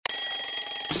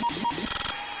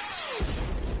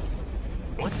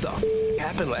the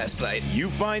happened last night? You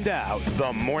find out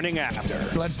the morning after.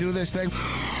 Let's do this thing.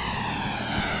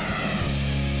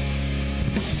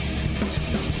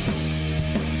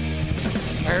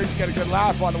 I heard you get a good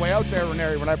laugh on the way out there,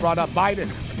 Renee, when I brought up Biden.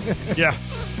 Yeah.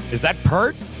 Is that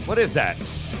Pert? What is that?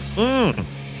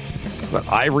 What,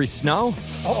 Ivory Snow?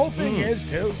 The whole thing is,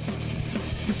 too,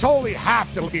 you totally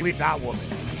have to believe that woman.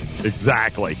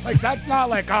 Exactly. Like, that's not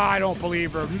like, I don't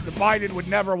believe her. Biden would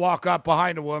never walk up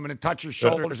behind a woman and touch her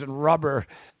shoulders and rub her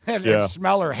and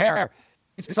smell her hair.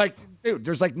 It's like, dude,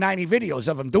 there's like 90 videos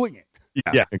of him doing it.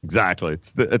 Yeah, exactly.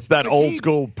 It's that like old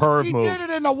school perv move. He did it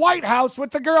in the White House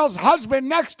with the girl's husband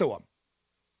next to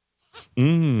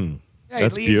him.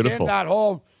 That's he leads beautiful. In that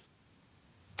whole...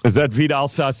 Is that Vidal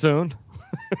Sassoon?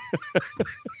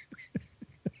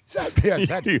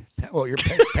 Well, you're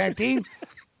Pantene?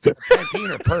 Pantene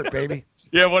or Pert, baby?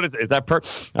 Yeah, what is it? Is that Pert?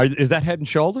 Is that Head and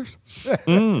Shoulders?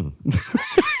 I'm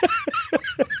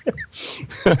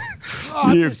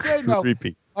just saying, though,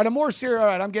 on a more serious,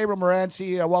 I'm Gabriel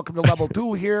Morency. Welcome to Level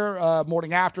 2 here,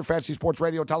 morning after, Fantasy Sports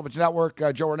Radio, Television Network.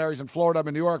 Joe Ranieri's in Florida. I'm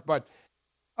in New York. But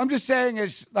I'm just saying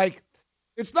is, like,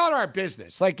 it's not our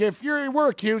business. Like, if we're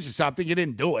accused of something, you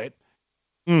didn't do it.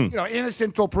 You know,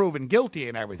 innocent till proven guilty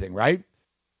and everything, right?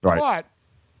 Right. But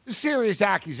a serious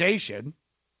accusation,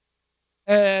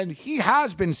 and he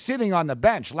has been sitting on the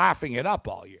bench laughing it up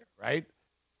all year, right?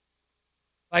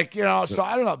 Like, you know, so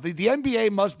I don't know. The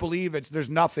NBA must believe there's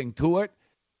nothing to it.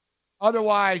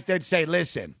 Otherwise, they'd say,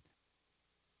 listen,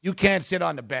 you can't sit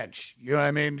on the bench. You know what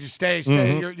I mean? Just stay.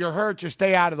 You're hurt. Just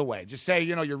stay out of the way. Just say,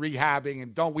 you know, you're rehabbing,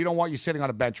 and we don't want you sitting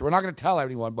on a bench. We're not going to tell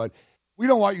anyone, but we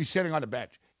don't want you sitting on the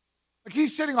bench. Like,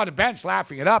 he's sitting on the bench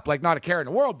laughing it up like not a care in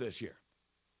the world this year.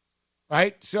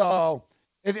 Right? So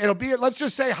it'll be, let's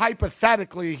just say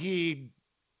hypothetically he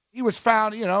was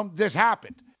found, you know, this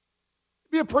happened.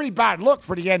 It'd be a pretty bad look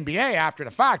for the NBA after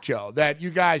the fact, Joe, that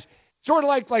you guys sort of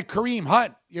like Kareem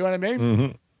Hunt, you know what I mean?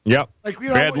 Mm-hmm. Yep. Like, you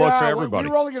know, bad look for everybody.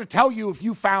 We were only going to tell you if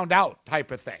you found out type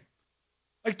of thing.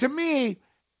 Like, to me,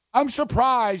 I'm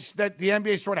surprised that the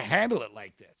NBA sort of handled it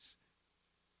like this.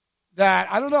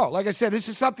 That, I don't know, like I said, this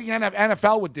is something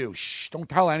NFL would do. Shh, don't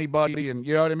tell anybody, and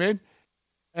you know what I mean?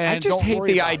 And I just hate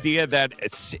the idea that,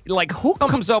 it's like, who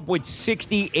comes up with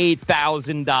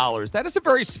 $68,000? That is a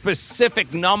very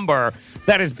specific number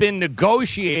that has been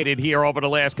negotiated here over the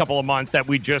last couple of months that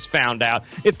we just found out.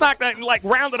 It's not like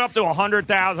rounded up to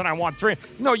 $100,000. I want $3.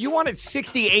 No, you wanted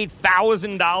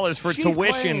 $68,000 for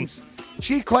tuition.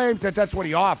 She claims that that's what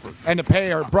he offered, and to pay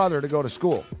her brother to go to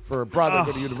school, for her brother to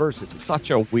go to university.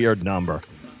 Such a weird number.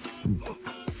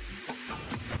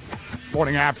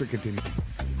 Morning after continues.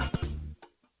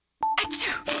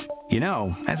 You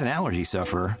know, as an allergy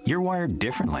sufferer, you're wired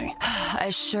differently.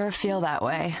 I sure feel that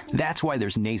way. That's why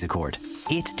there's Nasacort.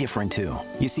 It's different, too.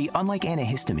 You see, unlike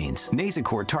antihistamines,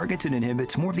 Nasacort targets and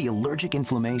inhibits more of the allergic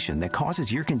inflammation that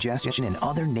causes ear congestion and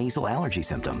other nasal allergy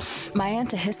symptoms. My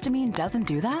antihistamine doesn't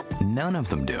do that? None of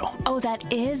them do. Oh,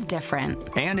 that is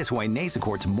different. And it's why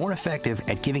Nasacort's more effective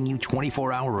at giving you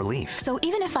 24-hour relief. So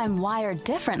even if I'm wired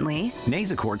differently...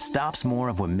 Nasacort stops more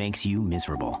of what makes you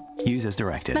miserable. Use as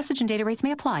directed. Message and data rates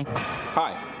may apply.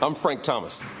 Hi, I'm Frank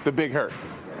Thomas, the Big Hurt.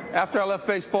 After I left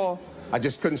baseball, I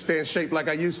just couldn't stay in shape like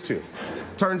I used to.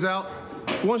 Turns out,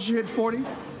 once you hit 40,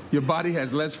 your body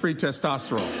has less free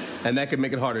testosterone, and that can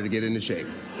make it harder to get into shape.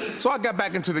 So I got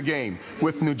back into the game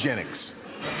with Nugenics.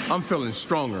 I'm feeling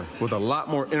stronger with a lot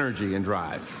more energy and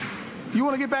drive. You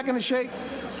want to get back into shape?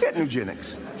 Get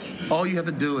Nugenics. All you have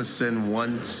to do is send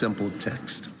one simple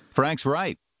text. Frank's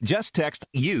right. Just text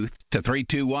YOUTH to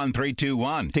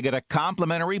 321321 to get a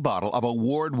complimentary bottle of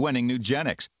award-winning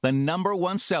Nugenics, the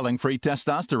 #1 selling free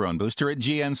testosterone booster at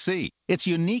GNC. Its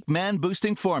unique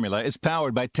man-boosting formula is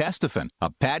powered by Testofen,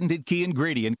 a patented key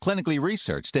ingredient clinically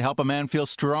researched to help a man feel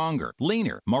stronger,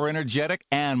 leaner, more energetic,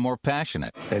 and more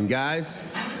passionate. And guys,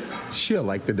 she'll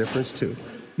like the difference too.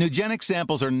 Nugenic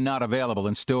samples are not available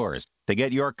in stores. To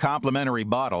get your complimentary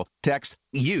bottle, text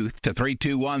YOUTH to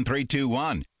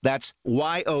 321321. That's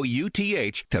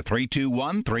YOUTH to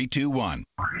 321321.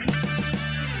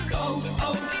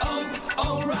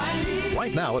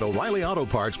 Right now at O'Reilly Auto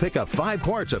Parts, pick up 5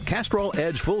 quarts of Castrol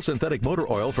Edge Full Synthetic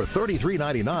Motor Oil for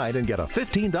 $33.99 and get a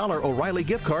 $15 O'Reilly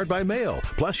gift card by mail.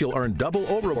 Plus, you'll earn double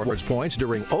O-Rewards points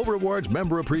during O-Rewards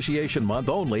Member Appreciation Month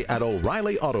only at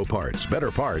O'Reilly Auto Parts. Better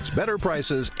parts, better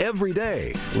prices every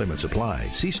day. Limits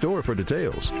apply. See store for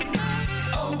details.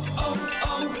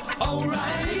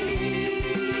 O'Reilly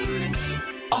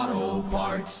Auto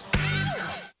Parts.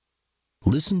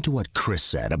 Listen to what Chris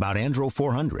said about Andro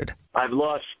 400. I've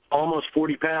lost almost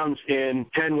 40 pounds in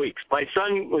 10 weeks. My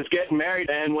son was getting married,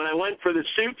 and when I went for the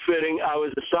suit fitting, I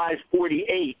was a size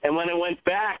 48. And when I went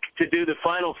back to do the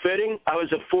final fitting, I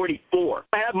was a 44.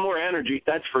 I have more energy,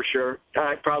 that's for sure.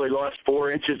 I probably lost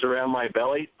 4 inches around my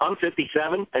belly. I'm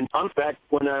 57, and I'm back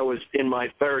when I was in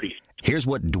my 30s. Here's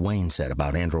what Dwayne said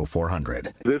about Andro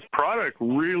 400. This product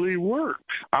really works.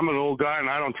 I'm an old guy, and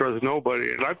I don't trust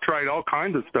nobody. And I've tried all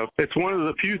kinds of stuff. It's one of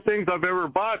the few things I've ever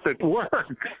bought that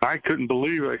works. I couldn't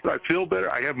believe it. I feel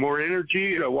better. I have more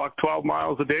energy. I walk 12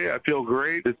 miles a day. I feel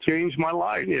great. It changed my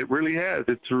life. It really has.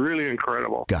 It's really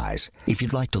incredible. Guys, if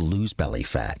you'd like to lose belly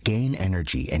fat, gain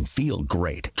energy, and feel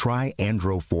great, try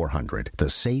Andro 400,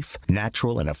 the safe,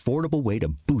 natural, and affordable way to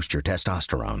boost your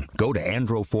testosterone. Go to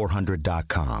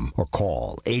andro400.com or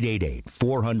call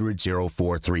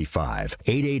 888-400-0435.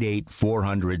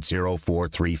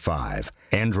 888-400-0435.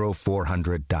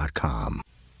 andro400.com.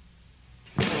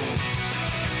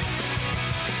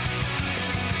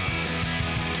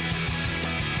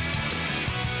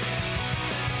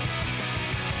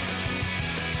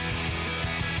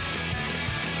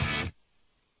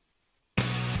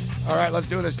 All right, let's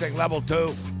do this thing. Level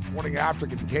 2. Morning After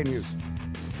continues.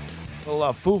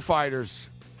 Little Foo Fighters.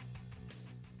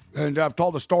 And I've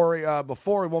told the story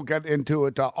before. We won't get into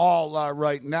it all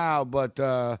right now. But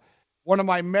one of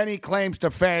my many claims to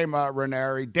fame,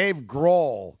 Ranieri, Dave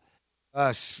Grohl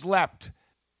slept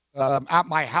at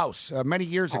my house many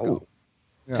years ago.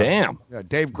 Yeah. Damn. Yeah,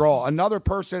 Dave Grohl. Another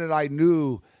person that I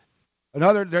knew.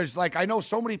 There's like, I know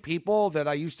so many people that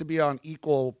I used to be on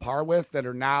equal par with that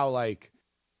are now like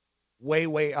way,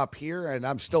 way up here, and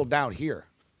I'm still down here.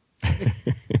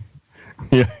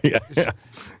 Yeah.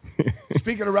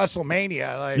 Speaking of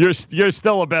WrestleMania, like You're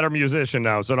still a better musician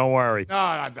now, so don't worry. no,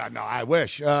 I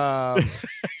wish.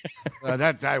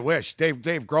 That I wish. Dave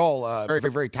Grohl, very,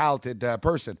 very, very talented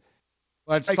person.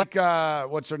 But it's like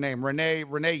what's her name?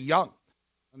 Renee Young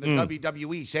on the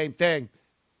WWE. Same thing.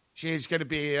 She's going to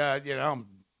be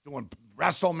doing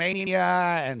WrestleMania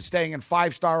and staying in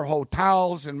 5-star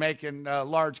hotels and making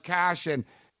large cash. And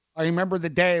I remember the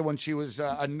day when she was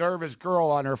a nervous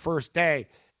girl on her first day,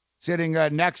 sitting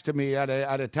next to me at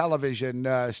a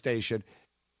television station.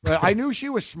 But I knew she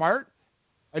was smart.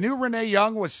 I knew Renee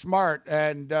Young was smart,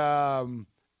 and I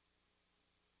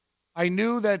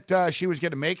knew that she was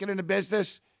going to make it in the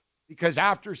business because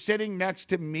after sitting next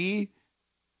to me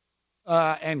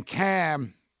and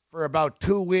Cam for about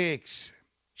 2 weeks,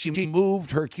 she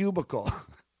moved her cubicle.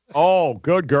 Oh,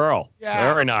 good girl.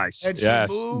 Yeah. Very nice. And yes.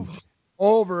 she moved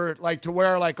over like to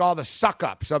where like all the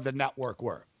suck-ups of the network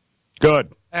were.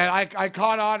 Good. And I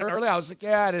caught on early. I was like,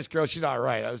 yeah, this girl, she's all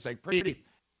right. I was like, pretty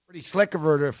slick of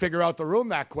her to figure out the room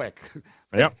that quick.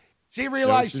 Yep. She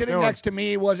realized sitting doing. next to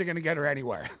me wasn't going to get her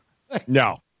anywhere.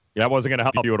 No. That wasn't going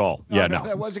to help you at all. No.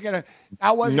 That wasn't going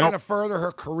to further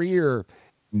her career.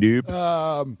 Nope.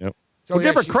 Nope. So well,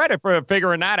 give her credit for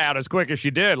figuring that out as quick as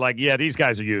she did. Like, yeah, these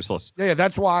guys are useless. Yeah,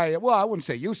 that's why. Well, I wouldn't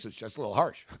say useless, just a little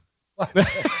harsh.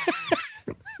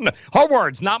 Her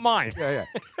words, not mine. Yeah.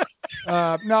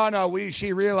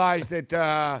 She realized that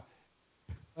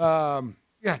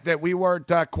that we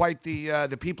weren't quite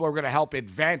the people who are going to help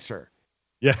advance her.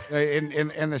 Yeah.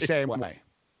 In the same way.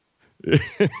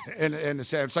 in the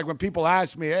same. It's like when people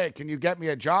ask me, "Hey, can you get me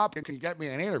a job? Can you get me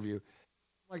an interview?"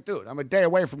 I'm like, dude, I'm a day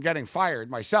away from getting fired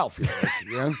myself.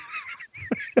 Yeah.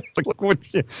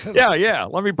 Yeah.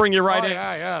 Let me bring you right in.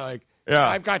 Yeah. Yeah.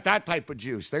 I've got that type of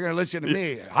juice. They're going to listen to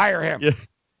me. Hire him.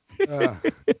 Yeah.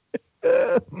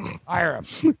 Hire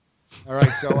him. All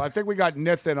right, so I think we got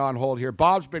Nathan on hold here.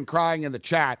 Bob's been crying in the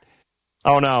chat.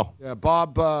 Oh, no. Yeah,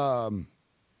 Bob, I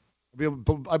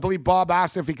believe Bob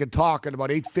asked if he could talk at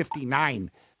about 8:59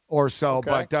 or so.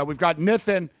 Okay. But we've got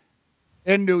Nathan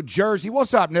in New Jersey.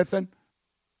 What's up, Nathan?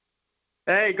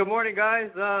 Hey, good morning,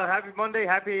 guys. Happy Monday.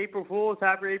 Happy April Fools.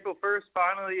 Happy April 1st.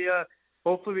 Finally,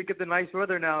 hopefully we get the nice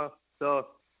weather now. So.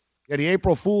 Yeah, the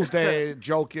April Fool's Day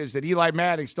joke is that Eli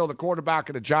Manning's still the quarterback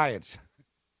of the Giants.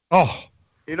 Oh.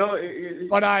 But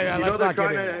let's not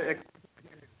get into it.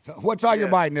 So what's on your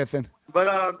mind, Nathan?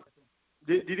 But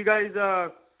did you guys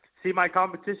see my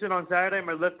competition on Saturday,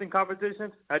 my lifting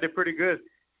competition? I did pretty good.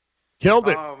 Killed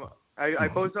it. I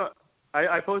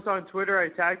posted on Twitter. I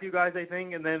tagged you guys, I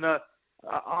think, and then on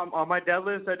my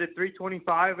deadlift, I did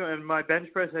 325, and my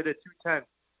bench press, I did 210.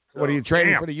 So, what are you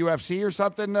training for the UFC or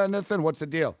something, Nathan? What's the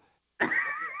deal?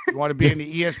 You want to be in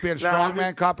the ESPN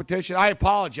Strongman competition? I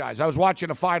apologize. I was watching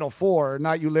the Final Four,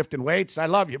 not you lifting weights. I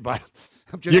love you, but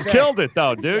I'm just saying. Killed it,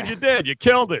 though, dude. You did. You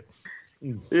killed it.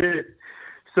 Yeah.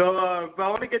 So I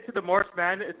want to get to the March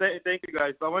Madness. Thank you,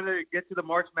 guys. But I want to get to the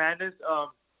March Madness.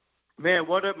 Man,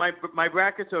 my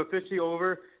brackets are officially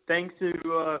over. thanks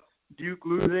to Duke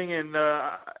losing, and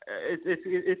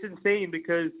it's insane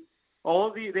because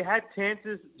they had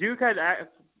chances. Duke had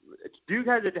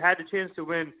the chance to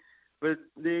win, but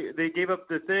they gave up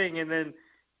the thing, and then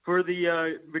for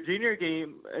the Virginia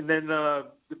game, and then the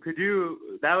Purdue,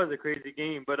 that was a crazy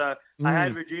game. But I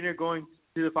had Virginia going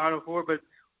to the Final Four, but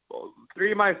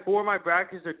 4 of my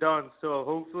brackets are done, so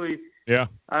hopefully, I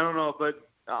don't know, but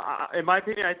in my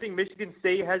opinion, I think Michigan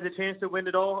State has a chance to win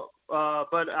it all.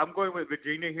 But I'm going with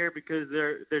Virginia here because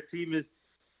their team is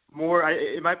more.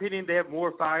 In my opinion, they have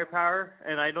more firepower,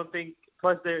 and I don't think.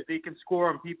 Plus, they can score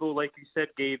on people like you said,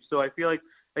 Gabe. So I feel like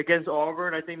against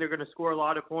Auburn, I think they're going to score a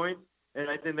lot of points, and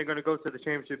I think they're going to go to the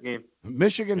championship game.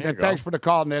 Michigan. And thanks for the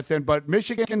call, Nathan. But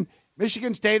Michigan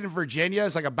State and Virginia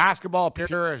is like a basketball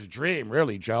purist dream,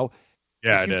 really, Joe.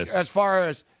 Yeah, it is. As far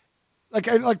as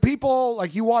like people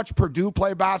like you watch Purdue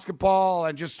play basketball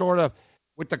and just sort of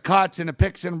with the cuts and the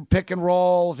pick and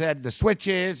rolls and the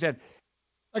switches, and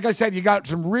like I said, you got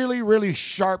some really, really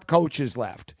sharp coaches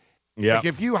left. Yeah. Like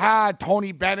if you had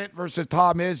Tony Bennett versus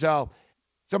Tom Izzo,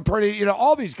 some pretty,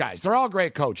 all these guys, they're all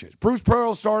great coaches. Bruce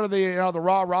Pearl's sort of the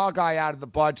raw guy out of the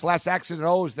bunch, less X's and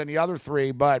O's than the other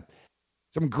three, but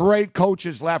some great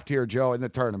coaches left here, Joe, in the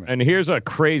tournament. And here's a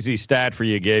crazy stat for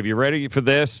you, Gabe. You ready for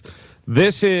this?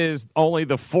 This is only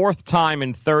the 4th time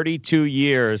in 32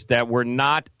 years that we're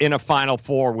not in a Final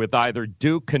Four with either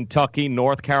Duke, Kentucky,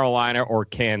 North Carolina, or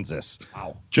Kansas.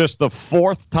 Wow. Just the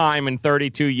 4th time in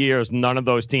 32 years, none of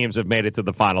those teams have made it to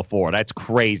the Final Four. That's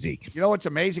crazy. You know what's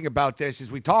amazing about this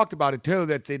is we talked about it, too,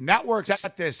 that the networks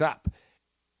set this up.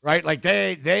 Right, like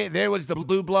they was the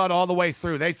blue blood all the way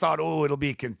through. They thought, it'll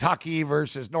be Kentucky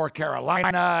versus North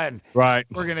Carolina, and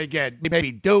we're gonna get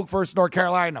maybe Duke versus North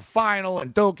Carolina in the final,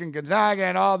 and Duke and Gonzaga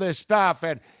and all this stuff.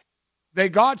 And they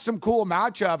got some cool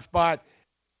matchups, but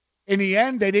in the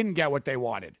end, they didn't get what they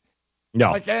wanted.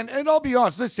 No. And I'll be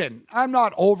honest. Listen, I'm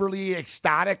not overly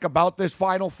ecstatic about this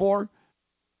Final Four.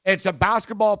 It's a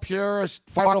basketball purist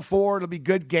Final Four. It'll be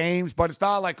good games, but it's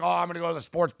not like, I'm going to go to the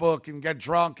sports book and get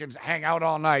drunk and hang out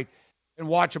all night and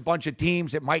watch a bunch of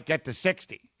teams that might get to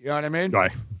 60. You know what I mean?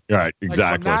 Right, exactly.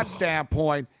 Like from that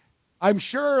standpoint, I'm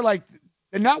sure,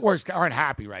 the networks aren't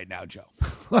happy right now, Joe.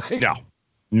 No.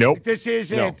 Nope. This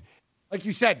isn't, like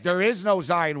you said, there is no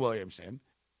Zion Williamson.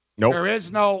 Nope. There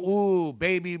is no,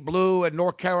 baby blue in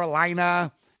North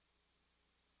Carolina.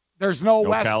 There's no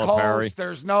West Calipari. Coast.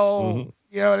 There's no...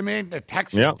 You know what I mean? The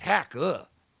Texas Tech, ugh.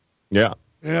 Yeah.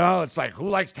 It's like, who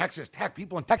likes Texas Tech?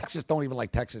 People in Texas don't even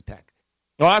like Texas Tech.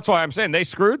 Well, that's why I'm saying they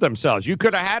screwed themselves. You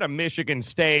could have had a Michigan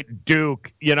State,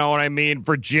 Duke, you know what I mean,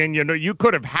 Virginia. No, you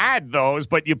could have had those,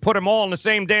 but you put them all in the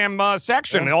same damn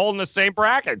section, all in the same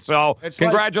bracket. So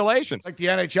congratulations. Like the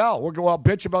NHL. I'll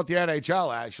bitch about the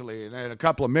NHL, actually, in a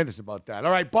couple of minutes about that.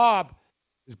 All right, Bob.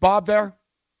 Is Bob there?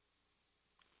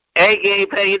 Hey, Gabe,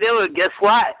 how you doing? Guess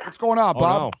what? What's going on,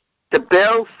 Bob? No. The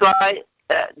Bills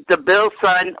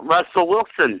signed Russell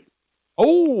Wilson.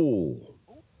 Oh.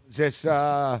 Is this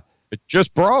it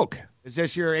just broke. Is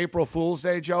this your April Fool's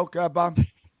Day joke, Bob?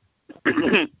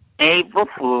 April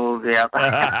Fool's, yeah.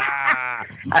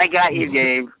 I got you,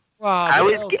 Gabe. Well,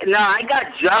 I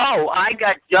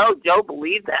got Joe. Joe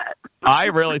believed that. I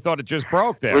really thought it just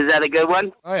broke there. Was that a good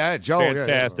one? Oh, yeah, Joe.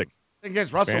 Fantastic. I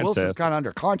think Russell Wilson's kind of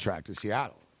under contract in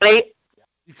Seattle. Hey,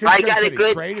 I got a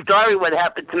good story what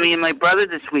happened to me and my brother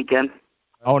this weekend.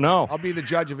 Oh, no. I'll be the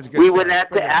judge if it's good. We went out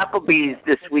to Applebee's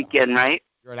this weekend, right?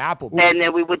 You're at Applebee's. And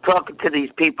then we were talking to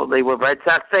these people. They were Red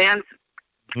Sox fans.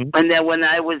 Mm-hmm. And then when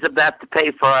I was about to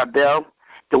pay for our bill,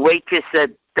 the waitress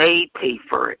said they pay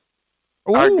for it.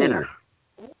 Ooh. Our dinner.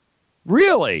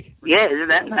 Really? Yeah, isn't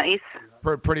that nice?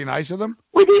 Pretty nice of them?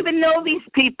 We didn't even know these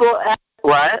people.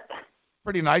 What?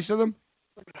 Pretty nice of them?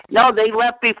 No, they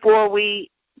left before we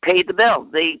paid the bill.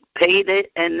 They paid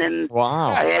it, and then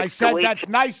I said that's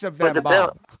nice of them, the Bob.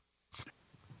 bill.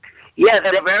 Yeah,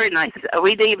 they're very nice.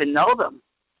 We didn't even know them.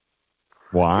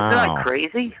 Wow. Isn't that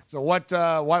crazy? So what?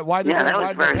 Why did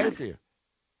they pay for you?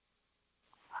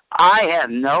 I have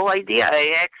no idea.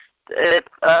 I asked if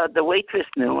the waitress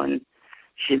knew, and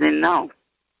she didn't know.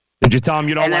 Did you tell him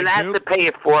you don't like Duke? And then I have to pay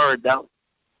it forward, though.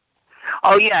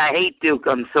 Oh, yeah, I hate Duke.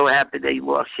 I'm so happy they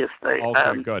lost yesterday.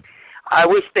 Okay, good. I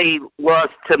wish they lost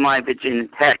to my Virginia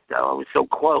Tech, though. It was so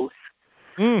close.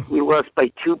 We lost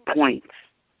by 2 points.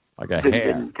 Like a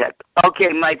hair. Tech. Okay,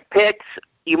 my picks.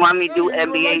 You want me to do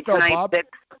NBA tonight Bob.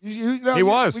 picks? He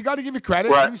was. We got to give you credit.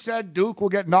 What? You said Duke will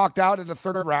get knocked out in the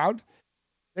third round.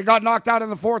 They got knocked out in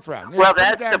the fourth round. Well,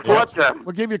 that's the fourth round.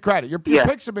 We'll give you credit. Your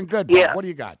picks have been good, Bob. Yeah. What do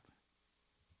you got?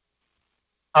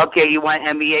 Okay, you want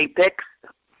NBA picks?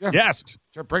 Yeah. Yes.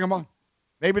 Sure, bring them on.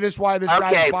 Maybe that's why this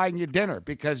guy is buying you dinner,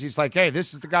 because he's like, hey,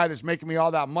 this is the guy that's making me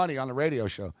all that money on the radio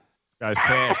show. Guy's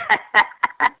cash.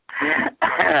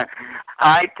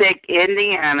 I take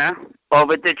Indiana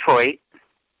over Detroit.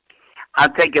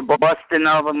 I'm taking Boston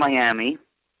over Miami.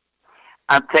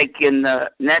 I'm taking the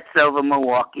Nets over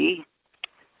Milwaukee.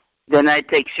 Then I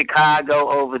take Chicago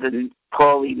over the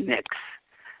poorly Knicks.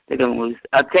 They're going to lose.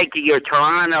 I'm taking your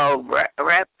Toronto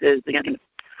Raptors against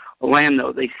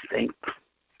Orlando. They stink.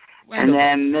 And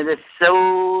then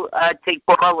Minnesota, I take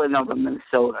Portland over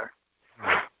Minnesota.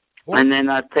 And then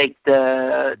I take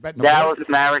the Dallas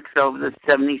Mavericks over the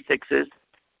 76ers.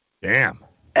 Damn.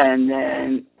 And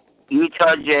then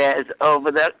Utah Jazz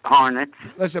over the Hornets.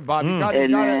 Listen, Bob, you got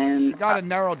to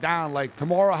narrow down. Like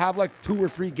tomorrow, have like 2 or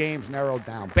 3 games narrowed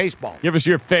down. Baseball. Give us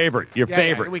your favorite.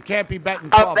 Favorite. Yeah, we can't be betting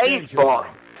 12 games. Baseball.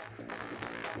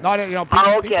 Not,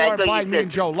 people aren't buying me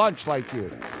and Joe lunch like you.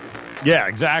 Yeah,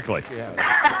 exactly.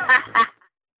 Yeah.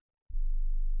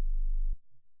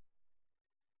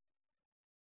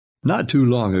 Not too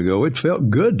long ago, it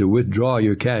felt good to withdraw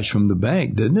your cash from the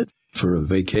bank, didn't it? For a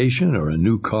vacation or a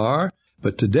new car.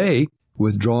 But today,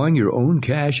 withdrawing your own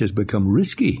cash has become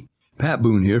risky. Pat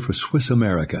Boone here for Swiss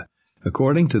America.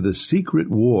 According to The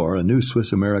Secret War, a new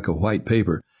Swiss America white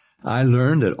paper, I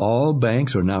learned that all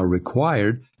banks are now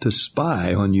required to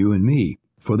spy on you and me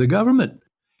for the government,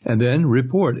 and then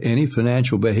report any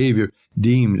financial behavior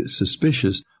deemed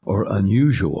suspicious or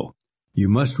unusual. You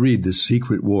must read The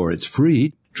Secret War. It's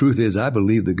free. Truth is, I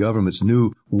believe the government's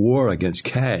new war against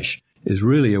cash is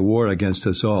really a war against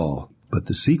us all. But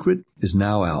the secret is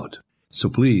now out. So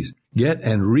please, get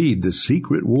and read The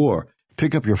Secret War.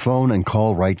 Pick up your phone and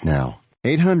call right now.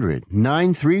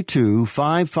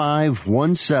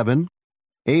 800-932-5517.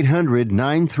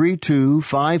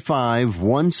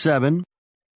 800-932-5517.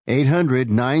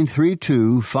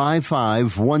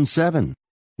 800-932-5517.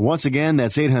 Once again,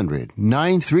 that's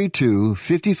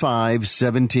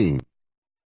 800-932-5517.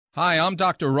 Hi, I'm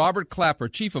Dr. Robert Clapper,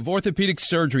 Chief of Orthopedic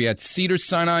Surgery at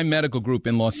Cedars-Sinai Medical Group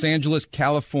in Los Angeles,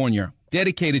 California.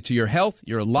 Dedicated to your health,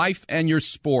 your life, and your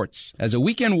sports. As a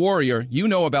weekend warrior, you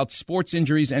know about sports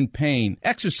injuries and pain.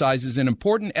 Exercise is an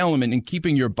important element in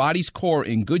keeping your body's core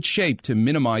in good shape to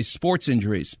minimize sports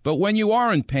injuries. But when you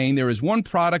are in pain, there is one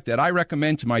product that I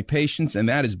recommend to my patients, and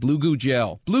that is Blue Goo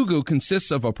Gel. Blue Goo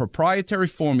consists of a proprietary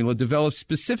formula developed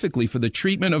specifically for the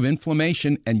treatment of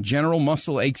inflammation and general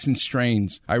muscle aches and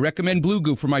strains. I recommend Blue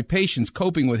Goo for my patients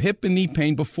coping with hip and knee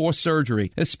pain before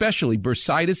surgery, especially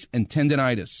bursitis and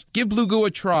tendinitis. Give Blue Goo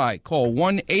a try. Call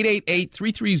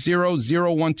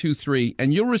 1-888-330-0123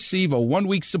 and you'll receive a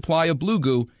 1-week supply of Blue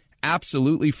Goo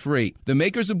absolutely free. The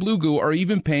makers of Blue Goo are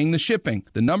even paying the shipping.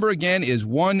 The number again is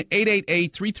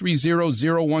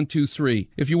 1-888-330-0123.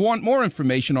 If you want more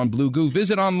information on Blue Goo,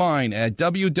 visit online at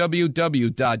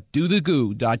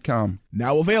www.dothegoo.com.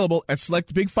 Now available at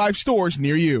select Big 5 stores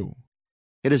near you.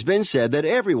 It has been said that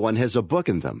everyone has a book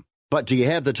in them. But do you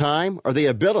have the time or the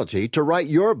ability to write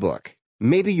your book?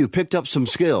 Maybe you picked up some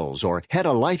skills or had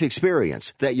a life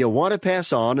experience that you want to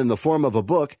pass on in the form of a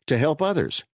book to help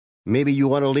others. Maybe you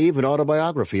want to leave an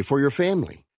autobiography for your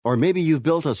family. Or maybe you've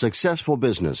built a successful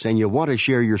business and you want to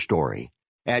share your story.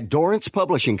 At Dorrance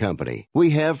Publishing Company,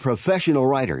 we have professional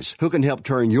writers who can help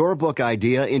turn your book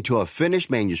idea into a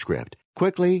finished manuscript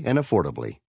quickly and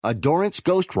affordably. A Dorrance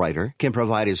ghostwriter can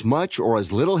provide as much or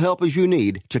as little help as you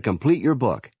need to complete your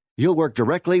book. You'll work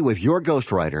directly with your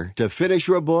ghostwriter to finish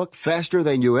your book faster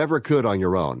than you ever could on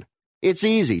your own. It's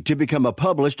easy to become a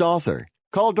published author.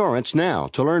 Call Dorrance now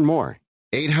to learn more.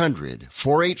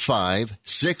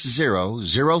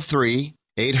 800-485-6003.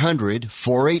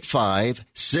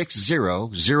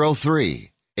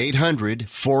 800-485-6003.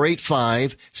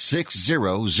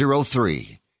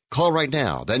 800-485-6003. Call right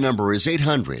now. That number is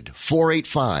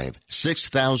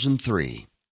 800-485-6003.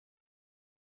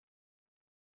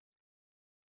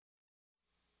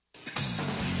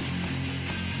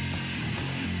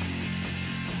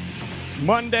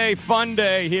 Monday Fun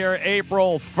Day here,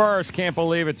 April 1st. Can't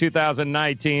believe it,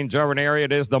 2019. Joe Ranieri,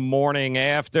 it is the morning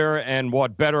after. And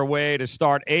what better way to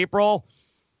start April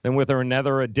than with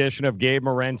another edition of Gabe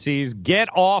Morency's Get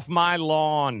Off My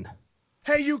Lawn.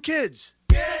 Hey, you kids.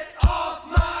 Get off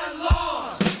my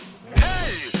lawn.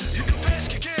 Hey, you can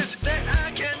ask your kids that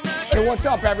I cannot. Hey, what's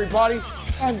up, everybody?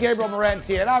 I'm Gabriel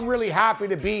Morency, and I'm really happy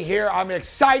to be here. I'm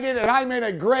excited, and I'm in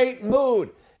a great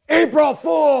mood. April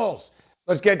Fools!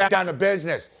 Let's get down to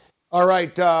business. All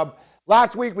right.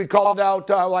 Last week we called out,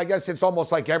 well, I guess it's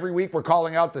almost like every week we're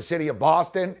calling out the city of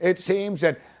Boston, it seems.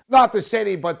 And not the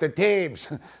city, but the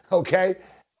teams. Okay.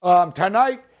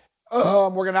 Tonight,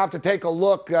 we're going to have to take a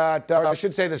look at, I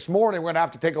should say this morning, we're going to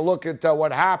have to take a look at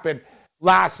what happened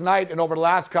last night and over the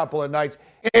last couple of nights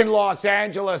in Los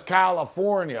Angeles,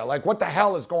 California. Like, what the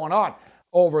hell is going on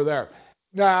over there?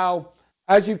 Now,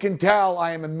 as you can tell,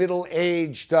 I am a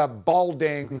middle-aged,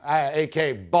 balding,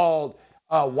 a.k.a. bald,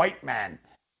 white man.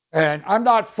 And I'm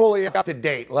not fully up to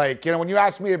date. Like, when you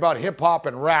ask me about hip-hop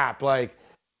and rap, like,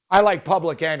 I like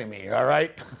Public Enemy, all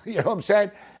right? You know what I'm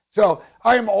saying? So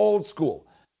I am old school.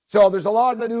 So there's a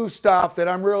lot of new stuff that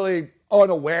I'm really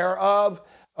unaware of,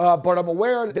 but I'm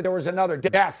aware that there was another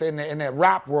death in the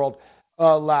rap world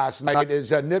last night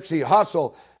as Nipsey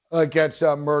Hussle gets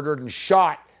murdered and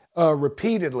shot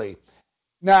repeatedly.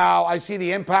 Now, I see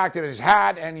the impact it has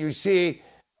had, and you see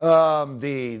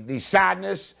the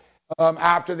sadness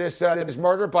after this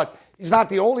murder, but he's not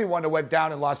the only one that went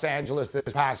down in Los Angeles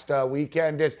this past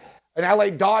weekend. It's an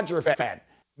L.A. Dodger fan,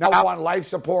 now on life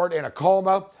support in a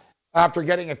coma after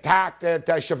getting attacked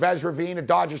at Chavez Ravine at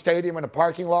Dodger Stadium in a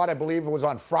parking lot. I believe it was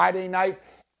on Friday night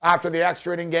after the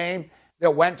extra inning game that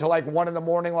went to like 1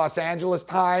 a.m. Los Angeles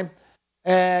time.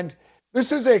 And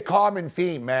this is a common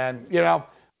theme, man.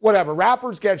 Whatever.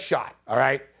 Rappers get shot, all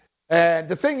right? And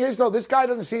the thing is, though, this guy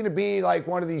doesn't seem to be like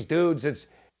one of these dudes that's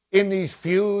in these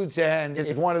feuds and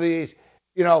is one of these,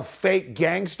 fake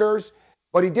gangsters.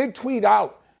 But he did tweet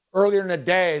out earlier in the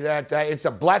day that it's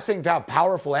a blessing to have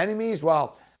powerful enemies.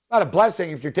 Well, it's not a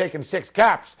blessing if you're taking 6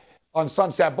 caps on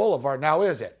Sunset Boulevard now,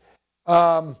 is it?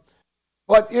 But,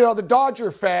 the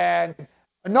Dodger fan,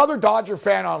 another Dodger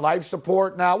fan on life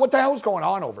support. Now, what the hell's going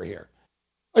on over here?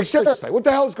 Like, seriously, what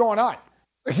the hell's going on?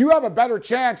 You have a better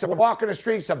chance of walking the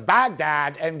streets of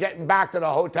Baghdad and getting back to the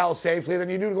hotel safely than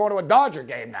you do going to a Dodger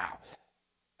game now.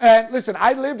 And listen,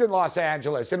 I lived in Los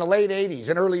Angeles in the late 80s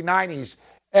and early 90s,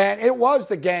 and it was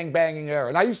the gang-banging era.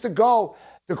 And I used to go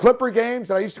to Clipper games,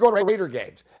 and I used to go to Raider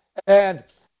games. And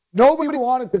nobody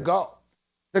wanted to go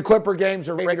to Clipper games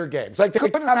or Raider games. Like, they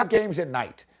couldn't have games at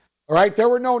night, all right? There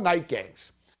were no night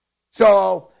games.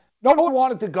 So no one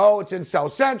wanted to go. It's in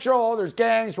South Central. There's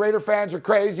gangs. Raider fans are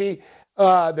crazy.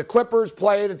 The Clippers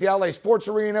played at the LA Sports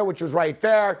Arena, which was right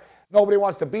there. Nobody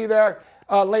wants to be there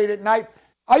late at night.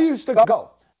 I used to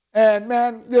go. And,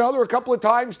 man, there were a couple of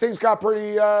times things got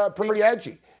pretty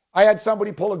edgy. I had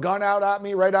somebody pull a gun out at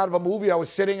me right out of a movie. I was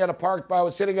sitting at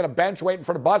a bench waiting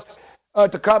for the bus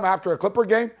to come after a Clipper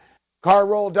game. Car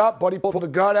rolled up. Buddy pulled a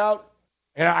gun out.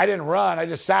 And I didn't run. I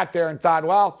just sat there and thought,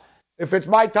 well, if it's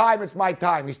my time, it's my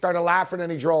time. He started laughing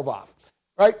and he drove off,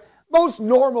 right? Most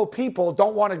normal people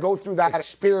don't want to go through that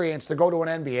experience to go to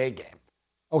an NBA game,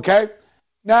 okay?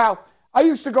 Now, I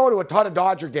used to go to a ton of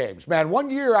Dodger games. Man, 1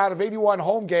 year out of 81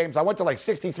 home games, I went to like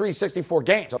 63, 64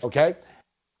 games, okay?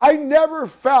 I never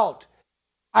felt,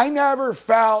 I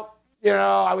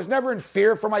was never in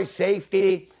fear for my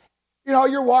safety.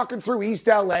 You're walking through East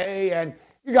LA and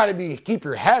you got to keep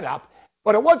your head up.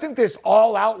 But it wasn't this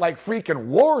all-out like freaking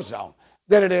war zone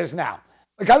that it is now.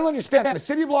 Like, I don't understand. The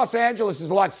city of Los Angeles is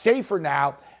a lot safer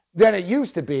now than it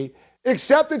used to be,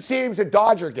 except it seems at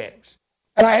Dodger games.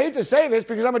 And I hate to say this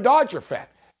because I'm a Dodger fan,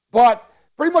 but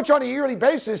pretty much on a yearly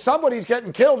basis, somebody's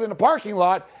getting killed in a parking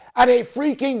lot at a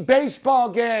freaking baseball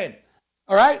game.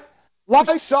 All right?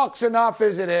 Life sucks enough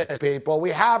as it is, people.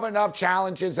 We have enough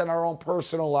challenges in our own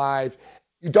personal lives.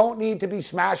 You don't need to be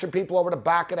smashing people over the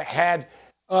back of the head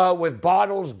with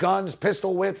bottles, guns,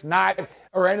 pistol whips, knives,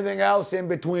 or anything else in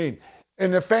between.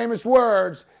 In the famous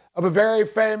words of a very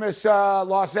famous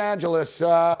Los Angeles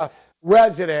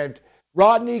resident,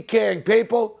 Rodney King,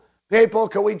 people,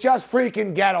 can we just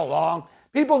freaking get along?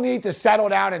 People need to settle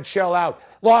down and chill out.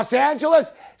 Los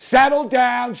Angeles, settle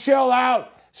down, chill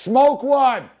out, smoke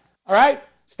one, all right?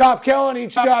 Stop killing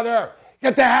each other.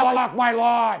 Get the hell off my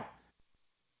lawn.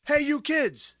 Hey, you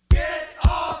kids. Get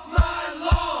off my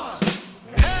lawn.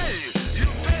 Hey, you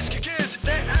pesky kids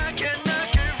that I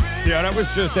cannot get rid of. Yeah, that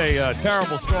was just a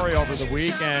terrible story over the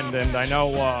weekend, and I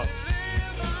know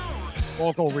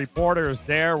local reporters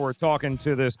there were talking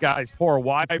to this guy's poor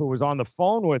wife who was on the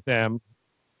phone with him.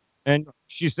 And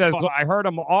she says, I heard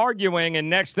them arguing, and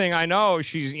next thing I know,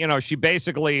 she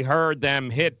basically heard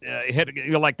them hit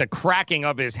like the cracking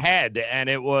of his head, and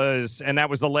that was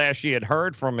the last she had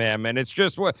heard from him. And it's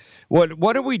just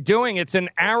what are we doing? It's an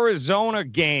Arizona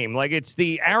game, like it's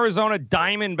the Arizona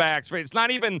Diamondbacks. It's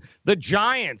not even the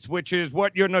Giants, which is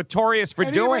what you're notorious for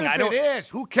doing. Even if it is,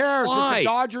 who cares? Why? If the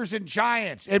Dodgers and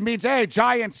Giants, it means hey,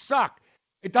 Giants suck.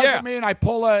 It doesn't mean I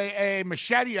pull a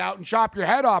machete out and chop your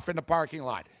head off in the parking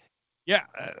lot. Yeah.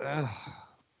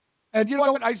 And you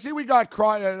know what? I see we got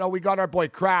our boy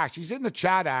Crash. He's in the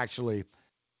chat, actually.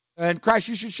 And Crash,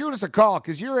 you should shoot us a call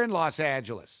because you're in Los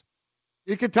Angeles.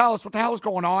 You can tell us what the hell is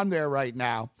going on there right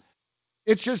now.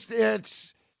 It's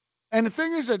And the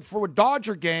thing is that for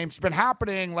Dodger games, it's been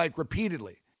happening like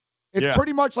repeatedly. It's Yeah.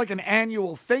 pretty much like an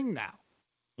annual thing now.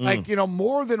 Like,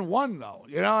 more than one though,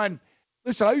 and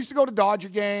listen, I used to go to Dodger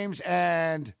games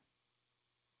and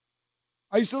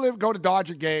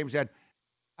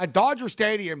at Dodger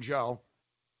Stadium, Joe,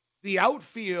 the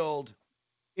outfield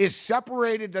is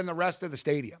separated than the rest of the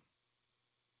stadium.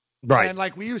 Right. And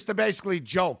like we used to basically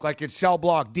joke, like it's cell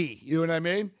block D. You know what I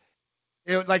mean?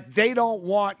 Like they don't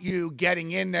want you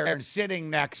getting in there and sitting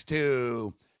next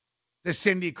to the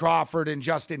Cindy Crawford and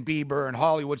Justin Bieber and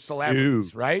Hollywood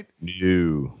celebrities, right?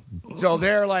 No. So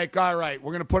they're like, all right,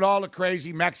 we're going to put all the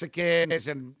crazy Mexicans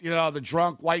and, the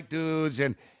drunk white dudes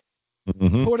and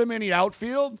put them in the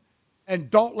outfield and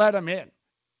don't let them in.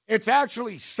 It's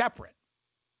actually separate,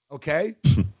 okay?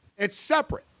 It's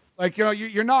separate. Like,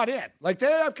 you're not in. Like,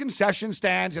 they have concession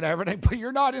stands and everything, but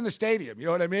you're not in the stadium. You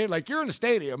know what I mean? Like, you're in the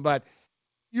stadium, but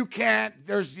you can't,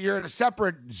 you're in a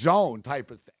separate zone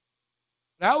type of thing.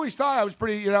 And I always thought I was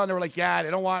pretty, and they were like, yeah,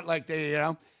 they don't want, like,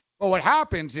 but what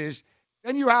happens is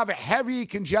then you have a heavy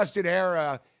congested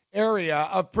area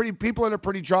of people that are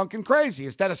pretty drunk and crazy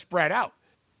instead of spread out.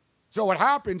 So what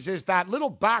happens is that little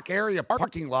back area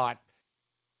parking lot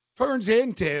turns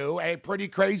into a pretty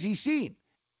crazy scene.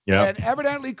 Yeah. And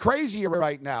evidently crazier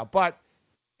right now. But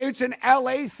it's an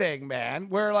L.A. thing, man,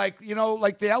 where, like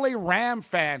the L.A. Ram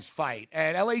fans fight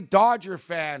and L.A. Dodger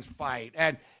fans fight.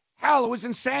 And, hell, it was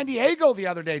in San Diego the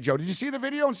other day, Joe. Did you see the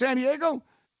video in San Diego?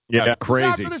 Yeah, crazy.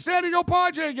 After the San Diego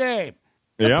Padre game.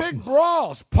 The big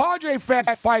brawls. Padre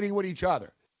fans fighting with each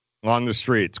other. On the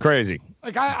streets. Crazy.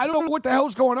 Like, I don't know what the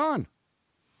hell's going on.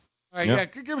 All right,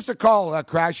 Yep. give us a call,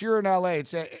 Crash. You're in L.A.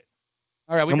 It's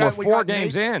all right, we got four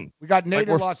games in. We got Nate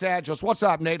in Los Angeles. What's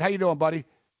up, Nate? How you doing, buddy?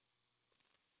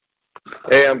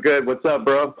 Hey, I'm good. What's up,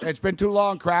 bro? It's been too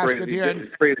long, Crash. Good to hear.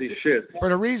 Crazy shit. For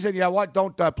the reason,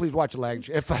 don't please watch the language.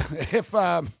 If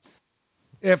I'm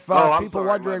people sorry,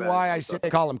 wondering my bad. why I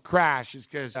call him Crash, is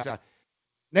because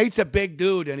Nate's a big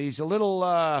dude and he's a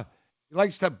little. He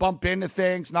likes to bump into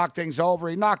things, knock things over.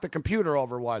 He knocked a computer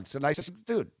over once, and I said,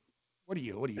 "Dude, what are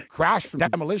you? Crash from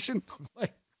demolition?"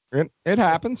 Like, it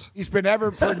happens. He's been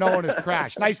ever known as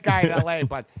Crash. Nice guy in L.A.,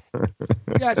 but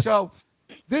yeah. So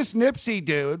this Nipsey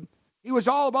dude, he was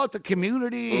all about the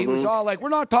community. He was all like, we're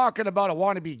not talking about a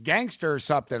wannabe gangster or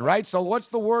something, right? So what's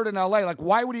the word in L.A.? Like,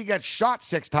 why would he get shot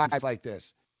 6 times like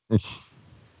this?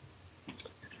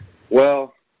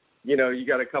 Well, you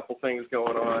got a couple things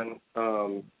going on.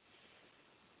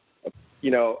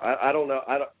 I don't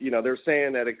know. They're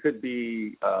saying that it could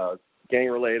be gang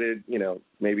related.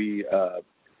 Maybe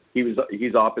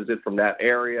he's opposite from that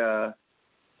area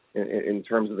in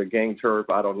terms of the gang turf.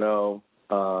 I don't know.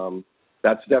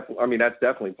 That's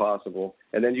definitely possible.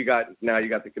 And then you got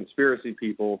the conspiracy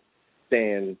people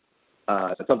saying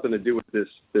something to do with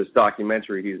this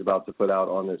documentary he's about to put out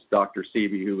on this Dr.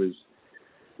 Sebi, who is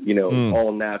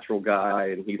all natural guy,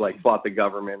 and he like fought the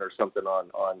government or something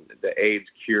on the AIDS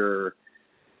cure.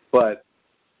 But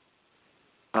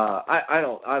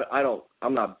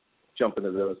I'm not jumping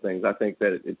to those things. I think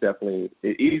that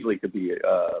it easily could be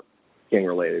gang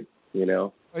related, He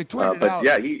tweeted out.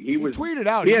 Yeah, he was. He tweeted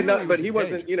out. Yeah, but he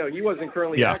wasn't. He wasn't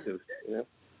currently active.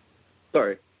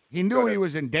 Sorry. He knew he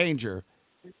was in danger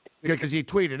because he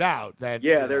tweeted out that.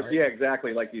 Yeah,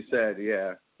 exactly, like you said.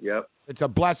 Yeah, yep. It's a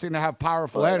blessing to have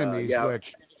powerful enemies,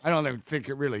 which I don't even think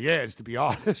it really is, to be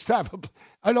honest. I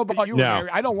don't know about you, Larry.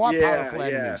 I don't want powerful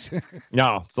enemies.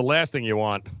 No, it's the last thing you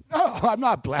want. No, I'm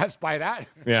not blessed by that.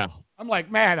 Yeah. I'm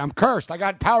like, man, I'm cursed. I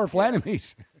got powerful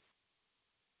enemies.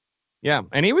 Yeah,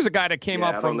 and he was a guy that came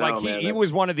up from he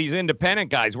was one of these independent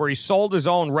guys where he sold his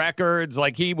own records,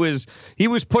 like he was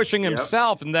pushing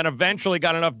himself, and then eventually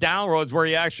got enough downloads where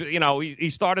he actually,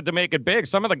 he started to make it big.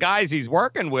 Some of the guys he's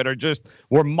working with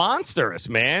were monstrous,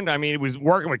 man. I mean, he was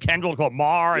working with Kendrick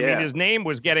Lamar. I mean, his name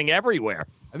was getting everywhere.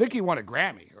 I think he won a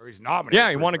Grammy, or he's nominated.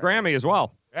 Yeah, he won a Grammy as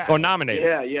well, or nominated.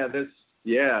 This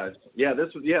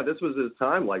was his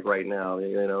time, like right now.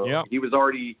 Yep. He was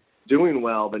already doing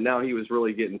well, but now he was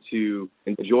really getting to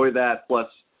enjoy that. Plus,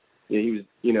 he was,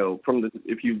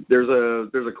 there's a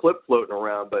clip floating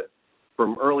around, but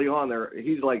from early on there,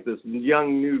 he's like this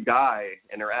young new guy,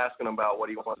 and they're asking him about what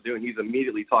he wants to do, and he's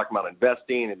immediately talking about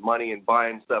investing and money and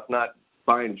buying stuff, not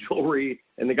buying jewelry.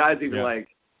 And the guy's even like,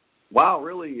 "Wow,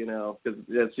 really?" Because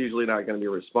that's usually not going to be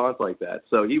a response like that.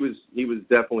 So he was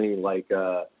definitely like,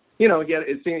 he was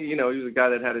a guy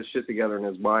that had his shit together in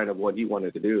his mind of what he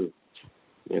wanted to do.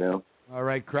 All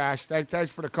right, Crash.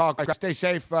 Thanks for the call. Stay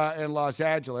safe in Los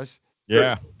Angeles.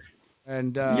 Yeah.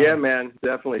 And yeah, man,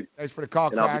 definitely. Thanks for the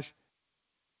call, and Crash.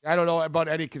 I don't know about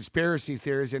any conspiracy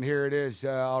theories, and here it is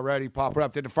already popping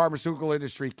up. Did the pharmaceutical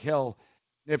industry kill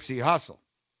Nipsey Hussle?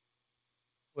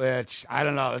 Which, I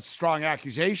don't know. It's a strong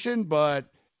accusation, but...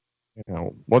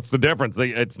 What's the difference?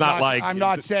 It's not like I'm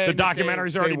not saying the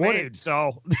documentary's already made,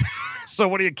 so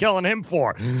what are you killing him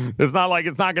for? It's not like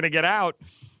it's not going to get out.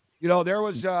 There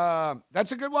was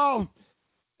that's a good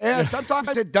and sometimes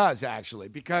it does actually,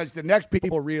 because the next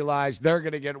people realize they're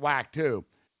going to get whacked too.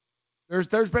 There's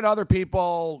been other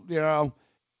people,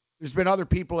 there's been other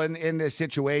people in this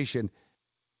situation.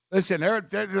 Listen, they're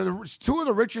two of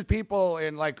the richest people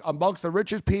amongst the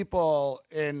richest people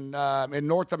in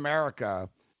North America.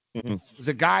 Mm-hmm. Was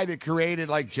a guy that created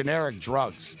generic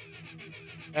drugs,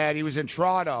 and he was in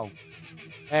Toronto,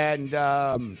 and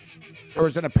there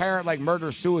was an apparent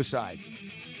murder-suicide.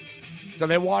 So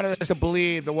they wanted us to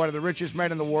believe that one of the richest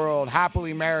men in the world,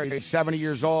 happily married, 70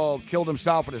 years old, killed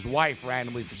himself and his wife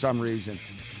randomly for some reason.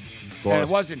 And it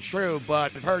wasn't true,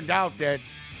 but it turned out that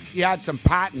he had some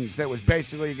patents that was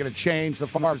basically going to change the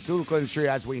pharmaceutical industry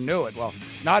as we knew it. Well,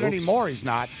 not anymore, he's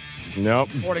not.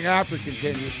 Nope. Morning After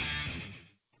continues.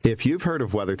 If you've heard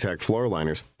of WeatherTech floor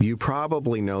liners, you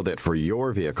probably know that for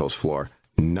your vehicle's floor,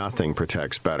 nothing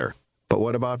protects better. But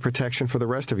what about protection for the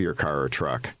rest of your car or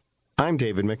truck? I'm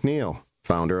David McNeil,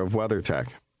 founder of WeatherTech.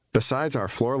 Besides our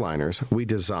floor liners, we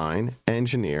design,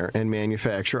 engineer, and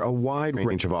manufacture a wide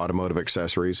range of automotive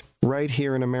accessories right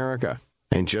here in America.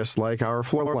 And just like our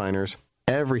floor liners,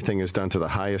 everything is done to the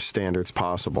highest standards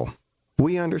possible.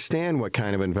 We understand what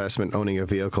kind of investment owning a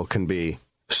vehicle can be,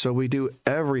 so we do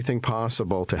everything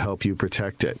possible to help you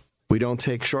protect it. We don't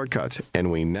take shortcuts,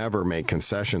 and we never make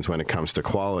concessions when it comes to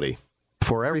quality.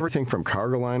 For everything from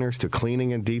cargo liners to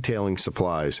cleaning and detailing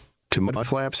supplies to mud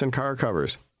flaps and car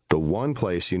covers, the one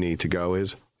place you need to go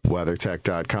is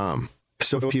WeatherTech.com.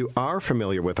 So if you are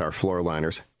familiar with our floor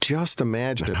liners, just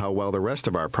imagine how well the rest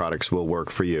of our products will work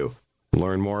for you.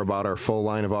 Learn more about our full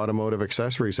line of automotive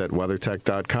accessories at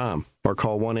WeatherTech.com or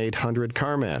call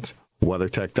 1-800-CarMats.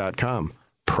 WeatherTech.com.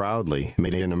 Proudly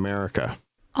made in America.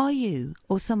 Are you,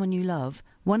 or someone you love,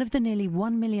 one of the nearly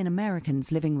 1 million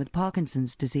Americans living with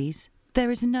Parkinson's disease?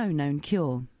 There is no known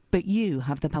cure, but you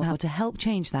have the power to help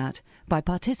change that by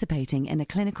participating in a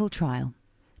clinical trial.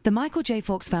 The Michael J.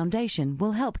 Fox Foundation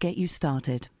will help get you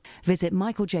started. Visit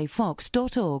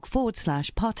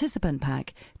michaeljfox.org/participant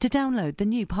pack to download the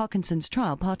new Parkinson's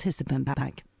Trial Participant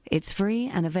Pack. It's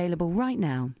free and available right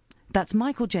now. That's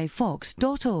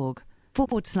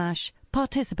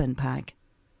michaeljfox.org/participant pack.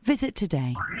 Visit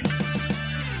today.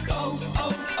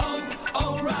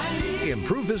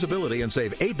 Improve visibility and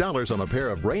save $8 on a pair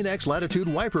of Rain-X Latitude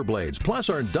wiper blades. Plus,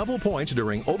 earn double points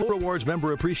during Over Rewards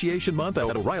Member Appreciation Month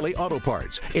at O'Reilly Auto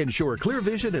Parts. Ensure clear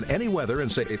vision in any weather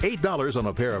and save $8 on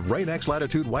a pair of Rain-X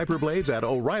Latitude wiper blades at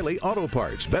O'Reilly Auto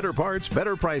Parts. Better parts,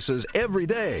 better prices every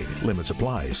day. Limits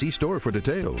apply. See store for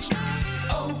details.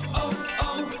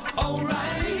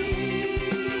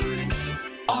 O'Reilly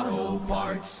Auto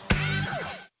Parts.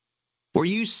 Were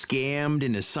you scammed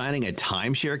into signing a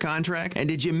timeshare contract? And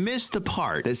did you miss the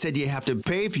part that said you have to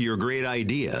pay for your great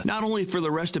idea? Not only for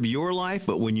the rest of your life,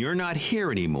 but when you're not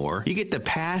here anymore, you get to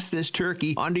pass this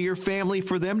turkey onto your family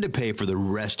for them to pay for the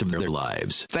rest of their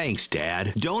lives. Thanks,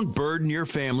 Dad. Don't burden your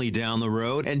family down the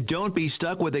road, and don't be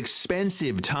stuck with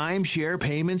expensive timeshare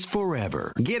payments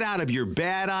forever. Get out of your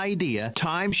bad idea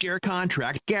timeshare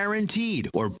contract guaranteed,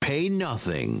 or pay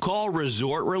nothing. Call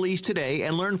Resort Release today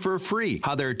and learn for free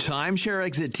how their timeshare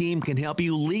exit team can help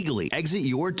you legally exit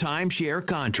your timeshare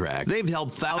contract. They've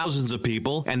helped thousands of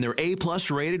people, and they're A+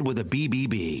 rated with a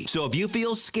BBB. So if you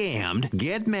feel scammed,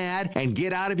 get mad and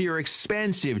get out of your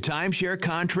expensive timeshare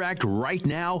contract right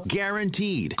now,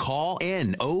 guaranteed. Call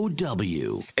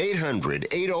NOW.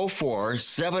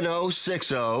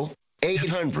 800-804-7060.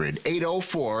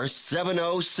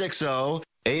 800-804-7060.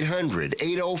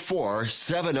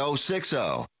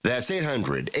 800-804-7060. That's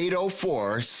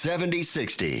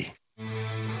 800-804-7060.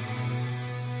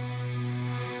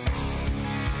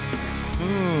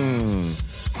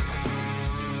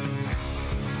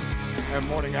 And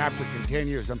Morning After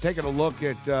continues. I'm taking a look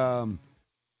at the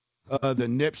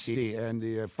Nipsey and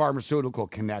the pharmaceutical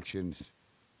connections.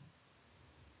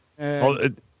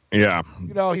 And,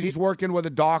 he's working with a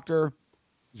doctor.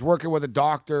 He's working with a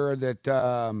doctor that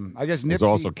I guess Nipsey... He's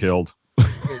also killed.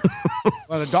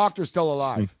 Well, the doctor's still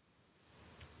alive.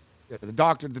 Yeah,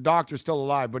 the doctor's still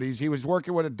alive, but he was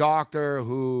working with a doctor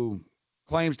who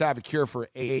claims to have a cure for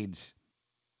AIDS.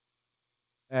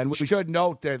 And we should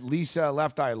note that Lisa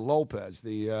Left Eye Lopez,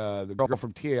 the girl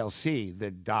from TLC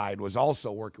that died, was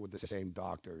also working with the same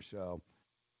doctor. So,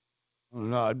 I don't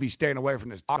know. I'd be staying away from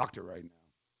this doctor right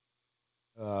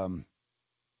now.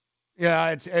 Yeah,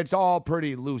 it's all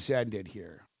pretty loose-ended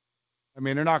here. I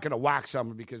mean, they're not going to whack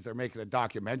someone because they're making a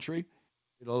documentary.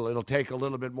 It'll take a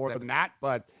little bit more than that,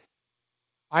 but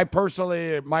I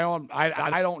personally,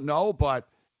 I don't know, but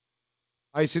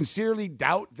I sincerely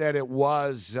doubt that it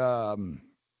was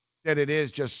that it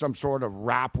is just some sort of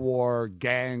rap war,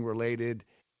 gang related.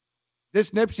 This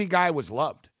Nipsey guy was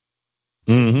loved.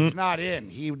 He's not in.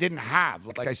 He didn't have,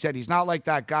 like I said, he's not like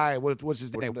that guy. What's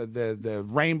his name? The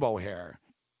rainbow hair,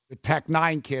 the Tech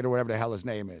 9 kid or whatever the hell his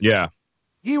name is. Yeah.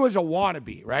 He was a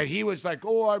wannabe, right? He was like,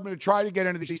 oh, I'm going to try to get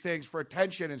into these things for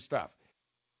attention and stuff.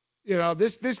 You know,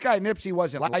 this guy Nipsey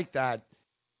wasn't like that.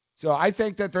 So I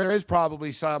think that there is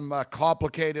probably some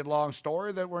complicated long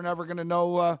story that we're never going to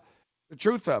know the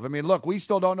truth of. I mean, look, we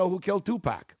still don't know who killed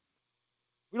Tupac.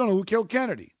 We don't know who killed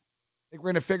Kennedy. Think we're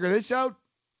going to figure this out?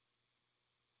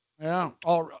 Yeah,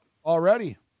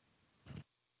 already.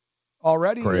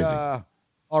 Crazy.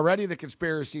 Already the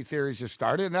conspiracy theories have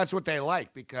started, and that's what they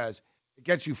like because it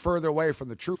gets you further away from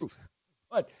the truth.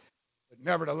 But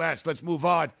nevertheless, let's move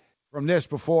on from this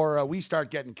before we start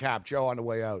getting capped, Joe, on the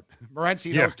way out.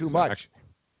 Morency knows too much.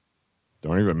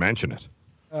 Don't even mention it.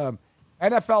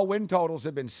 NFL win totals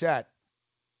have been set.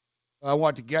 I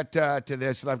want to get to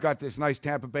this, and I've got this nice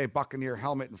Tampa Bay Buccaneer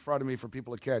helmet in front of me for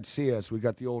people that can't see us. We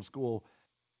got the old school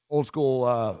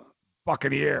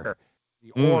Buccaneer,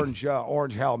 the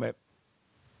orange helmet.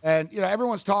 And, you know,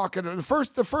 everyone's talking. The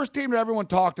first team that everyone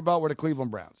talked about were the Cleveland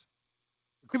Browns.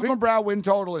 The Cleveland Brown win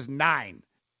total is 9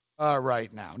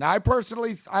 right now. Now,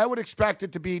 I would expect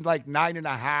it to be like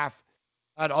 9.5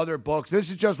 at other books.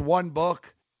 This is just one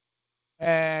book,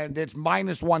 and it's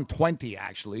minus 120,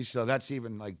 actually, so that's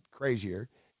even, like, crazier.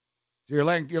 So you're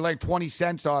laying 20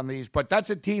 cents on these, but that's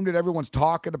a team that everyone's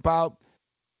talking about.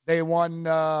 They won,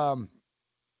 7.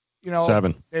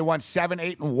 They won 7,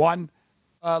 8, and 1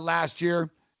 last year.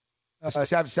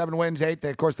 7 wins, 8.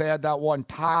 Of course, they had that one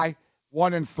tie,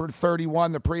 1 and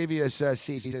 31 the previous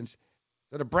seasons.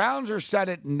 So the Browns are set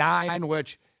at 9,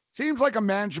 which seems like a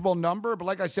manageable number. But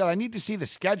like I said, I need to see the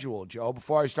schedule, Joe,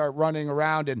 before I start running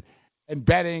around and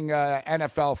betting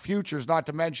NFL futures. Not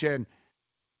to mention,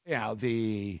 you know,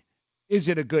 is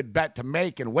it a good bet to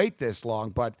make and wait this long?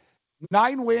 But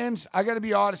 9 wins, I got to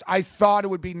be honest, I thought it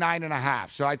would be 9.5.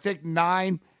 So I think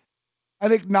 9. I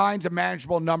think 9's a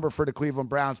manageable number for the Cleveland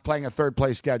Browns playing a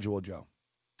third-place schedule, Joe.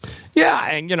 Yeah,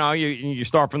 and, you know, you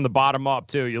start from the bottom up,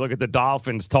 too. You look at the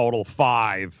Dolphins total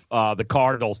 5, the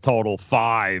Cardinals total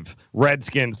 5,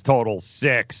 Redskins total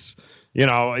 6. You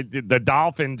know, the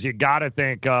Dolphins, you got to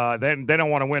think they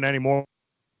don't want to win any more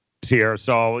here.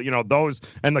 So, you know, those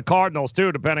and the Cardinals,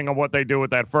 too, depending on what they do with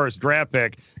that first draft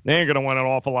pick, they ain't going to win an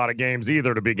awful lot of games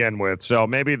either to begin with. So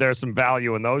maybe there's some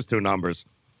value in those two numbers.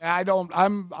 I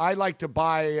like to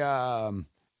buy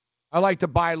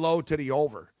low to the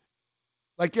over.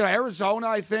 Like, you know, Arizona,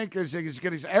 I think, is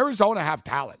good. Arizona have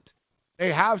talent.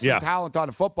 They have some talent on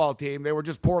the football team. They were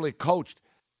just poorly coached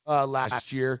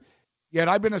last year. Yet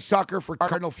I've been a sucker for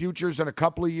Cardinal futures in a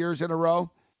couple of years in a row.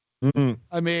 Mm-hmm.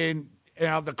 I mean, you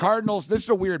know, the Cardinals, this is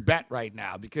a weird bet right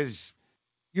now because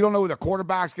you don't know who the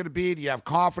quarterback's going to be. Do you have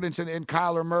confidence in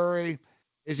Kyler Murray?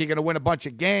 Is he going to win a bunch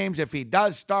of games? If he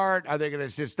does start, are they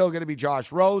still going to be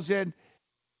Josh Rosen?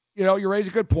 You know, you raise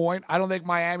a good point. I don't think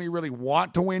Miami really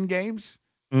want to win games.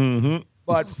 Mm-hmm.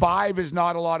 But 5 is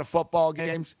not a lot of football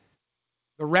games.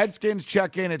 The Redskins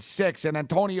check in at 6, and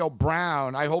Antonio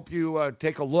Brown, I hope you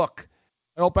take a look.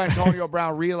 I hope Antonio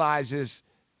Brown realizes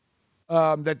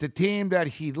that the team that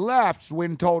he left's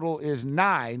win total is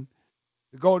 9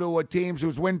 to go to a team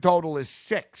whose win total is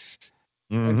 6.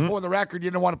 And for the record, you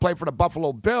didn't want to play for the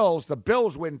Buffalo Bills. The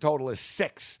Bills' win total is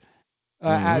 6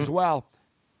 as well.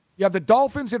 You have the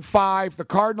Dolphins at 5, the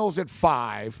Cardinals at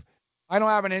 5. I don't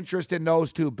have an interest in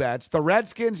those two bets. The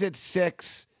Redskins at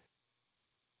 6.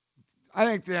 I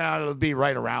think it'll be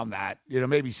right around that. You know,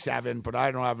 maybe 7, but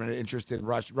I don't have an interest in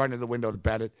running the window to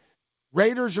bet it.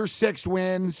 Raiders are 6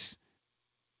 wins.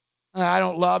 I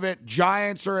don't love it.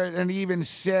 Giants are at an even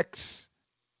 6.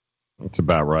 That's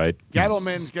about right.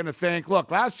 Gettleman's going to think,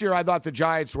 look, last year I thought the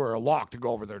Giants were a lock to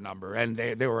go over their number, and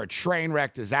they were a train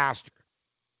wreck disaster.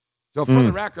 So for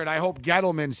the record, I hope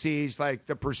Gettleman sees, like,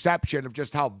 the perception of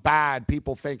just how bad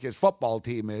people think his football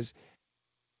team is,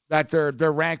 that they're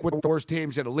ranked with the worst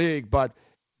teams in the league. But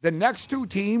the next 2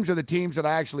 teams are the teams that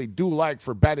I actually do like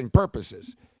for betting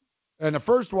purposes. And the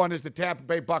first one is the Tampa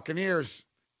Bay Buccaneers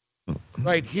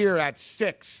right here at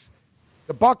 6.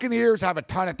 The Buccaneers have a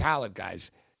ton of talent, guys.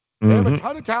 They have a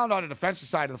ton of talent on the defensive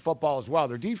side of the football as well.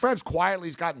 Their defense quietly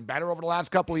has gotten better over the last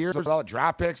couple of years with all the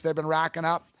draft picks they've been racking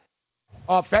up.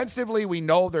 Offensively, we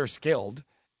know they're skilled.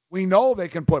 We know they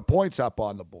can put points up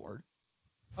on the board.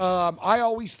 I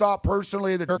always thought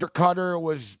personally that Dirk Cutter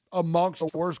was amongst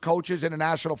the worst coaches in the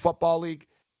National Football League.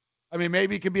 I mean,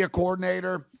 maybe he could be a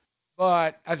coordinator,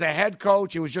 but as a head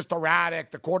coach, it was just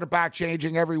erratic. The quarterback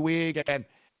changing every week, and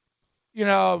you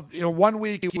know, 1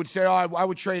 week he would say, "Oh, I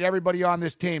would trade everybody on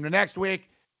this team." The next week,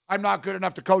 I'm not good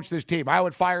enough to coach this team. I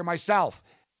would fire myself.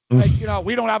 Like,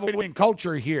 we don't have a winning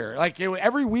culture here. Like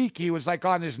every week he was like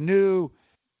on this new,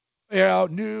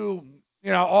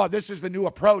 oh, this is the new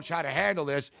approach, how to handle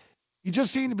this. He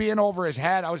just seemed to be in over his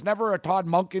head. I was never a Todd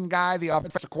Monken guy, the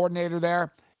offensive coordinator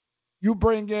there. You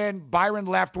bring in Byron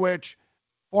Leftwich,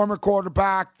 former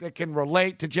quarterback that can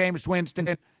relate to Jameis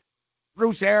Winston.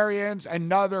 Bruce Arians,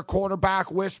 another quarterback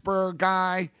whisperer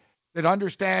guy that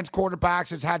understands quarterbacks,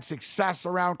 has had success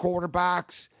around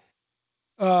quarterbacks.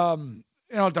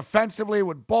 Defensively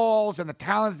with balls and the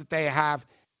talent that they have.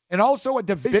 And also a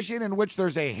division in which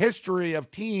there's a history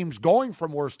of teams going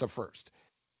from worst to first.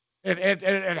 It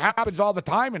happens all the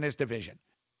time in this division.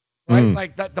 Right?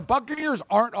 Like the Buccaneers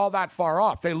aren't all that far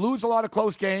off. They lose a lot of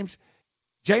close games.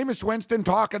 Jameis Winston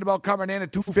talking about coming in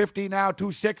at 250 now,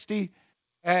 260,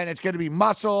 and it's going to be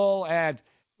muscle. And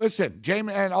listen,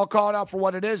 and I'll call it out for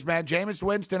what it is, man. Jameis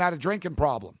Winston had a drinking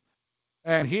problem,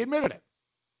 and he admitted it.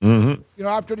 Mm-hmm.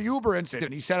 After the Uber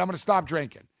incident, he said, "I'm going to stop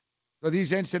drinking, so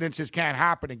these incidences can't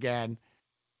happen again."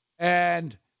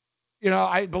 And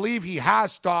I believe he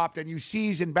has stopped, and you see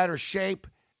he's in better shape,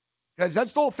 because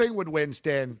that's the whole thing with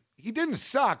Winston. He didn't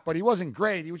suck, but he wasn't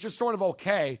great. He was just sort of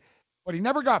okay, but he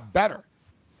never got better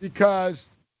because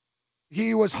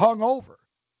he was hungover.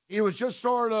 He was just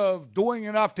sort of doing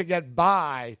enough to get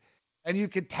by, and you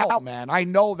could tell, man. I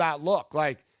know that look.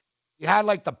 Like, he had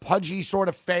like the pudgy sort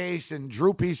of face and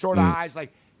droopy sort of eyes.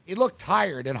 Like, he looked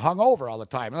tired and hungover all the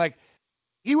time. Like,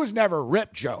 he was never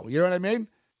ripped, Joe. You know what I mean?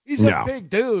 He's a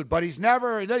big dude, but he's not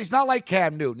like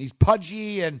Cam Newton. He's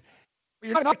pudgy, and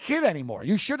you're not a kid anymore.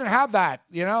 You shouldn't have that,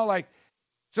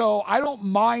 so I don't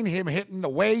mind him hitting the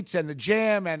weights and the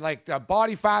gym and like the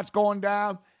body fat's going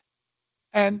down.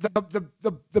 And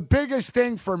the biggest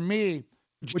thing for me,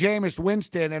 Jameis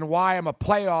Winston, and why I'm a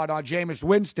playout on Jameis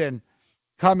Winston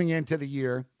coming into the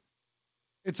year,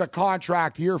 it's a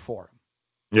contract year for him.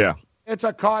 Yeah. It's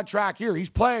a contract year. He's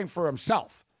playing for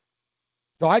himself.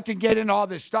 So I can get into all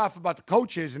this stuff about the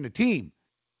coaches and the team.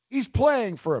 He's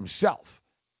playing for himself.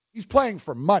 He's playing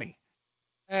for money.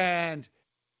 And,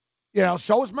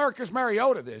 so is Marcus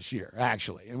Mariota this year,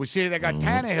 actually. And we see they got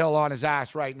Tannehill on his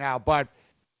ass right now. But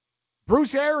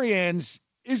Bruce Arians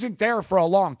isn't there for a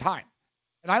long time.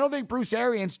 And I don't think Bruce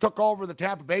Arians took over the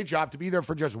Tampa Bay job to be there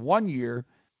for just 1 year.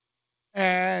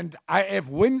 And if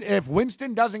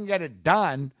Winston doesn't get it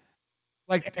done,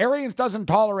 like, Arians doesn't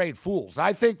tolerate fools.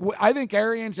 I think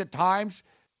Arians at times,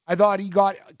 I thought he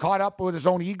got caught up with his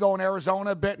own ego in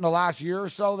Arizona a bit in the last year or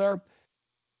so there.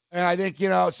 And I think,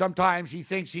 sometimes he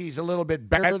thinks he's a little bit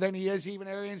better than he is, even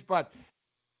Arians. But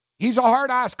he's a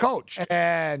hard-ass coach.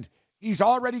 And he's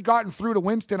already gotten through to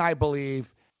Winston, I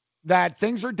believe, that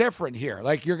things are different here.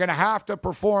 Like, you're going to have to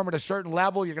perform at a certain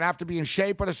level. You're going to have to be in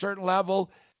shape at a certain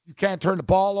level. You can't turn the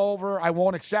ball over. I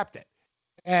won't accept it.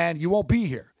 And you won't be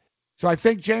here. So I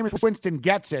think Jameis Winston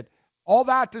gets it. All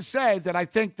that to say that I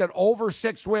think that over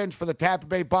 6 wins for the Tampa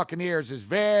Bay Buccaneers is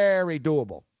very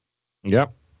doable.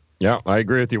 Yep. Yeah, I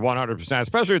agree with you 100%,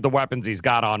 especially with the weapons he's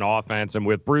got on offense. And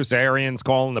with Bruce Arians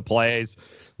calling the plays,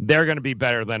 they're going to be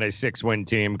better than a 6-win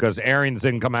team, because Arians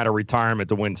didn't come out of retirement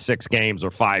to win 6 games or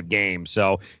 5 games.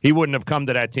 So he wouldn't have come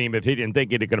to that team if he didn't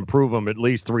think he could improve them at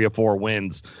least 3 or 4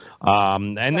 wins.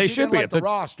 And they should be. Like the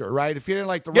roster, right? If he didn't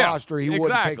like the roster, he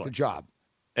wouldn't take the job.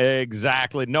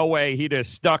 Exactly. No way he'd have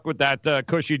stuck with that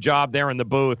cushy job there in the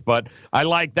booth. But I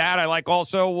like that. I like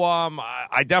also,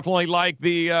 I definitely like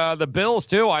the Bills,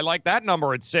 too. I like that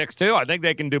number at 6, too. I think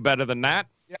they can do better than that.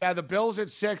 Yeah, the Bills at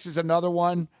 6 is another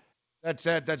one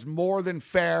that's more than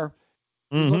fair.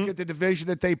 Look at the division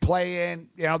that they play in.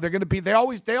 They're going to be, they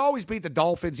always beat the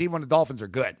Dolphins, even when the Dolphins are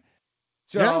good.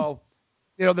 So,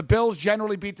 the Bills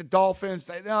generally beat the Dolphins.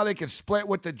 They can split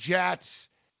with the Jets.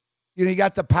 You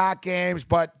got the Pack games,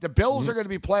 but the Bills are going to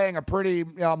be playing a pretty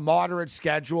moderate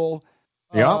schedule.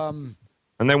 Yeah.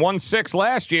 And they won 6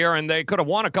 last year, and they could have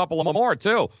won a couple of more,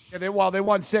 too. Yeah, they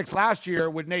won 6 last year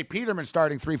with Nate Peterman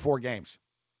starting 3-4 games.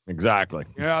 Exactly.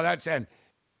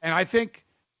 And I think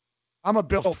I'm a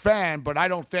Bills fan, but I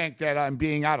don't think that I'm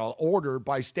being out of order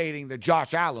by stating that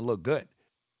Josh Allen looked good.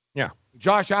 Yeah.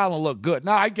 Josh Allen looked good.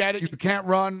 Now, I get it. You can't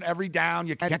run every down.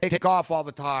 You can't take off all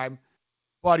the time.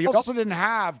 But he also didn't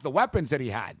have the weapons that he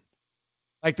had.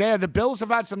 Like, the Bills have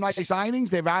had some nice signings.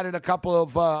 They've added a couple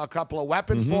of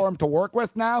weapons for him to work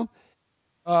with now.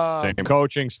 Same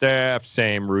coaching staff,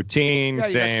 same routine,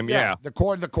 The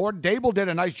core. Dable did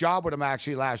a nice job with him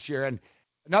actually last year. And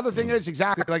another thing is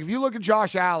exactly like if you look at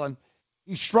Josh Allen,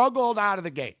 he struggled out of the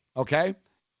gate. Okay,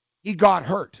 he got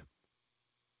hurt,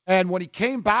 and when he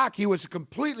came back, he was a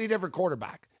completely different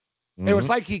quarterback. It was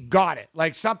like he got it,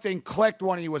 like something clicked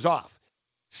when he was off.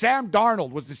 Sam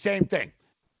Darnold was the same thing.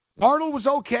 Darnold was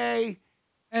okay,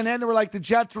 and then the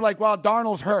Jets were like, well,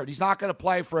 Darnold's hurt. He's not going to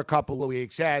play for a couple of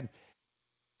weeks. And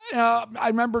I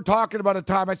remember talking about a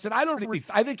time. I said,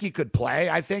 I think he could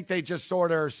play. I think they just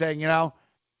sort of are saying,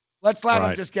 let's let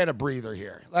him just get a breather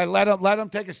here. Let him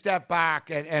take a step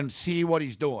back and see what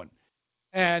he's doing.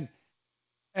 And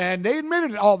they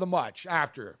admitted it all the much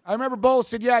after. I remember both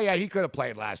said, yeah, he could have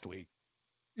played last week.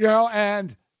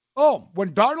 And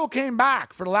when Darnold came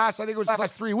back for the last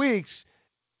 3 weeks,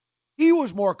 he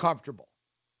was more comfortable.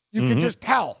 You could just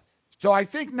tell. So I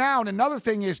think now, and another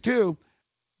thing is too,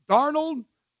 Darnold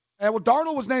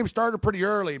was named starter pretty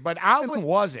early, but Allen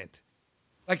wasn't.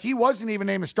 Like he wasn't even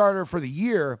named a starter for the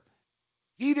year.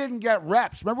 He didn't get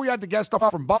reps. Remember we had the guest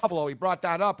stuff from Buffalo. He brought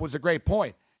that up. Was a great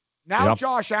point. Now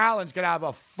Josh Allen's going to have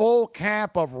a full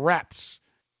camp of reps.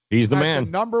 He's the man.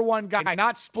 The number one guy,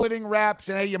 not splitting reps,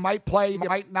 and hey, you might play, you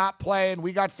might not play, and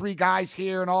we got 3 guys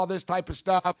here and all this type of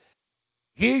stuff.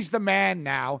 He's the man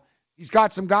now. He's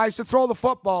got some guys to throw the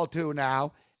football to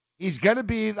now. He's going to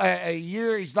be a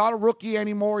year. He's not a rookie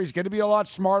anymore. He's going to be a lot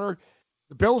smarter.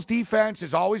 The Bills' defense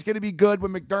is always going to be good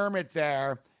with McDermott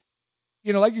there.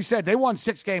 Like you said, they won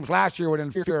 6 games last year with an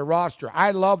inferior roster.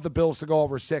 I love the Bills to go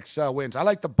over 6 wins. I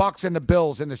like the Bucs and the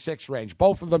Bills in the 6 range,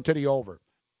 both of them to the over.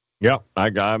 Yeah,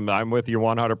 I'm with you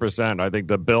 100%. I think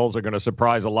the Bills are going to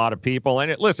surprise a lot of people.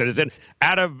 And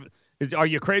are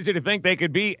you crazy to think they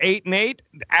could be 8-8?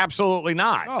 Absolutely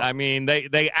not. Oh. I mean,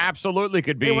 they absolutely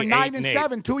could be. They were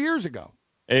 9-7 2 years ago.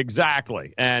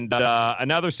 Exactly. And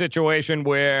another situation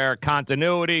where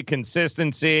continuity,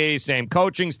 consistency, same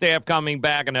coaching staff coming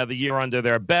back, another year under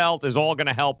their belt is all going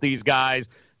to help these guys.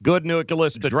 Good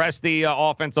nucleus to address the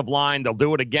offensive line. They'll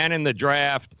do it again in the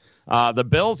draft. The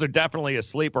Bills are definitely a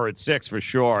sleeper at 6 for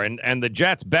sure, and the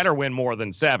Jets better win more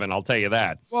than 7, I'll tell you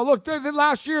that. Well, look,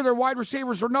 last year their wide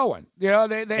receivers were no one. They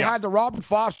had the Robin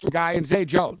Foster guy and Zay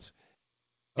Jones.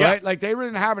 Right? Like they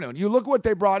didn't have anyone. You look what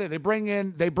they brought in. They bring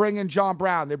in John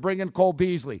Brown. They bring in Cole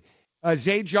Beasley.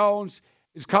 Zay Jones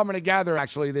is coming together,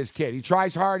 actually, this kid. He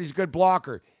tries hard. He's a good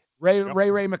blocker. Ray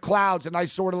McLeod's a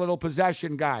nice sort of little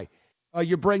possession guy.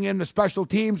 You bring in the special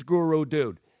teams guru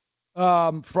dude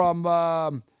from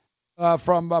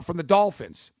the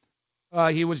Dolphins.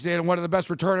 He was one of the best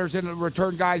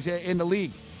return guys in the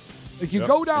league. Like you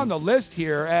go down the list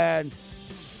here, and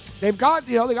they've got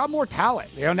they got more talent.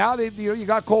 Now you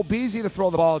got Cole Beasley to throw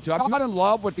the ball to. I'm not in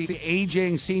love with the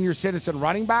aging senior citizen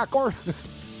running back or.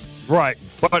 Right,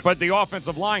 but the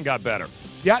offensive line got better.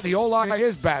 Yeah, the O-line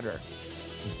is better.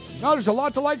 No, there's a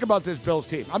lot to like about this Bills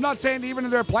team. I'm not saying even in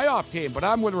their playoff team, but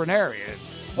I'm with Ranieri.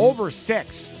 Over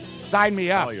 6. Sign me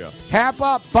up. Yeah.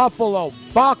 Tampa, Buffalo,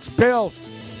 Bucks, Bills.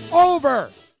 Over.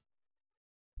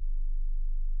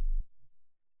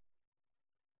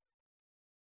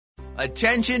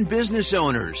 Attention business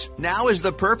owners. Now is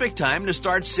the perfect time to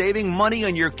start saving money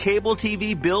on your cable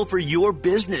TV bill for your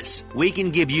business. We can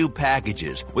give you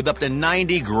packages with up to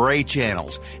 90 great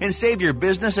channels and save your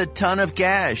business a ton of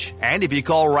cash. And if you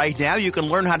call right now, you can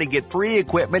learn how to get free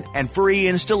equipment and free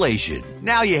installation.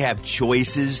 Now you have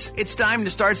choices. It's time to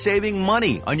start saving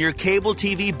money on your cable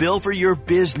TV bill for your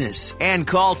business. And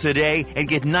call today and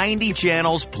get 90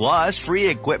 channels plus free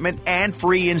equipment and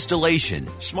free installation.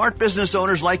 Smart business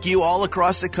owners like you all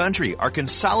across the country are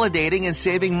consolidating and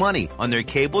saving money on their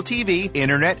cable TV,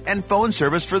 internet, and phone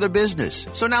service for the business.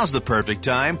 So now's the perfect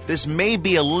time. This may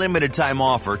be a limited time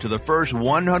offer to the first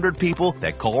 100 people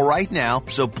that call right now,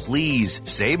 so please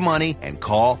save money and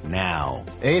call now.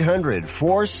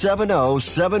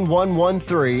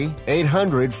 800-470-7113.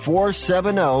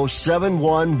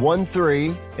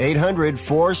 800-470-7113.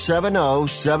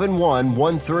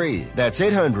 800-470-7113. That's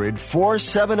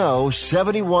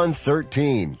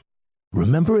 800-470-7113.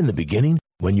 Remember in the beginning,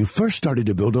 when you first started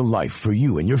to build a life for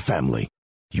you and your family,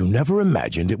 you never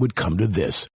imagined it would come to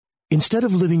this. Instead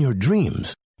of living your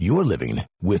dreams, you're living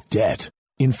with debt.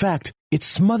 In fact, it's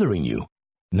smothering you.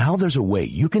 Now there's a way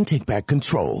you can take back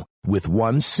control with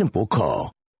one simple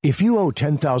call. If you owe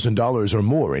 $10,000 or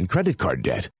more in credit card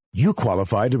debt, you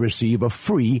qualify to receive a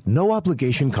free,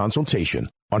 no-obligation consultation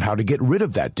on how to get rid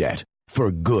of that debt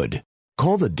for good.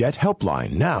 Call the Debt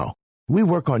Helpline now. We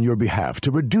work on your behalf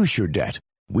to reduce your debt.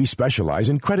 We specialize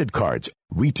in credit cards,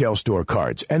 retail store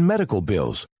cards, and medical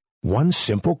bills. One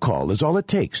simple call is all it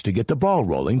takes to get the ball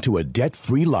rolling to a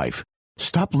debt-free life.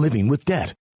 Stop living with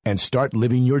debt and start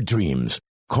living your dreams.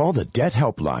 Call the Debt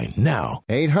Helpline now.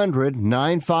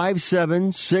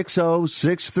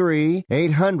 800-957-6063.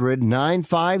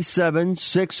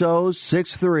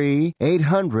 800-957-6063.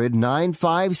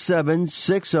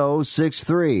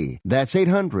 800-957-6063. That's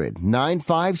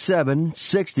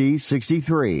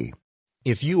 800-957-6063.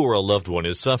 If you or a loved one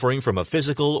is suffering from a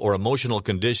physical or emotional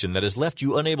condition that has left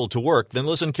you unable to work, then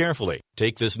listen carefully.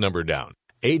 Take this number down.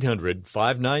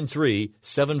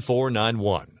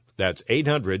 800-593-7491. That's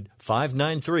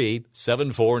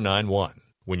 800-593-7491.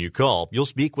 When you call, you'll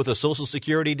speak with a Social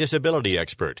Security disability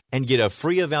expert and get a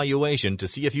free evaluation to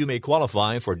see if you may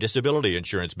qualify for disability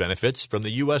insurance benefits from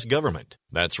the U.S. government.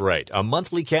 That's right, a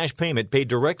monthly cash payment paid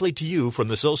directly to you from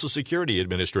the Social Security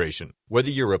Administration.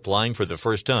 Whether you're applying for the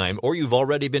first time or you've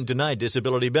already been denied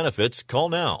disability benefits, call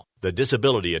now. The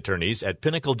disability attorneys at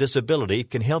Pinnacle Disability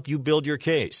can help you build your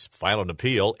case, file an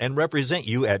appeal, and represent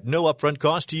you at no upfront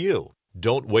cost to you.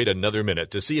 Don't wait another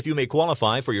minute to see if you may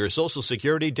qualify for your Social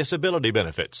Security disability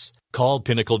benefits. Call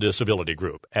Pinnacle Disability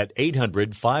Group at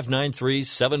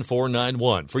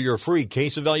 800-593-7491 for your free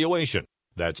case evaluation.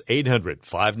 That's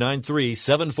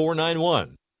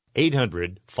 800-593-7491.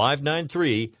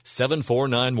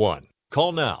 800-593-7491.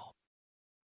 Call now.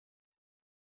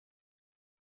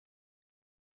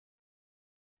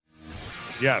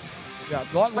 Yes. Yeah,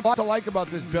 a lot to like about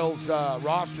this Bills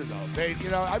roster, though.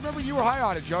 I remember you were high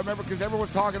on it, Joe. I remember because everyone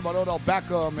was talking about Odell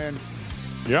Beckham, and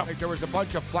there was a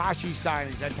bunch of flashy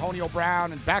signings, Antonio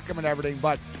Brown and Beckham and everything.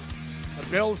 But the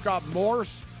Bills got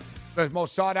Morse, the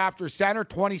most sought-after center,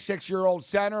 26-year-old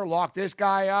center, lock this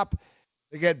guy up.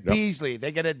 They get Beasley.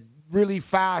 They get a really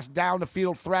fast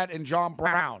down-the-field threat in John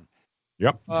Brown.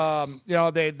 Yep.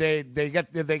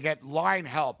 They get line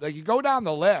help. Like, you go down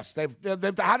the list. They've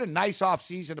had a nice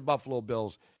offseason, the Buffalo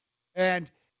Bills, and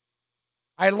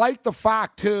I like the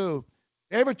fact too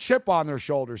they have a chip on their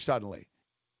shoulder suddenly.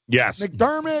 Yes.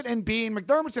 McDermott and Bean.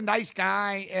 McDermott's a nice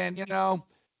guy, and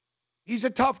he's a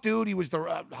tough dude. He was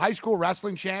the high school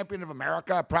wrestling champion of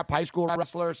America, prep high school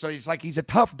wrestler. So he's a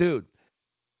tough dude.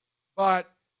 But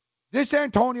this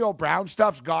Antonio Brown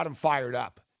stuff's got him fired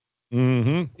up.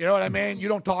 Mm-hmm. You know what I mean? You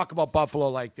don't talk about Buffalo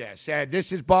like this. And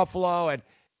this is Buffalo. And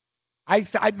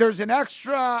there's an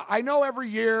extra. I know every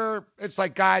year it's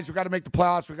like, guys, we got to make the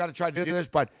playoffs. We got to try to do this.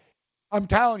 But I'm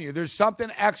telling you, there's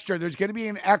something extra. There's going to be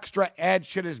an extra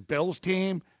edge to this Bills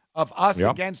team of us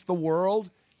against the world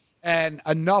and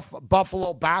enough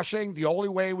Buffalo bashing. The only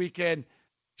way we can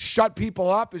shut people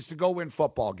up is to go win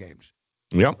football games.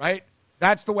 Yep. Right?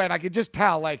 That's the way. And I could just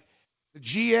tell, like, the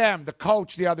GM, the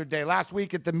coach the other day, last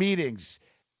week at the meetings,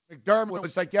 McDermott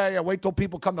was like, wait till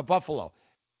people come to Buffalo.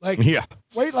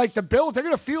 Wait, like the Bills, they're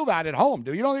going to feel that at home,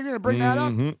 dude. You don't think they're going to bring that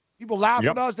up? People laugh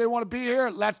at us. They want to be here.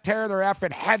 Let's tear their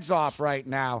effing heads off right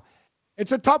now.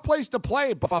 It's a tough place to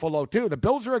play, Buffalo, too. The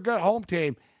Bills are a good home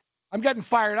team. I'm getting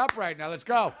fired up right now. Let's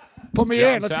go. Put me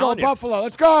in. Let's go, Buffalo.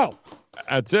 Let's go.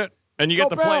 That's it. And you get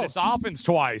to play the Dolphins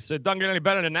twice. It doesn't get any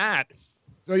better than that.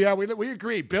 So, we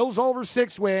agree. Bills over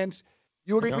 6 wins.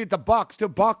 You agree with the Bucks. The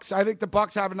Bucks, I think the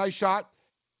Bucks have a nice shot.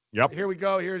 Yep. Here we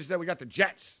go. We got the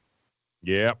Jets.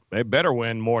 Yep. They better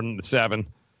win more than the 7.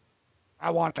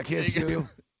 I want to kiss you.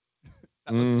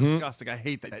 That looks disgusting. I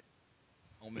hate that.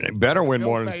 They better win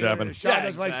more than 7. Sean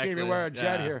doesn't like seeing me wear a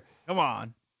Jet here. Come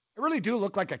on. I really do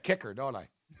look like a kicker, don't I?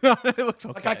 It looks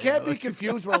okay. Like, I can't be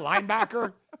confused with a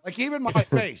linebacker. Like, even my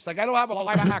face. Like, I don't have a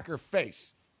linebacker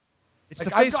face. It's like,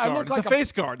 the face guard. It's the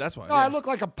face guard. That's why. No, I look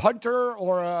like a punter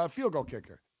or a field goal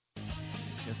kicker.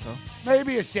 Guess so.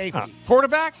 Maybe a safety.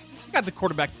 Quarterback? You got the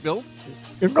quarterback build.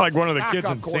 You look like one of the kids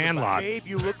in Sandlot. Dave,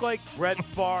 you look like Brett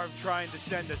Favre trying to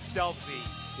send a selfie.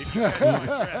 If you send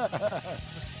a trip.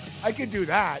 I could do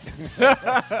that.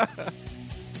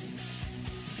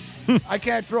 I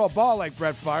can't throw a ball like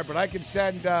Brett Favre, but I can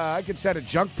send a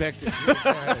junk pic.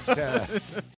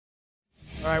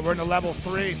 All right, we're in the level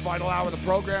 3, final hour of the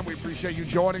program. We appreciate you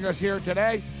joining us here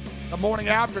today. The morning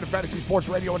after the Fantasy Sports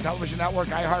Radio and Television Network,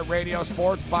 iHeartRadio,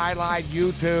 Sports, Byline,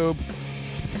 YouTube,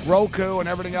 Roku, and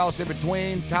everything else in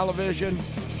between. Television.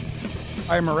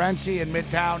 I'm Morency in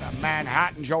Midtown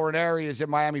Manhattan. Joe Ranieri is in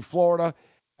Miami, Florida.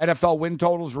 NFL win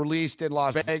totals released in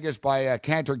Las Vegas by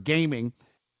Cantor Gaming.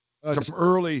 Some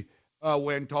early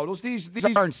win totals. These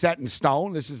aren't set in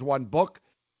stone. This is one book.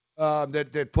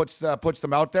 That puts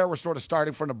them out there. We're sort of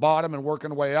starting from the bottom and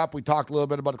working our way up. We talked a little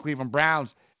bit about the Cleveland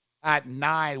Browns at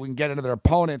 9. We can get into their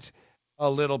opponents a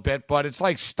little bit, but it's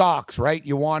like stocks, right?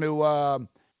 You want to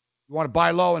buy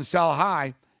low and sell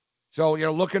high. So you're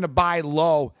looking to buy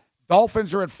low.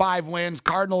 Dolphins are at 5 wins.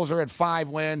 Cardinals are at 5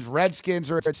 wins.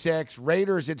 Redskins are at 6.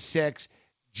 Raiders at 6.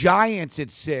 Giants at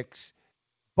 6.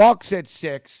 Bucks at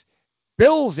 6,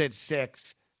 Bills at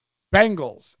 6,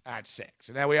 Bengals at 6.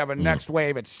 And then we have a next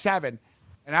wave at 7.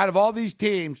 And out of all these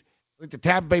teams, I think the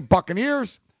Tampa Bay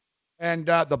Buccaneers and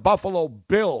the Buffalo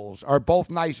Bills are both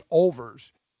nice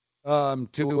overs to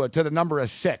the number of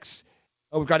 6.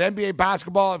 We've got NBA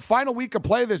basketball. Final week of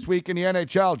play this week in the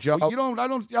NHL, Joe.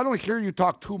 I don't hear you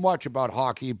talk too much about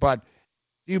hockey, but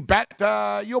you'll bet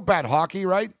hockey,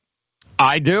 right?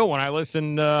 I do. When I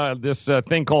listen this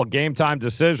thing called Game Time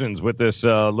Decisions with this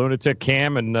lunatic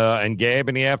Cam and Gabe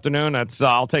in the afternoon,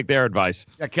 I'll take their advice.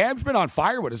 Yeah, Cam's been on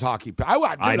fire with his hockey. I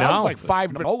was like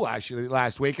 5-0 actually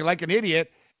last week, and like an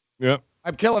idiot. Yeah.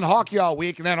 I'm killing hockey all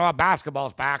week, and then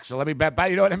basketball's back, so let me bet.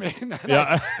 You know what I mean? And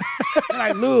yeah. And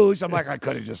I lose. I'm like, I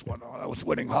could have just won. I was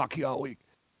winning hockey all week.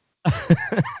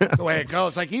 That's the way it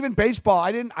goes. Like even baseball,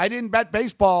 I didn't bet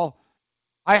baseball.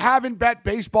 I haven't bet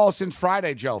baseball since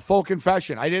Friday, Joe. Full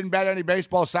confession. I didn't bet any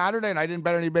baseball Saturday, and I didn't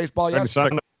bet any baseball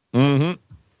yesterday. Mm-hmm.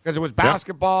 Because it was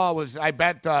basketball. I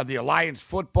bet the Alliance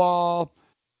football.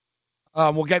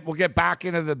 We'll get back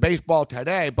into the baseball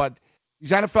today, but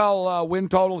these NFL win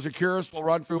totals are curious. We'll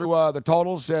run through the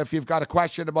totals. If you've got a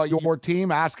question about your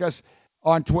team, ask us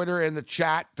on Twitter in the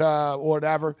chat or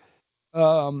whatever.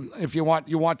 If you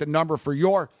want the number for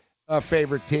your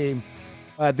favorite team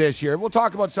this year. We'll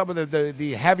talk about some of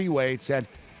the heavyweights. And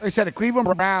like I said, the Cleveland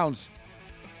Browns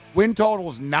win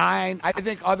totals 9. I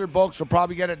think other books will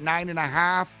probably get it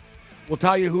 9.5. We'll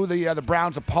tell you who the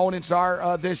Browns' opponents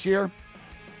are this year.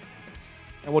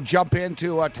 And we'll jump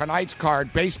into tonight's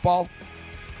card, baseball,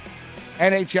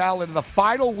 NHL, into the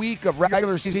final week of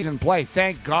regular season play.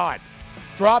 Thank God.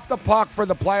 Drop the puck for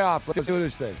the playoffs. Let's do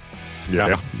this thing.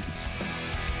 Yeah.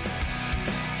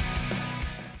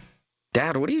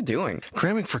 Dad, what are you doing?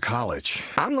 Cramming for college.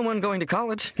 I'm the one going to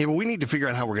college. Yeah, but we need to figure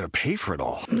out how we're going to pay for it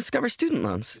all. Discover Student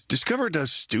Loans. Discover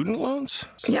does student loans?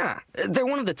 Yeah, they're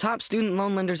one of the top student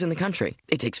loan lenders in the country.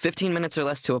 It takes 15 minutes or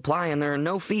less to apply, and there are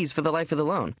no fees for the life of the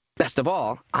loan. Best of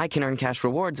all, I can earn cash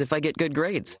rewards if I get good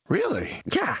grades. Really?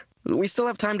 Yeah, we still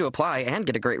have time to apply and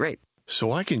get a great rate.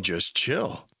 So I can just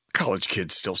chill. College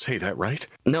kids still say that, right?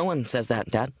 No one says that,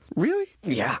 Dad. Really?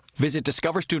 Yeah. Visit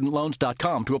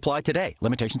discoverstudentloans.com to apply today.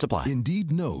 Limitations apply.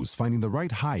 Indeed knows finding the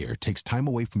right hire takes time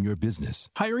away from your business.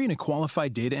 Hiring a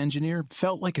qualified data engineer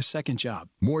felt like a second job.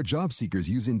 More job seekers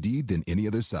use Indeed than any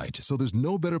other site, so there's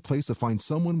no better place to find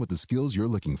someone with the skills you're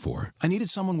looking for. I needed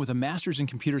someone with a master's in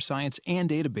computer science and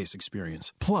database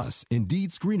experience. Plus, Indeed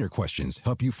screener questions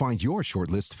help you find your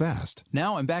shortlist fast.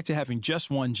 Now I'm back to having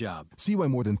just one job. See why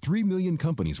more than 3 million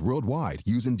companies worldwide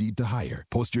use Indeed to hire.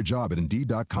 Post your job at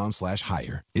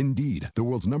Indeed.com/hire. Indeed, the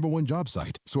world's #1 job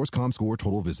site. Source.com/score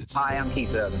total visits. Hi, I'm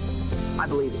Keith Urban. I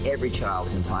believe every child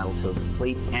is entitled to a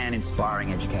complete and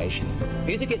inspiring education.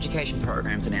 Music education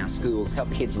programs in our schools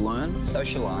help kids learn,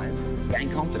 socialize,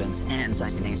 gain confidence, and stay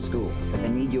in their school. But they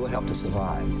need your help to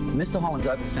survive. Mr. Holland's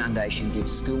Opus Foundation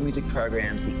gives school music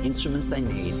programs the instruments they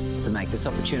need to make this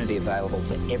opportunity available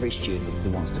to every student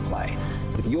who wants to play.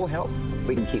 With your help,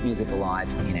 we can keep music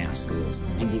alive in our schools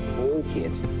and give all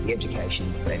kids the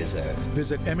education they deserve.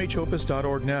 Visit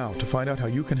mhopus.org now to find out how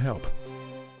you can help.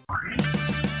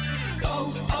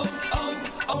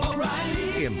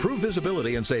 Improve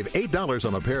visibility and save $8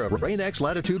 on a pair of Rain-X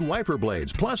Latitude wiper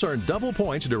blades. Plus, earn double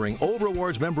points during O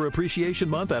Rewards Member Appreciation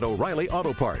Month at O'Reilly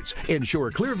Auto Parts. Ensure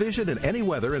clear vision in any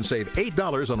weather and save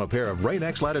 $8 on a pair of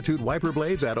Rain-X Latitude wiper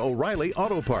blades at O'Reilly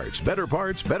Auto Parts. Better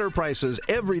parts, better prices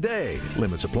every day.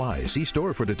 Limits apply. See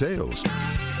store for details.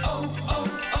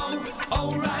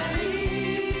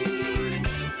 O'Reilly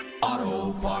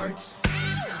Auto Parts.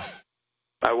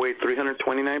 I weighed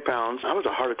 329 pounds. I was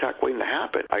a heart attack waiting to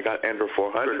happen. I got Andro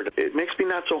 400. It makes me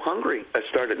not so hungry. I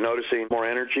started noticing more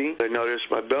energy. I noticed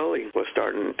my belly was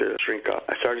starting to shrink up.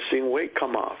 I started seeing weight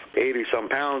come off, 80-some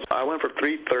pounds. I went from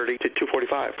 330 to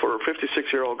 245. For a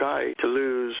 56-year-old guy to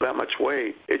lose that much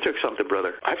weight, it took something,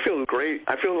 brother. I feel great.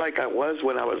 I feel like I was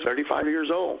when I was 35 years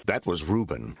old. That was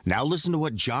Ruben. Now listen to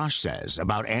what Josh says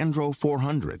about Andro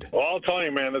 400. Well, I'll tell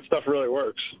you, man, that stuff really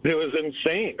works. It was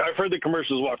insane. I've heard the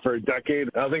commercials, for a decade.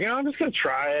 I was like, I'm just going to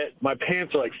try it. My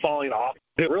pants are, falling off.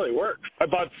 It really works. I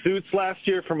bought suits last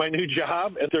year for my new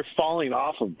job, and they're falling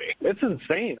off of me. It's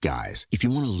insane. Guys, if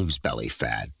you want to lose belly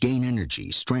fat, gain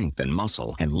energy, strength, and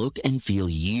muscle, and look and feel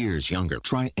years younger,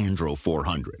 try Andro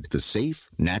 400, the safe,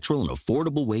 natural, and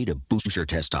affordable way to boost your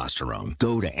testosterone.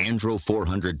 Go to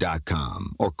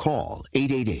andro400.com or call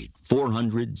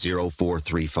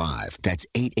 888-400-0435. That's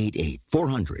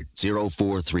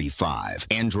 888-400-0435.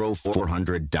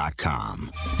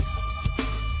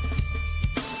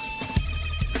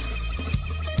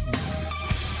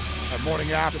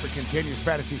 Morning After continues.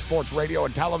 Fantasy Sports Radio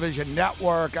and Television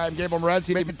Network. I'm Gabriel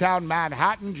Morency, Midtown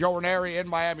Manhattan. Joe Ranieri in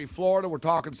Miami, Florida. We're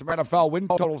talking some NFL win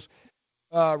totals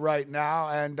right now.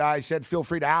 And I said, feel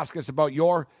free to ask us about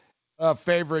your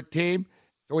favorite team.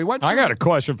 So we went. I got a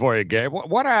question for you, Gabe.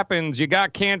 What happens? You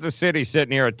got Kansas City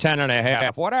sitting here at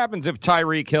 10.5. What happens if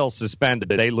Tyreek Hill's suspended?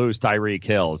 They lose Tyreek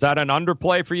Hill. Is that an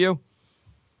underplay for you?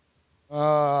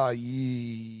 Yeah.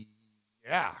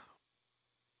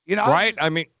 You know, right? I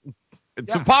mean,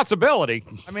 it's a possibility.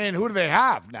 I mean, who do they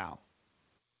have now?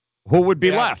 Who would be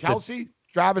left? Kelsey,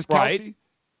 Travis Kelsey,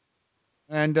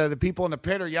 and the people in the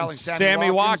pit are yelling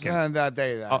Sammy Watkins.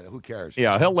 And who cares?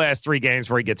 Yeah, he'll last 3 games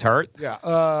before he gets hurt.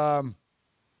 Yeah.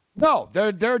 No,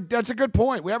 that's a good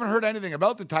point. We haven't heard anything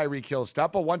about the Tyreek Hill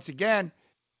stuff, but once again,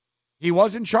 he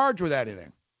wasn't charged with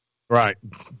anything. Right.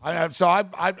 So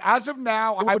I as of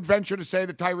now, I would venture to say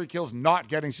that Tyreek Hill's not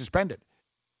getting suspended.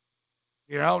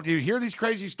 You know, you hear these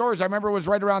crazy stories. I remember it was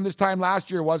right around this time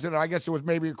last year, wasn't it? I guess it was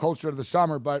maybe closer to the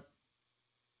summer, but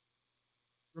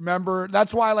remember,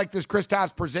 that's why I like this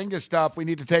Kristaps Porzingis stuff. We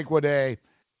need to take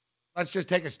let's just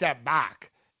take a step back.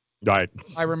 Right.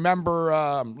 I remember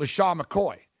LaShawn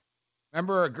McCoy.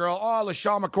 Remember a girl,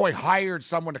 LaShawn McCoy hired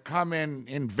someone to come in,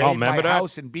 invade my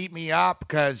house and beat me up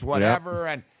because whatever.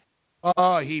 Yep.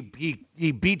 And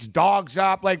he beats dogs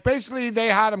up. Like, basically, they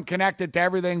had him connected to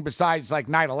everything besides, like,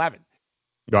 9/11.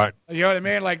 Right. You know what I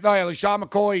mean? Like, LaShawn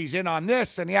McCoy, he's in on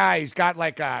this, and he's got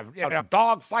like a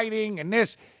dog fighting and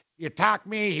this. He attacked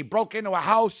me. He broke into a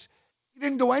house. He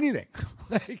didn't do anything.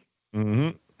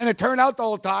 And it turned out the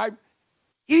whole time,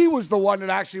 he was the one that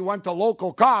actually went to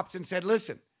local cops and said,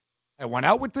 listen, I went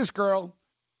out with this girl.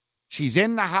 She's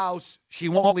in the house. She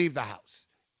won't leave the house.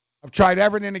 I've tried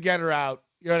everything to get her out.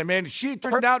 You know what I mean? She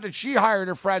turned out that she hired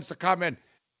her friends to come and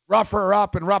rough her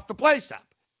up and rough the place up.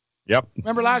 Yep.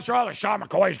 Remember last year, LaShawn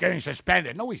McCoy's getting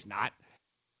suspended. No, he's not.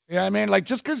 You know what I mean? Like,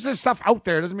 just because there's stuff out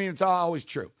there doesn't mean it's always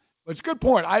true. But it's a good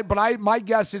point. My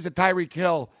guess is that Tyreek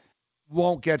Hill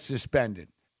won't get suspended.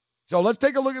 So let's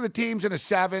take a look at the teams in the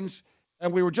 7s.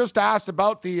 And we were just asked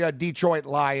about the Detroit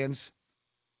Lions.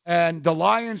 And the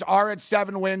Lions are at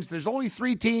 7 wins. There's only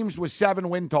 3 teams with 7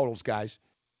 win totals, guys.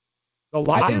 The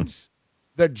Lions,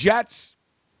 the Jets,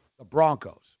 the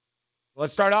Broncos.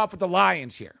 Let's start off with the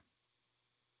Lions here.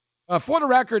 For the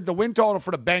record, the win total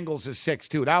for the Bengals is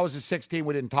 6-2. That was the 6 team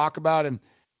we didn't talk about. And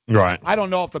I don't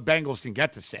know if the Bengals can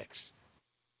get to 6.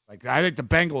 Like, I think the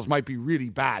Bengals might be really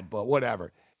bad, but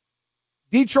whatever.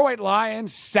 Detroit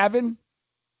Lions, 7.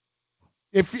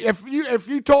 If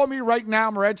you told me right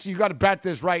now, Moretz, you got to bet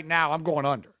this right now, I'm going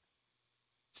under.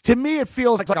 To me, it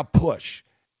feels like a push.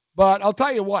 But I'll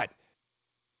tell you what.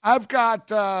 I've got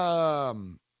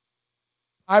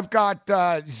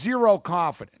zero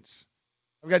confidence.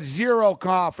 I've got zero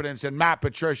confidence in Matt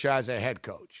Patricia as a head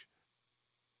coach.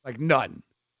 Like, none.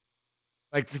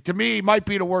 Like, to me, he might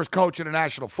be the worst coach in the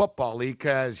National Football League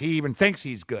because he even thinks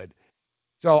he's good.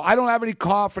 So I don't have any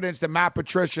confidence that Matt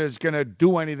Patricia is going to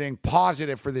do anything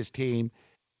positive for this team.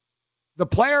 The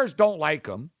players don't like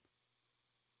him.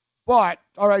 But,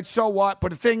 all right, so what? But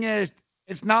the thing is,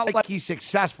 it's not like he's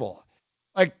successful.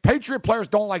 Like, Patriot players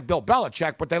don't like Bill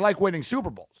Belichick, but they like winning Super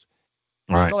Bowls.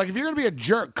 Right. So, like, if you're going to be a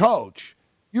jerk coach,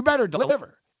 you better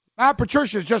deliver. Matt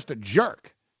Patricia is just a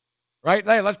jerk, right?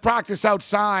 Hey, let's practice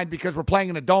outside because we're playing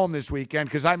in a dome this weekend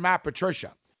because I'm Matt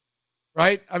Patricia,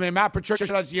 right? I mean, Matt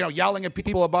Patricia is, yelling at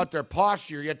people about their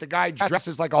posture, yet the guy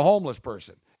dresses like a homeless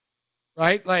person,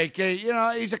 right? Like,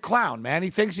 he's a clown, man. He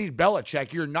thinks he's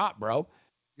Belichick. You're not, bro.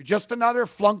 You're just another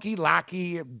flunky,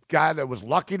 lackey guy that was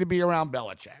lucky to be around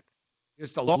Belichick.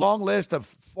 It's a long list of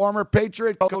former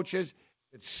Patriot coaches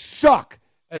that suck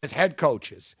as head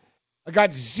coaches. I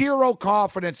got zero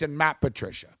confidence in Matt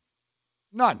Patricia.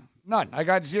 None. I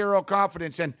got zero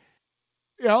confidence. And,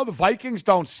 the Vikings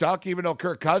don't suck, even though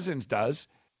Kirk Cousins does.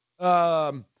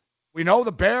 We know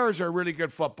the Bears are a really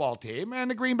good football team, and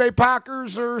the Green Bay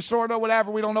Packers are sort of whatever.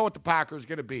 We don't know what the Packers are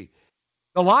going to be.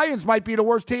 The Lions might be the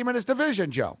worst team in this division,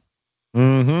 Joe.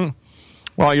 Mm-hmm.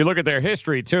 Well, you look at their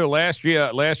history, too. Last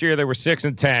year they were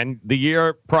 6-10. The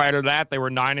year prior to that, they were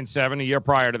 9-7. The year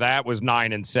prior to that was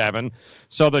 9-7.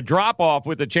 So the drop-off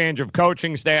with the change of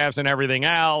coaching staffs and everything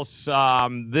else,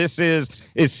 this is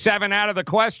 7 out of the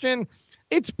question?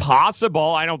 It's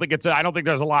possible. I don't think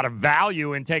there's a lot of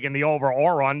value in taking the over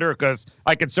or under because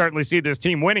I could certainly see this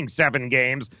team winning 7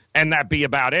 games and that be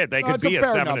be it. They could be a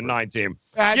 7-9 team.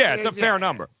 It's a fair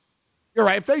number. You're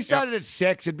right. If they set it at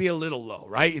 6, it'd be a little low,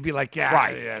 right? You'd be like,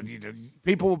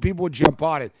 people would jump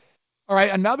on it. All right,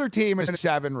 another team is in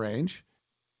 7 range.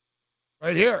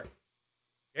 Right here.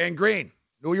 In green,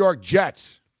 New York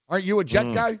Jets. Aren't you a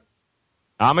Jet guy?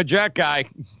 I'm a Jet guy.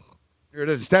 Here it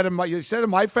is. Instead of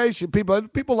my face,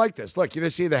 people like this. Look, you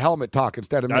just see the helmet talk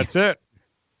instead of me. That's it.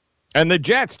 And the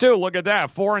Jets, too, look at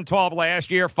that. 4-12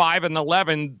 last year,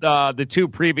 5-11 the 2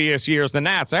 previous years. The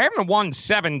Nats, I haven't won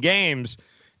 7 games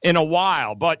in a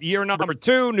while. But year number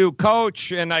 2, new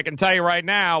coach. And I can tell you right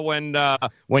now, when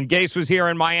Gase was here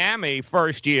in Miami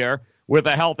first year with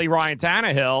a healthy Ryan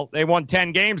Tannehill, they won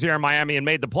 10 games here in Miami and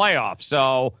made the playoffs.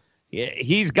 So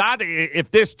he's got,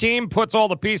 if this team puts all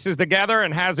the pieces together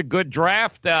and has a good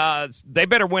draft, they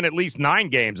better win at least 9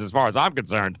 games as far as I'm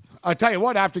concerned. I'll tell you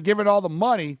what, after giving all the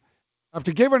money, she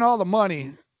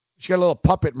got a little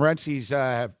puppet, Morency's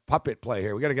puppet play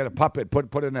here. We got to get a puppet,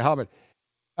 put in the helmet.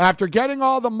 After getting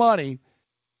all the money,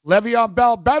 Le'Veon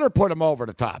Bell better put him over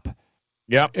the top.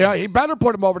 Yep. Yeah, he better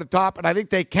put him over the top, and I think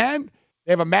they can.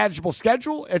 They have a manageable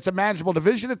schedule. It's a manageable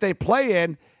division that they play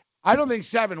in. I don't think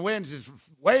 7 wins is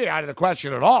way out of the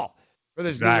question at all for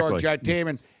this New York Jet team.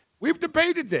 And we've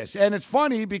debated this, and it's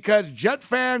funny because Jet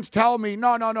fans tell me,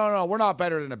 no, we're not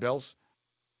better than the Bills.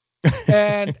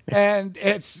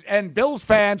 and Bills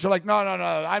fans are like, no.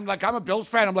 I'm a Bills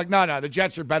fan. I'm like, no, the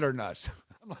Jets are better than us.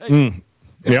 I'm like,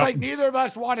 it's like neither of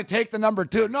us want to take the number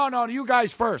 2. No, you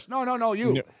guys first. No,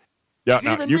 you. Yeah,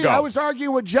 even you me. go. I was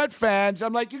arguing with Jet fans.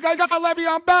 I'm like, you guys got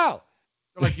Le'Veon Bell.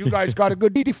 They're like, you guys got a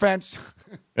good defense.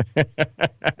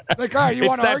 Like, all right, you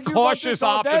want to argue about this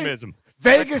all day? Optimism.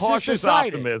 Vegas has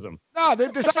decided. Optimism. No,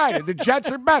 they've decided. The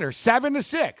Jets are better,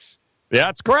 7-6. Yeah,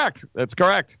 that's correct. That's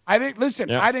correct. I think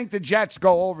the Jets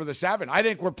go over the 7. I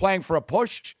think we're playing for a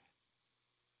push.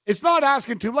 It's not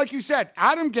asking too. Like you said,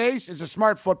 Adam Gase is a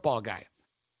smart football guy.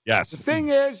 Yes. The thing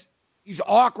is, he's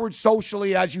awkward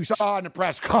socially, as you saw in the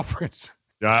press conference.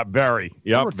 Very.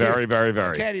 Yep, very, very,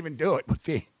 very. I can't even do it with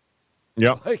the.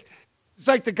 Yep. It's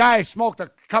like the guy smoked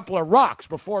a couple of rocks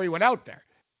before he went out there.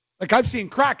 Like, I've seen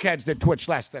crackheads that twitch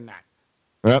less than that.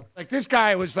 Yep. Like, this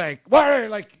guy was like, what?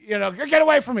 Like, get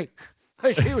away from me.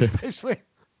 Like, he was basically,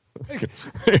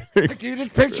 like you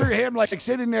just picture him, like,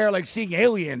 sitting there, like, seeing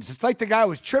aliens. It's like the guy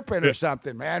was tripping or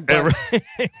something, man. But,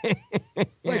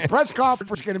 like, press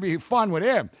conference is going to be fun with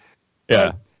him. Yeah.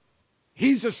 But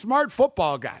he's a smart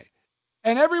football guy.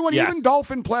 And everyone, even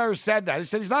Dolphin players said that. They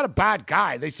said he's not a bad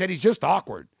guy. They said he's just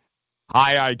awkward.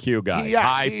 High IQ guy.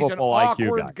 High football IQ guy. He's an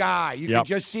awkward guy. You can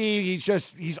just see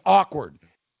he's awkward.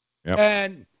 Yep.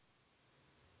 And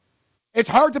it's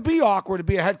hard to be awkward to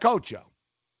be a head coach, Joe.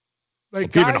 Like,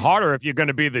 it's even harder if you're going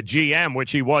to be the GM,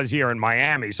 which he was here in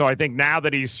Miami. So I think now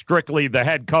that he's strictly the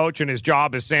head coach and his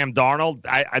job is Sam Darnold,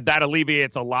 that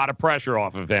alleviates a lot of pressure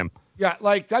off of him. Yeah,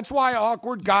 like, that's why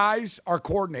awkward guys are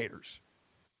coordinators.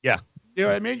 Yeah. You know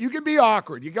what I mean? You can be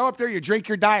awkward. You go up there, you drink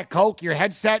your Diet Coke, your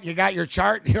headset, you got your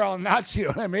chart, you're all nuts. You know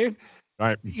what I mean?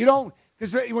 Right. You don't,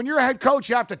 because when you're a head coach,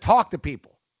 you have to talk to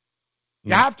people.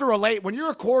 You have to relate. When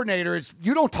you're a coordinator,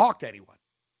 you don't talk to anyone.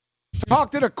 You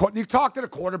talk to the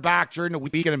quarterback during the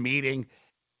week in a meeting.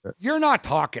 You're not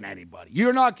talking to anybody.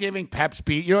 You're not giving pep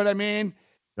speech. You know what I mean?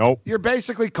 Nope. You're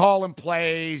basically calling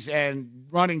plays and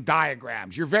running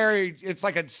diagrams. It's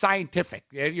like a scientific.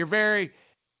 You're very,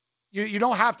 you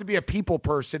don't have to be a people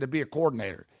person to be a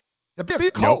coordinator. To be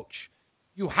a coach,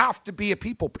 you have to be a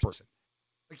people person.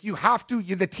 Like, you have to,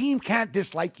 the team can't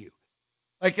dislike you.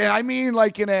 Like, I mean,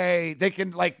 like, they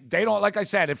don't, like I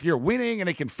said, if you're winning and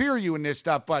they can fear you in this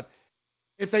stuff, but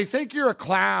if they think you're a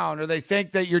clown or they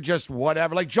think that you're just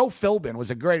whatever, like Joe Philbin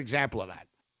was a great example of that.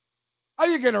 How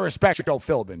are you going to respect Joe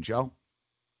Philbin, Joe?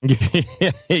 I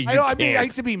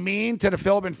hate to be mean to the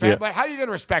Philbin fan, but how are you going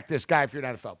to respect this guy if you're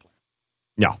not a NFL player?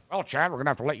 No. Well, Chad, we're going to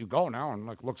have to let you go now. And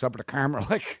like looks up at the camera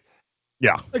like,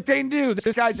 yeah. Like they knew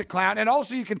this guy's a clown. And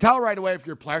also you can tell right away if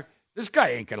you're a player, this guy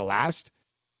ain't going to last.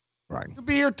 Right. He'll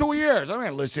be here 2 years. I'm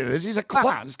going to listen to this. He's a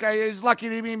clown. This guy is lucky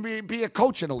to even be a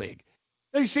coach in the league.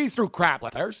 They see through crap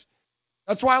players.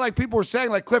 That's why, like, people were saying,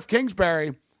 like Cliff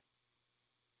Kingsbury,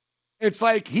 it's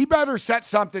like he better set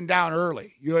something down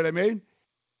early. You know what I mean?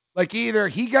 Like, either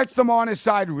he gets them on his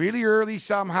side really early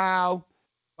somehow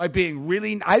by being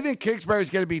really – I think Kingsbury's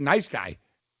going to be a nice guy.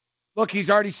 Look, he's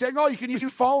already saying, you can use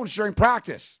your phones during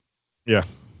practice. Yeah.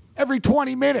 Every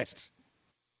 20 minutes.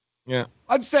 Yeah.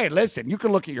 I'd say, listen, you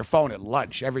can look at your phone at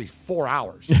lunch every 4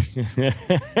 hours. Not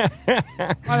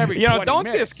every 20 don't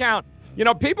minutes. Discount.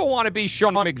 People want to be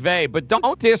Sean McVay, but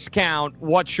don't discount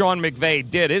what Sean McVay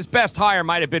did. His best hire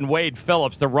might have been Wade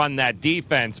Phillips to run that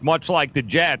defense, much like the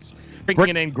Jets,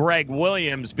 bringing in Greg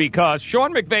Williams, because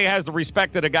Sean McVay has the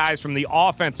respect of the guys from the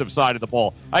offensive side of the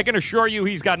ball. I can assure you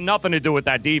he's got nothing to do with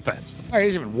that defense. He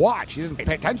doesn't even watch. He doesn't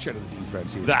pay attention to the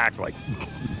defense either. Exactly.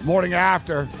 Morning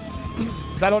after.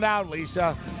 Settle down,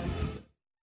 Lisa.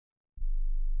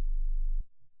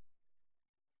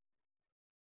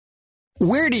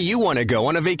 Where do you want to go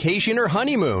on a vacation or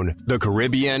honeymoon? The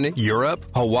Caribbean, Europe,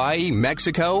 Hawaii,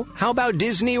 Mexico? How about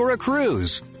Disney or a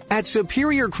cruise? At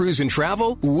Superior Cruise and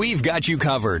Travel, we've got you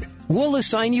covered. We'll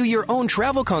assign you your own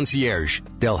travel concierge.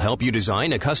 They'll help you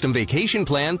design a custom vacation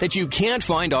plan that you can't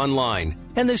find online.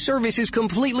 And the service is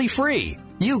completely free.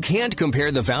 You can't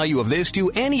compare the value of this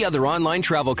to any other online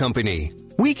travel company.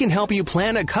 We can help you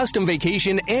plan a custom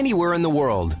vacation anywhere in the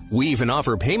world. We even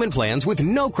offer payment plans with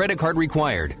no credit card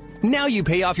required. Now you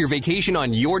pay off your vacation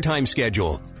on your time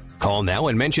schedule. Call now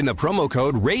and mention the promo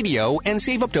code RADIO and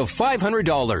save up to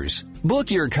 $500.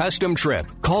 Book your custom trip.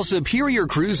 Call Superior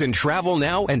Cruise and Travel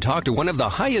now and talk to one of the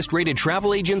highest rated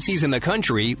travel agencies in the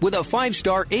country with a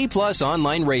 5-star A+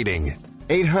 online rating.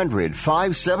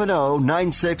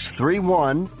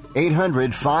 800-570-9631.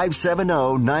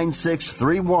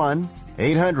 800-570-9631.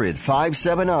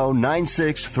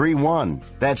 800-570-9631.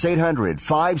 That's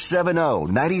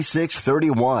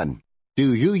 800-570-9631.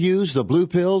 Do you use the blue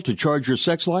pill to charge your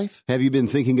sex life? Have you been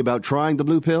thinking about trying the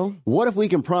blue pill? What if we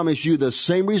can promise you the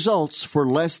same results for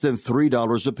less than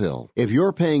 $3 a pill? If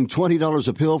you're paying $20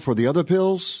 a pill for the other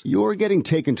pills, you're getting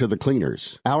taken to the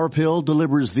cleaners. Our pill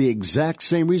delivers the exact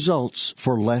same results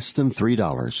for less than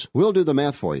 $3. We'll do the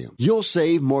math for you. You'll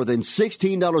save more than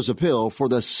 $16 a pill for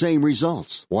the same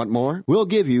results. Want more? We'll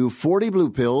give you 40 blue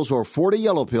pills or 40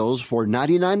 yellow pills for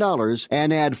 $99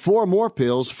 and add 4 more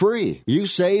pills free. You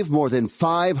save more than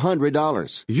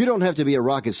 $500. You don't have to be a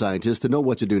rocket scientist to know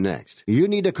what to do next. You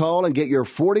need to call and get your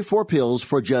 44 pills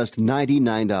for just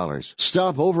 $99.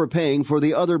 Stop overpaying for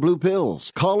the other blue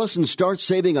pills. Call us and start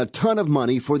saving a ton of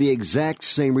money for the exact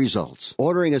same results.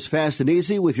 Ordering is fast and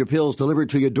easy with your pills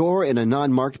delivered to your door in a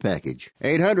non-marked package.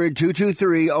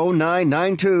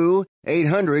 800-223-0992.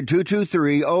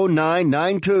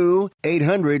 800-223-0992.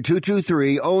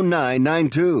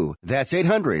 800-223-0992. That's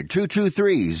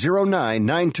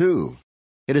 800-223-0992.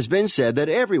 It has been said that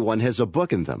everyone has a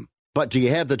book in them. But do you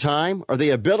have the time or the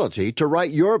ability to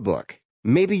write your book?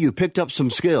 Maybe you picked up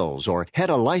some skills or had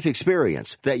a life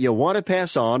experience that you want to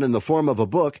pass on in the form of a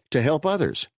book to help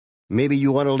others. Maybe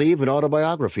you want to leave an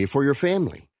autobiography for your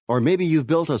family. Or maybe you've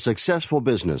built a successful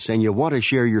business and you want to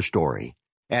share your story.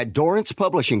 At Dorrance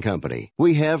Publishing Company,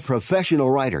 we have professional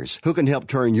writers who can help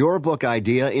turn your book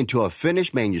idea into a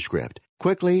finished manuscript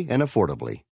quickly and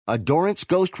affordably. A Dorrance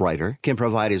ghostwriter can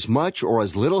provide as much or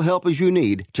as little help as you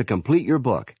need to complete your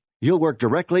book. You'll work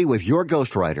directly with your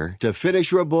ghostwriter to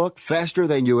finish your book faster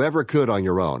than you ever could on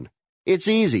your own. It's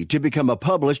easy to become a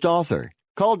published author.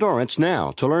 Call Dorrance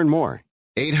now to learn more.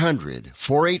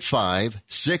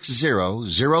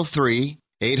 800-485-6003.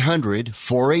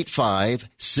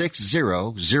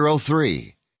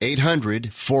 800-485-6003.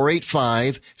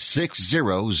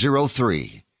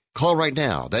 800-485-6003. Call right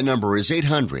now. That number is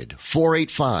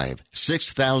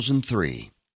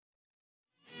 800-485-6003.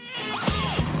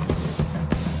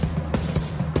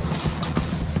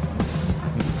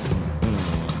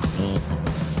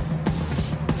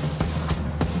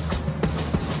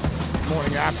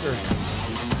 Morning after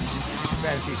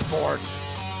Fantasy Sports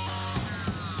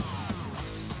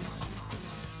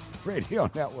Radio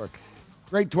Network.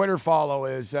 Great Twitter follow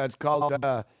is it's called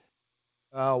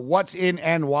What's in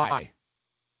NY.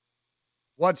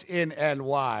 What's in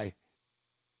NY?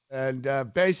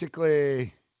 And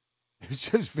basically, it's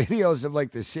just videos of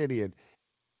like the city. And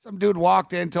some dude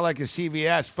walked into like a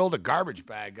CVS, filled a garbage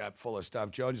bag up full of stuff.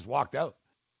 Joe just walked out.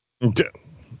 Nothing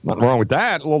wrong with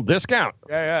that. A little discount.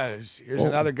 Yeah. Here's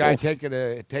another guy taking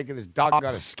his dog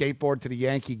on a skateboard to the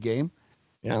Yankee game.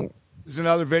 Yeah. There's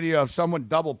another video of someone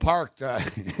double parked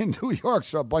in New York,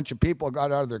 so a bunch of people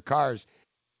got out of their cars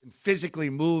and physically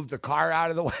moved the car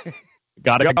out of the way.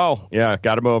 Gotta go. Yeah,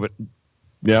 gotta move it.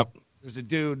 Yep. There's a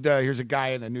dude, here's a guy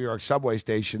in a New York subway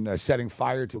station setting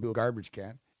fire to a garbage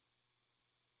can.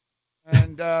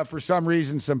 And for some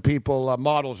reason, some people,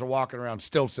 models are walking around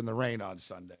stilts in the rain on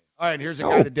Sunday. All right, here's a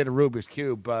guy that did a Rubik's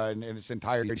Cube in its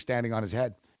entirety standing on his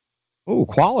head. Oh,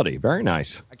 quality. Very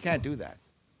nice. I can't do that.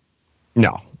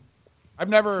 No. I've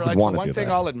never, that's the one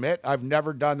thing I'll admit, I've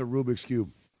never done the Rubik's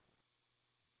Cube.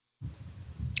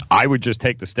 I would just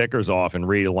take the stickers off and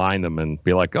realign them and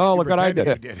be like, oh, look what I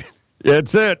did. Did it.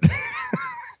 That's it.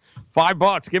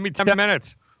 $5. Give me 10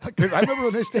 minutes. I remember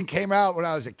when this thing came out when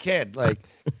I was a kid, like,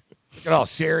 looking all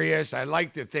serious. I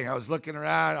liked the thing. I was looking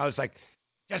around. I was like,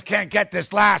 just can't get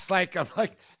this last. I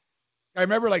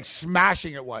remember like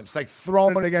smashing it once, like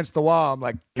throwing it against the wall. I'm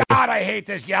like, God, I hate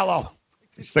this yellow.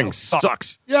 This thing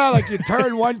sucks. Yeah, like you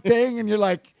turn one thing and you're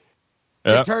like,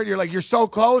 you're so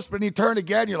close, but then you turn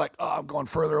again, you're like, oh, I'm going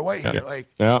further away. Yeah. You're like,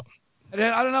 yeah. And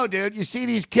then I don't know, dude. You see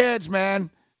these kids, man.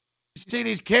 You see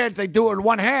these kids, they do it in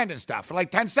one hand and stuff for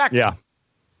like 10 seconds. Yeah.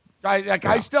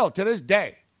 I still, to this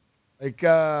day,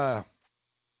 to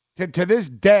this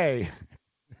day,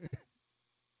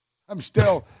 I'm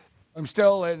still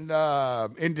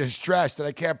in distress that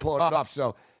I can't pull it off.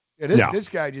 So this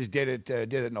guy just did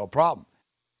it no problem.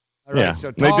 All right,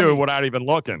 so Tommy, they do it without even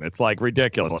looking. It's like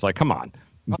ridiculous. It's like, come on.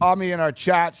 Tommy in our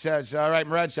chat says, all right,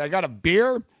 Moretz, I got a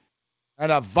beer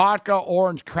and a vodka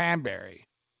orange cranberry.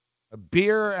 A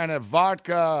beer and a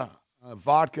vodka,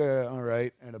 all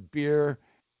right, and a beer.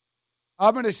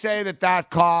 I'm going to say that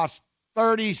cost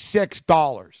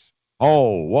 $36.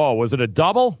 Oh, whoa. Was it a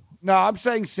double? No, I'm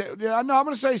saying I'm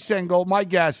going to say single. My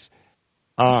guess.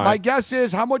 Right. My guess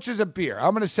is, how much is a beer?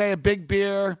 I'm going to say a big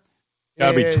beer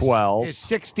gotta be 12. Is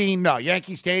 16. No,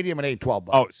 Yankee Stadium at $12.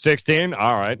 Oh, 16?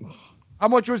 All right. How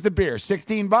much was the beer?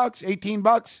 $16?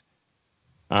 $18?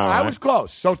 I was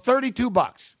close. So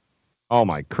 $32. Oh,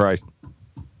 my Christ.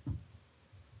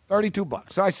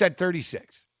 $32. So I said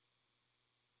 36.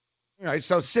 All right,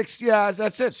 so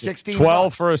that's it. 16.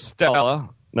 12 for a Stella.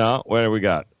 No, what do we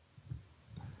got?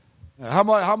 How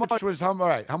much was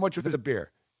the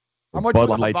beer? How much Bud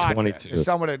was the Light vodka? 22. Is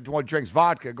someone that drinks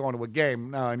vodka going to a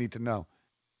game? No, I need to know.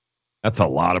 That's a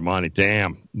lot of money.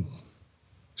 Damn.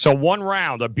 So one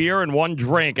round, a beer and one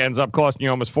drink ends up costing you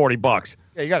almost $40.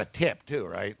 Yeah, you got a tip too,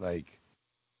 right? Like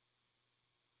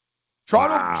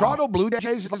Toronto Blue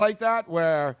Jays is like that,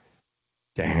 where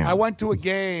damn. I went to a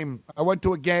game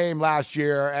last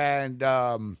year, and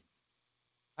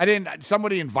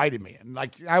somebody invited me, and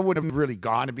like I would have really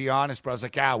gone, to be honest, but I was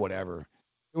like, whatever.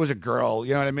 It was a girl,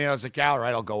 you know what I mean? I was like, all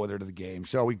right, I'll go with her to the game.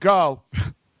 So we go,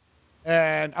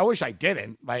 and I wish I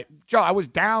didn't. Like, Joe, I was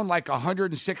down like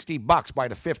 $160 by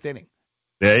the fifth inning.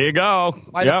 There you go.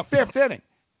 By the fifth inning.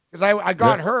 Because I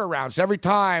got her around. So every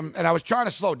time, and I was trying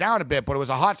to slow down a bit, but it was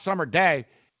a hot summer day,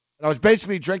 and I was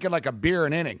basically drinking like a beer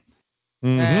an inning.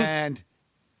 Mm-hmm. And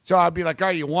so I'd be like, all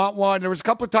right, you want one? There was a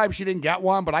couple of times she didn't get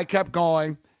one, but I kept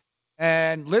going.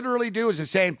 And literally, dude, it was the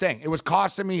same thing. It was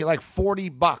costing me like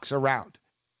 $40 a round.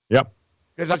 Yep.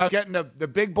 Because I was getting the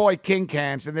big boy King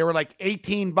cans, and they were like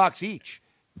 $18 each.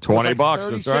 $20,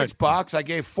 $36 bucks. I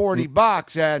gave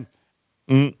 $40,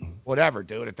 and whatever,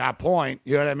 dude. At that point,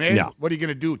 you know what I mean? Yeah. What are you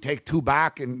gonna do? Take two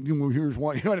back, and here's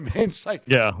one. You know what I mean? It's like,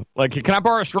 like, can I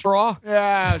borrow a straw?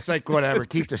 Yeah, it's like whatever.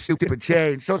 Keep the stupid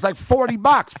change. So it's like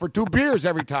 $40 for two beers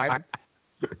every time.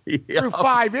 Through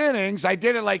 5 innings, I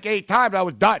did it like 8 times. I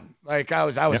was done. Like I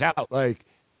was out. Like.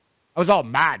 I was all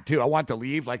mad, too. I wanted to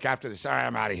leave, like, after this. All right,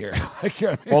 I'm out of here. You know what I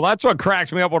mean? Well, that's what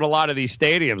cracks me up with a lot of these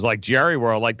stadiums, like Jerry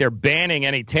World. Like, they're banning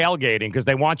any tailgating because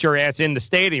they want your ass in the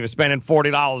stadium. Spending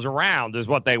 $40 a round is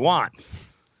what they want.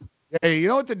 Hey, you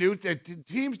know what the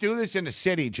teams do this in the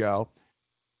city, Joe?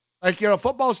 Like, you know,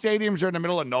 football stadiums are in the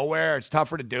middle of nowhere. It's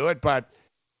tougher to do it. But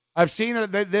I've seen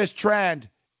this trend.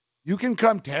 You can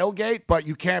come tailgate, but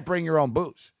you can't bring your own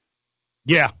booze.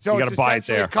 Yeah, so you got to buy it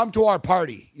there. Come to our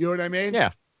party. You know what I mean?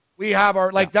 Yeah. We have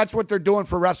our, like, that's what they're doing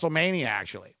for WrestleMania,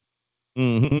 actually.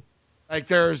 Mm-hmm. Like,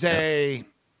 there's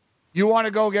you want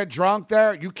to go get drunk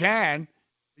there? You can.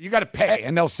 You got to pay,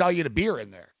 and they'll sell you the beer in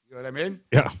there. You know what I mean?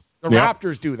 Yeah. The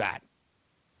Raptors do that.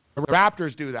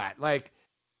 Like,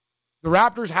 the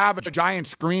Raptors have a giant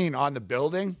screen on the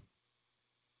building,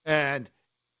 and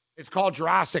it's called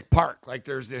Jurassic Park. Like,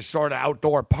 there's this sort of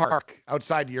outdoor park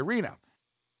outside the arena.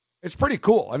 It's pretty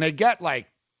cool, and they get, like,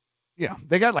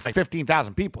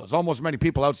 15,000 people. It's almost as many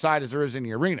people outside as there is in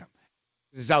the arena.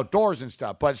 It's outdoors and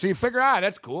stuff. But so you figure,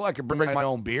 that's cool. I can bring my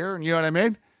own beer, and you know what I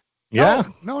mean? Yeah.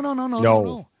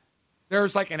 No.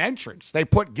 There's like an entrance. They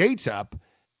put gates up,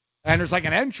 and there's like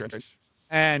an entrance,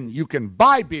 and you can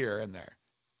buy beer in there.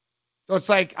 So it's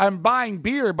like I'm buying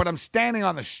beer, but I'm standing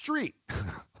on the street.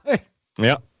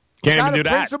 Yeah. Can't even do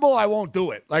that. Principle, I won't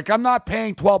do it. Like, I'm not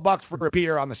paying $12 for a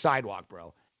beer on the sidewalk,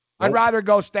 bro. I'd rather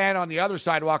go stand on the other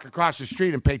sidewalk across the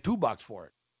street and pay $2 for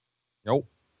it. Nope.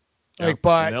 Like,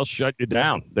 but and they'll shut you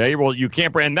down. You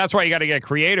can't bring, and that's why you got to get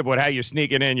creative with how you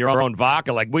sneak it in your own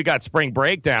vodka. Like, we got spring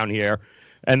break down here,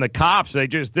 and the cops, they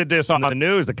just did this on the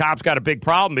news. The cops got a big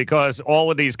problem because all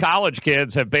of these college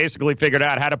kids have basically figured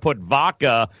out how to put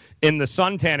vodka in the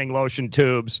suntanning lotion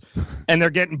tubes, and they're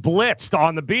getting blitzed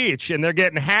on the beach, and they're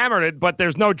getting hammered, but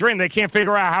there's no drink. They can't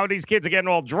figure out how these kids are getting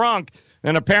all drunk.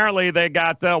 And apparently they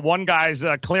got one guy's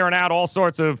clearing out all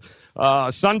sorts of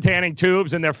suntanning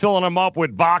tubes, and they're filling them up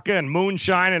with vodka and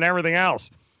moonshine and everything else.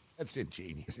 That's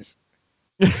ingenious.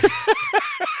 It's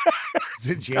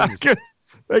ingenious.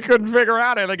 They couldn't figure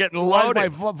out it. They're getting loaded. Why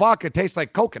does my vodka tastes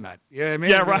like coconut? You know what I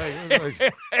mean? Yeah,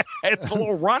 right. It's a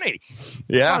little runny.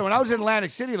 Yeah. When I was in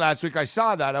Atlantic City last week, I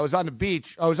saw that. I was on the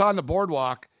beach. I was on the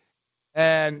boardwalk,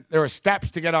 and there were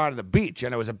steps to get onto the beach,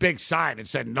 and there was a big sign that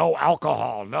said no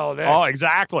alcohol, no this. Oh,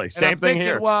 exactly. And Same I'm thing thinking,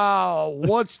 here. well,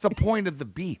 what's the point of the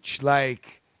beach?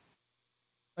 Like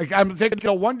I'm thinking,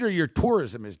 no wonder your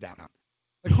tourism is down.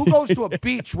 Like, who goes to a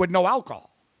beach with no alcohol?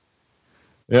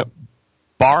 Yep.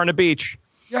 Bar and a beach.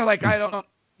 Yeah, like, I don't,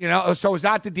 so is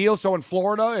that the deal? So in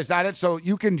Florida, is that it? So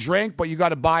you can drink, but you got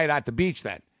to buy it at the beach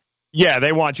then? Yeah,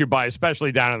 they want you by,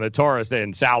 especially down in the tourist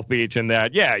in South Beach and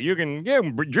that. Yeah, you can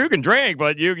drink,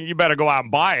 but you better go out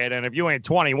and buy it. And if you ain't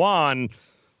 21,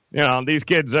 these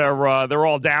kids are they're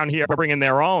all down here bringing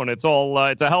their own. It's a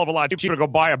hell of a lot cheaper to go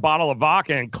buy a bottle of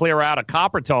vodka and clear out a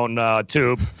Coppertone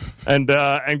tube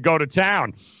and go to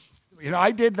town.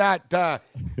 I did that.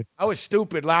 I was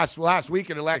stupid last week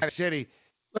in Atlantic City.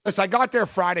 Listen, I got there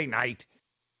Friday night.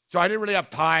 So I didn't really have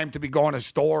time to be going to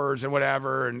stores and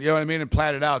whatever, and you know what I mean, and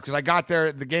plan it out. Because I got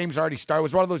there, the game's already started. It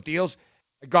was one of those deals.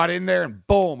 I got in there, and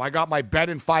boom, I got my bet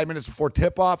in 5 minutes before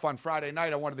tip-off on Friday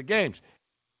night on one of the games.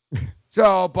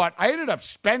 But I ended up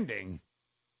spending,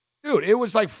 dude, it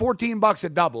was like $14 a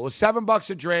double. It was $7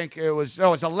 a drink. It was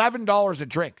 $11 a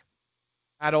drink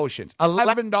at Oceans.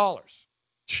 $11.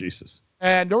 Jesus.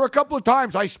 And there were a couple of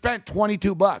times I spent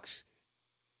 $22.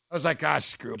 I was like,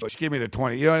 screw it. Just give me the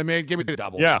 20. You know what I mean? Give me the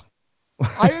double. Yeah.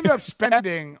 I ended up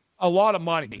spending a lot of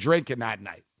money drinking that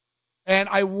night. And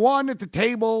I won at the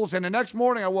tables, and the next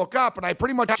morning I woke up, and I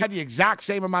pretty much had the exact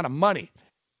same amount of money,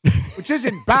 which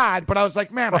isn't bad, but I was like,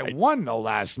 man, right. I won, though,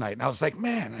 last night. And I was like,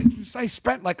 man, I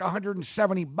spent like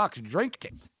 $170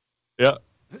 drinking. Yeah.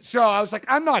 So I was like,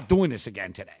 I'm not doing this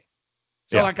again today.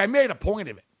 So, I made a point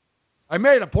of it. On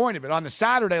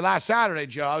the last Saturday,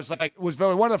 Joe. I was like, it was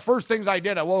one of the first things I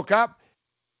did. I woke up,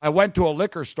 I went to a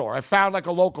liquor store. I found like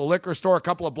a local liquor store a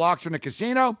couple of blocks from the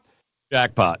casino.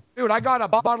 Jackpot. Dude, I got a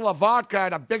bottle of vodka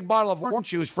and a big bottle of orange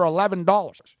juice for $11.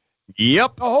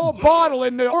 Yep. The whole bottle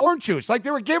in the orange juice. Like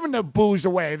they were giving the booze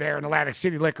away there in the Atlantic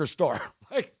City liquor store.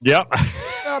 Yep.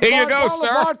 Here you go, sir.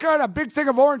 Of vodka and a big thing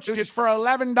of orange juice for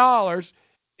 $11.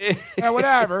 And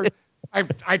whatever.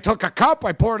 I took a cup,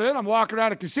 I poured it in, I'm walking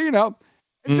around a casino.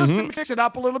 And just to mix it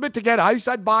up a little bit to get ice,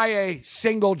 I'd buy a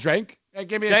single drink.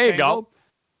 Give me a single. You go.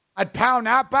 I'd pound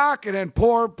that back and then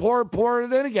pour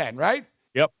it in again, right?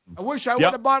 Yep. I wish I would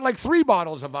have bought like 3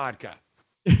 bottles of vodka.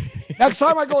 Next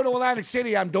time I go to Atlantic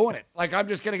City, I'm doing it. Like, I'm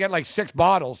just going to get like 6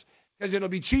 bottles because it'll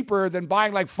be cheaper than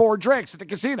buying like 4 drinks at the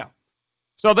casino.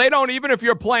 So they don't, even if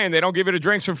you're playing, they don't give you the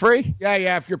drinks for free?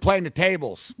 Yeah, if you're playing the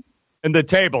tables. In the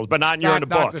tables, but not in the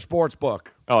book. Not the sports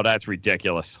book. Oh, that's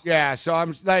ridiculous. Yeah, so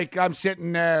I'm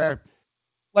sitting there.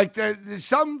 Like,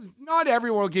 not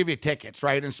everyone will give you tickets,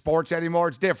 right? In sports anymore,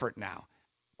 it's different now.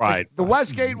 Right. The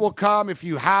Westgate will come if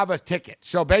you have a ticket.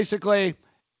 So basically,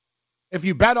 if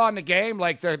you bet on the game,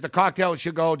 like the cocktail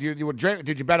should go, you would drink,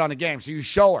 did you bet on the game? So you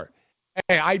show her,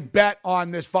 hey, I bet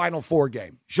on this Final Four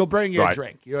game. She'll bring you a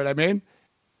drink. You know what I mean?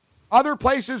 Other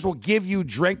places will give you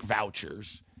drink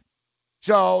vouchers.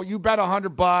 So you bet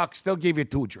 $100, they'll give you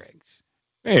 2 drinks.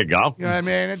 There you go. You know what I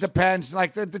mean? It depends.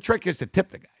 Like the trick is to tip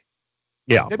the guy.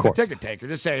 Yeah, tip of course. The ticket taker.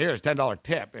 Just say, here's $10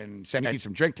 tip and send me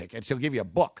some drink tickets. He'll give you a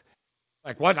book.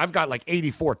 Like what? I've got like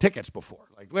 84 tickets before.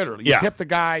 Like literally, you tip the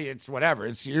guy. It's whatever.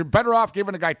 You're better off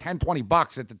giving the guy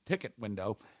 $10-20 at the ticket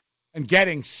window and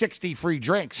getting 60 free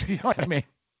drinks. You know what I mean?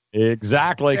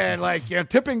 Exactly. And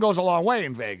tipping goes a long way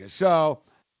in Vegas. So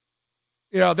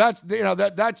that's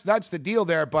the deal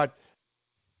there. But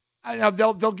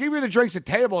they'll give you the drinks at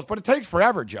tables, but it takes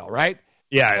forever, Joe. Right?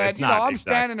 Yeah. And it's not, I'm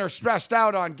standing there stressed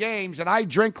out on games, and I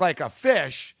drink like a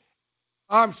fish.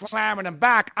 I'm slamming them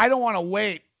back. I don't want to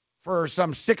wait for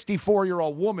some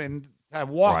 64-year-old woman to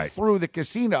walk through the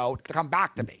casino to come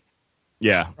back to me.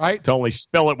 Yeah. Right? To only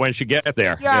spill it when she gets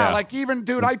there. Yeah, like even,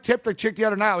 dude, I tipped a chick the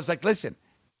other night. I was like, listen,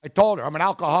 I told her I'm an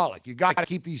alcoholic. You got to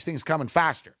keep these things coming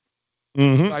faster.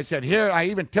 Mm-hmm. So I said, I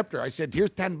even tipped her. I said,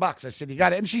 here's $10. I said, you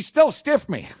got it. And she still stiffed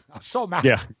me. I was so mad.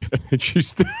 Yeah. She's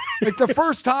still. Like the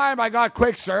first time I got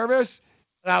quick service,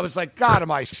 and I was like, God, am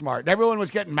I smart? And everyone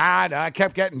was getting mad. I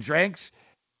kept getting drinks.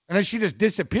 And then she just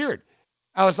disappeared.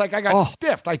 I was like, I got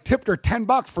stiffed. I tipped her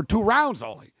 $10 for 2 rounds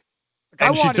only. Like,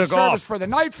 I wanted service for the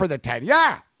night for the 10.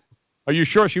 Yeah. Are you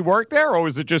sure she worked there, or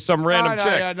was it just some random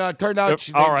chick? No, it turned out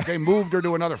they moved her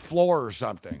to another floor or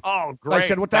something. Oh, great. I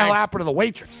said, what the hell happened to the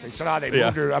waitress? They said, they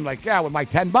moved her. I'm like, with my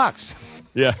 $10.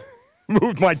 Yeah.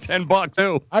 Moved my $10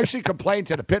 too. I actually complained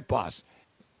to the pit boss.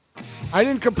 I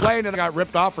didn't complain that I got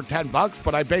ripped off for $10,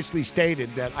 but I basically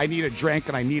stated that I need a drink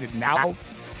and I need it now.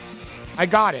 I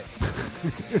got it.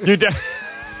 You did.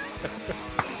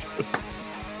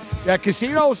 Yeah,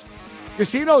 casinos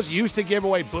used to give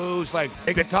away booze like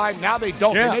big time. Now they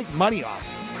don't. Yeah. They make money off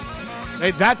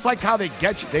it. That's like how they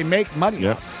get you. They make money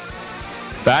off it.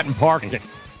 Bat and parking.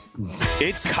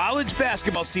 It's college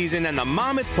basketball season, and the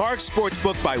Monmouth Park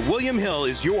Sportsbook by William Hill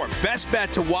is your best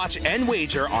bet to watch and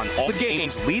wager on all the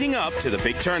games leading up to the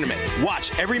big tournament.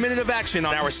 Watch every minute of action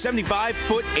on our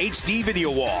 75-foot HD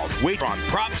video wall. Wager on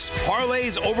props,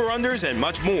 parlays, over-unders, and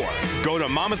much more. Go to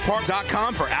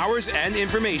monmouthpark.com for hours and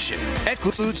information.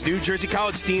 Excludes New Jersey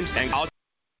college teams and college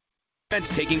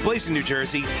events taking place in New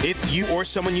Jersey. If you or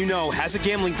someone you know has a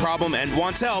gambling problem and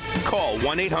wants help, call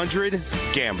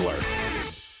 1-800-GAMBLER.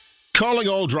 Calling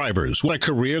all drivers. Want a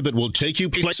career that will take you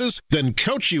places? Then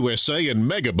Coach USA and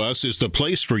Megabus is the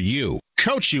place for you.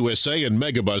 Coach USA and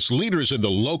Megabus, leaders in the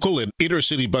local and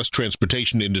intercity bus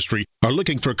transportation industry, are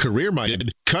looking for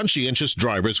career-minded, conscientious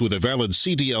drivers with a valid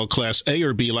CDL Class A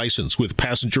or B license with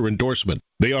passenger endorsement.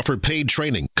 They offer paid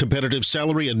training, competitive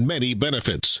salary, and many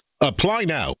benefits. Apply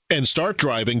now and start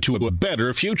driving to a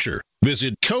better future.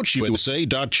 Visit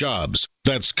CoachUSA.jobs.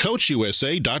 That's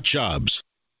CoachUSA.jobs.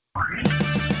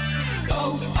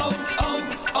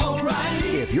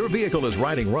 If your vehicle is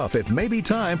riding rough, it may be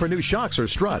time for new shocks or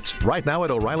struts. Right now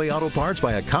at O'Reilly Auto Parts,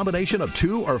 buy a combination of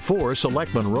 2 or 4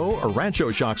 select Monroe or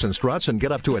Rancho shocks and struts and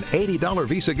get up to an $80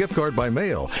 Visa gift card by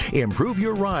mail. Improve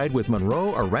your ride with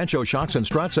Monroe or Rancho shocks and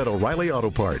struts at O'Reilly Auto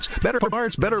Parts. Better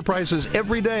parts, better prices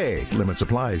every day. Limits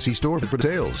apply. See store for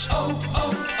details.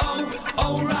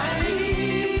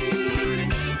 O'Reilly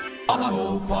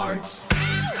Auto Parts.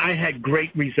 I had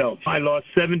great results. I lost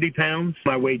 70 pounds.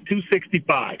 I weighed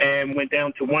 265 and went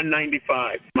down to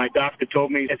 195. My doctor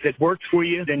told me, if it works for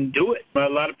you, then do it. A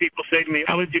lot of people say to me,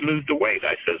 how did you lose the weight?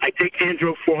 I said, I take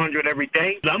Andro 400 every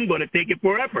day. I'm going to take it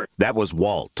forever. That was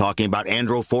Walt talking about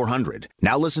Andro 400.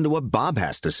 Now listen to what Bob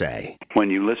has to say.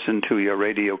 When you listen to your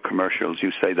radio commercials,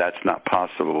 you say that's not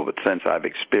possible, but since I've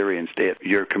experienced it,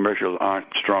 your commercials aren't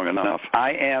strong enough.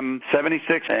 I am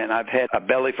 76, and I've had a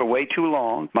belly for way too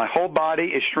long. My whole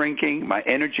body is shrinking. My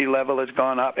energy level has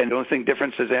gone up, and the only thing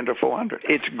difference is Andro 400.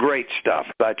 It's great stuff.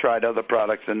 I tried other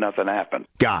products, and nothing happened.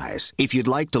 Guys, if you'd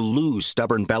like to lose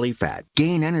stubborn belly fat,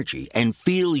 gain energy, and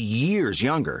feel years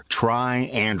younger,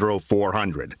 try Andro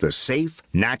 400, the safe,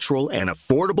 natural, and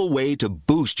affordable way to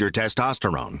boost your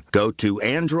testosterone. Go to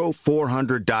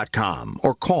andro400.com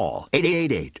or call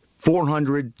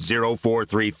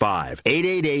 888-400-0435.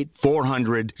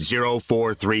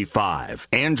 888-400-0435.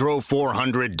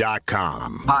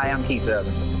 Andro400.com. Hi, I'm Keith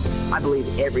Urban. I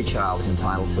believe every child is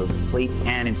entitled to a complete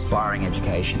and inspiring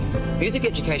education. Music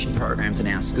education programs in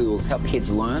our schools help kids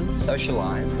learn,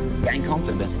 socialize, gain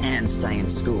confidence, and stay in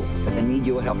school. But they need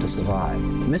your help to survive.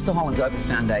 Mr. Holland's Opus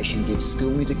Foundation gives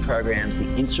school music programs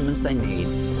the instruments they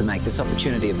need to make this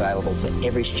opportunity available to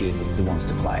every student who wants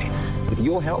to play. With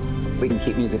your help, we can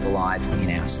keep music alive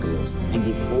in our schools and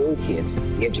give all kids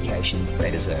the education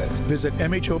they deserve. Visit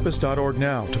mhopus.org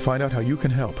now to find out how you can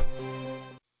help.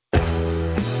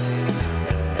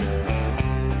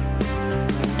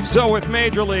 So with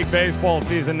Major League Baseball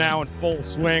season now in full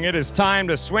swing, it is time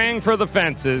to swing for the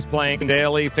fences playing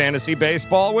daily fantasy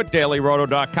baseball with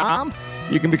DailyRoto.com.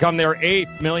 You can become their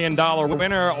 $8 million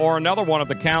winner or another one of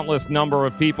the countless number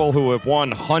of people who have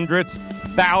won hundreds,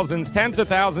 thousands, tens of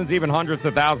thousands, even hundreds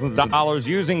of thousands of dollars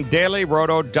using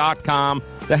DailyRoto.com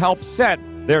to help set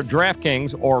their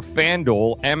DraftKings or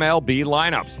FanDuel MLB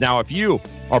lineups. Now, if you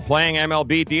are playing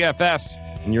MLB DFS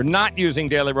and you're not using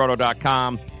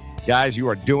DailyRoto.com, guys, you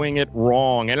are doing it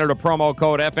wrong. Enter the promo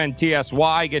code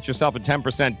FNTSY, get yourself a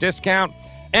 10% discount,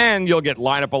 and you'll get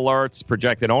lineup alerts,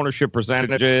 projected ownership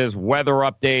percentages, weather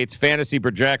updates, fantasy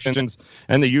projections,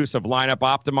 and the use of lineup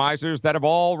optimizers that have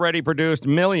already produced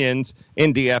millions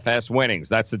in DFS winnings.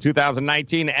 That's the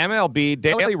 2019 MLB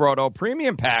Daily Roto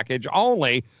Premium Package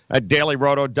only at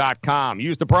DailyRoto.com.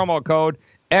 Use the promo code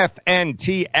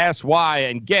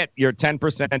FNTSY and get your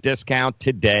 10% discount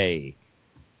today.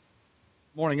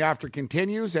 Morning After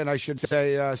continues, and I should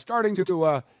say starting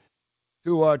to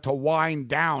wind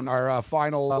down our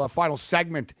final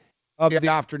segment of the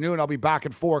afternoon. I'll be back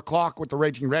at 4 o'clock with the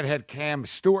Raging Redhead Cam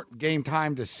Stewart. Game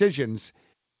time decisions.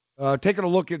 Taking a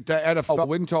look at the NFL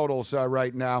win totals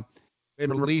right now,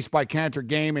 been released by Cantor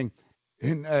Gaming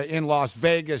in Las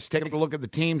Vegas. Taking a look at the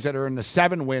teams that are in the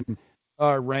 7-win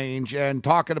range, and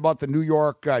talking about the New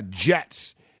York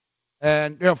Jets.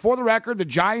 And for the record, the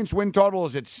Giants' win total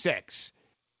is at 6.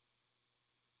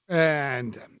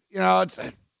 And,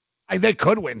 they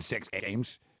could win 6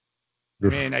 games. I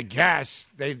mean, I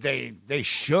guess they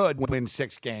should win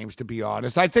 6 games, to be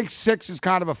honest. I think 6 is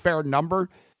kind of a fair number.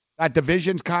 That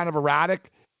division's kind of erratic.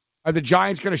 Are the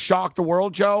Giants going to shock the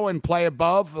world, Joe, and play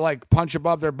above, like punch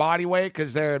above their body weight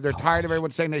because they're tired of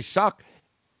everyone saying they suck?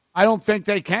 I don't think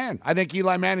they can. I think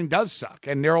Eli Manning does suck,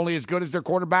 and they're only as good as their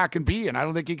quarterback can be, and I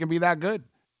don't think he can be that good.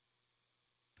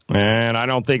 And I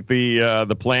don't think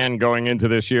the plan going into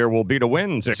this year will be to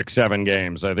win 6-7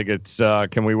 games. I think it's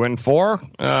can we win 4?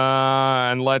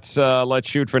 And let's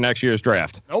shoot for next year's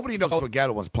draft. Nobody knows what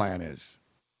Gettleman's plan is.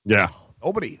 Yeah.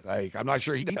 Nobody. I'm not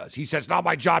sure he does. He says, not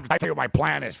my job to tell you what my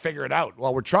plan is. Figure it out.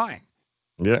 Well, we're trying.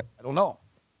 Yeah. I don't know.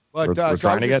 But we're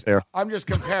trying to get there. I'm just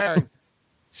comparing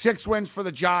 6 wins for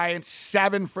the Giants,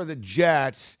 7 for the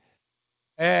Jets.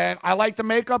 And I like the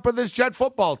makeup of this Jet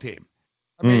football team.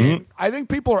 I mean, I think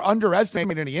people are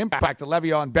underestimating the impact that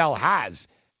Le'Veon Bell has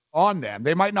on them.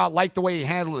 They might not like the way he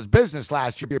handled his business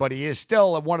last year, but he is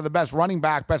still one of the best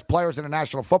best players in the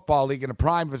National Football League in the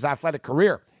prime of his athletic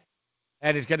career.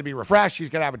 And he's going to be refreshed.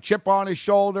 He's going to have a chip on his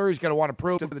shoulder. He's going to want to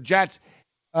prove to the Jets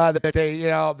that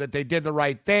they did the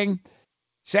right thing.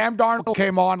 Sam Darnold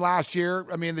came on last year.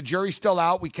 I mean, the jury's still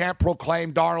out. We can't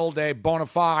proclaim Darnold a bona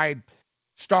fide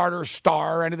starter,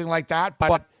 star, anything like that.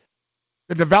 But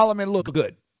the development looked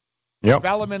good. Yep.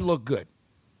 Development looked good.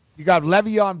 You got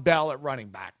Le'Veon Bell at running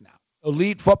back now.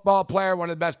 Elite football player, one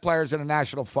of the best players in the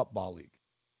National Football League.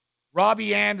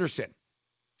 Robbie Anderson,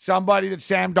 somebody that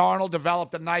Sam Darnold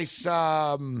developed a nice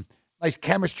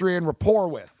chemistry and rapport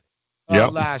with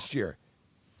last year.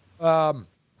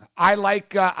 I like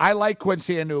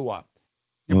Quincy Enunwa.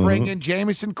 You bring in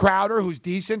Jamison Crowder, who's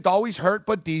decent, always hurt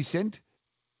but decent.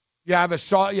 You have a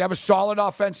solid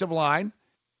offensive line.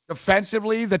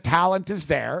 Defensively, the talent is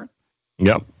there.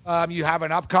 Yep. You have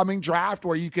an upcoming draft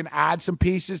where you can add some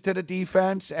pieces to the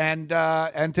defense and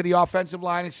to the offensive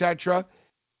line, etc.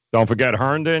 Don't forget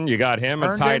Herndon. You got him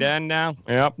at tight end now.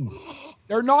 Yep.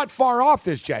 They're not far off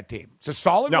this Jet team. It's a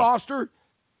solid roster.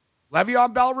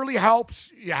 Le'Veon Bell really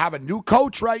helps. You have a new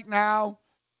coach right now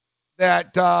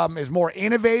that is more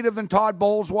innovative than Todd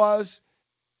Bowles was.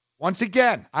 Once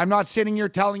again, I'm not sitting here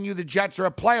telling you the Jets are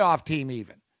a playoff team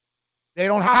even. They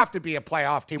don't have to be a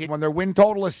playoff team when their win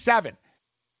total is 7.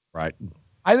 Right.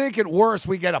 I think at worst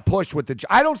we get a push with the Jets.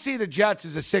 I don't see the Jets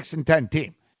as a 6-10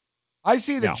 team. I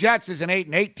see the Jets as an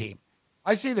 8-8 team.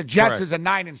 I see the Jets as a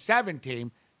 9-7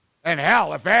 team. And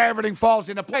hell, if everything falls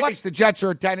into place, the Jets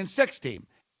are a 10-6 team.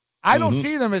 I don't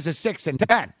see them as a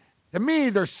 6-10. To me,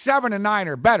 they're 7-9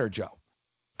 or better, Joe.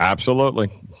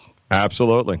 Absolutely.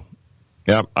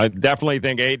 Yep, I definitely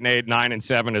think 8-8,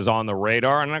 9-7 is on the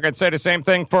radar, and I could say the same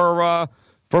thing for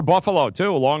Buffalo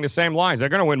too, along the same lines. They're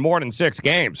going to win more than 6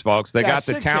 games, folks. They got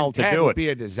the talent to do it. Would be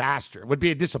a disaster. Would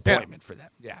be a disappointment for them.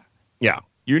 Yeah.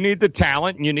 You need the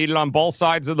talent, and you need it on both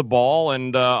sides of the ball.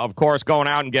 And, of course, going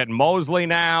out and getting Mosley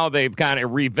now. They've kind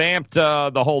of revamped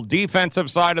the whole defensive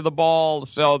side of the ball.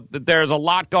 So there's a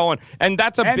lot going. And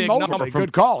that's a big number.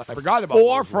 Good call. I forgot about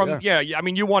Mosley. I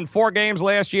mean, you won 4 games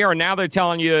last year, and now they're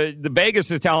telling you, the Vegas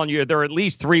is telling you they're at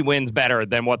least 3 wins better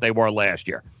than what they were last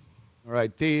year. All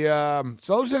right. So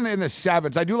those in the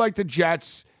 7s. I do like the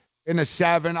Jets in the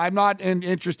 7. I'm not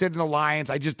interested in the Lions.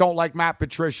 I just don't like Matt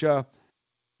Patricia.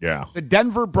 Yeah. The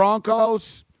Denver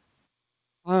Broncos,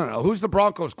 I don't know. Who's the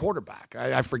Broncos quarterback?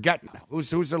 I forget now. Who's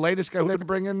the latest guy who they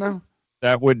bring in now?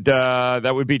 That would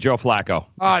be Joe Flacco.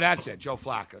 Oh, that's it, Joe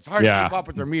Flacco. It's hard to keep up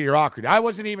with their mediocrity. I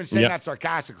wasn't even saying that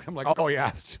sarcastically. I'm like, oh,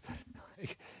 yeah.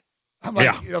 I'm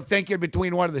like, thinking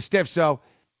between one of the stiffs. So,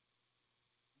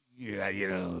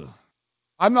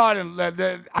 I'm not in I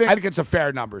think it's a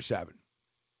fair number, 7.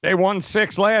 They won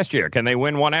 6 last year. Can they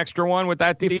win one extra one with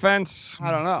that defense?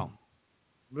 I don't know.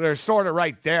 They're sort of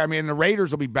right there. I mean, the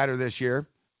Raiders will be better this year.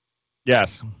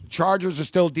 Yes. The Chargers are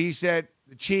still decent.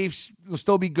 The Chiefs will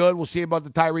still be good. We'll see about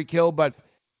the Tyreek Hill, but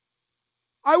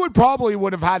I would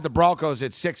have had the Broncos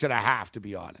at 6.5, to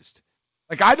be honest.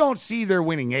 Like, I don't see they're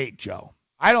winning 8, Joe.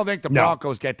 I don't think the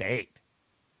Broncos get to 8.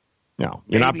 No,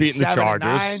 you're not beating the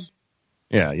Chargers.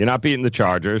 Yeah, you're not beating the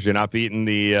Chargers. You're not beating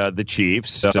the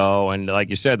Chiefs. So, and like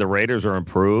you said, the Raiders are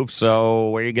improved. So,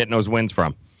 where are you getting those wins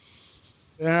from?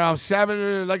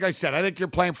 7, like I said, I think you're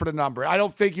playing for the number. I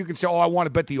don't think you can say, I want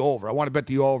to bet the over. I want to bet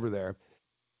the over there.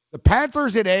 The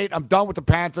Panthers at 8. I'm done with the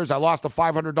Panthers. I lost a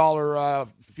 $500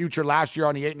 future last year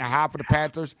on the 8.5 for the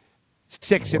Panthers.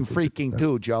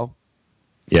 6-2, Joe.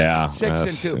 Yeah.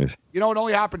 6-2. You know, it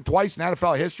only happened twice in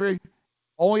NFL history.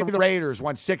 Only the Raiders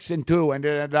went 6-2 and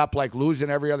ended up like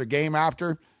losing every other game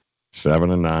after.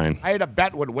 7-9. I had a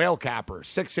bet with Whale Capper,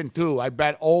 6-2. I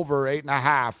bet over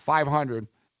 8.5, 500.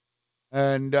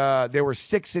 And they were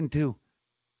 6-2.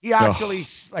 He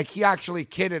actually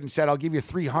kidded and said, "I'll give you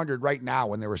 300 right now."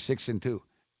 When they were 6-2,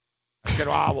 I said,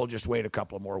 we'll just wait a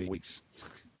couple more weeks.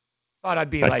 Thought I'd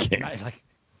be I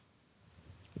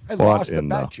lost the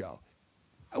bet, Joe.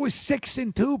 I was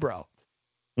 6-2, bro.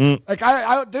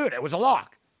 Like dude, it was a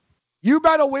lock. You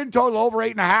bet a win total over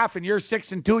 8.5, and you're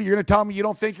 6-2. You're gonna tell me you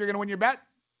don't think you're gonna win your bet?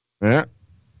 Yeah.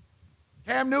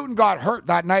 Cam Newton got hurt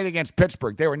that night against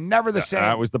Pittsburgh. They were never the same.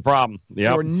 That was the problem. They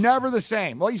Yep. were never the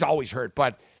same. Well, he's always hurt,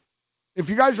 but if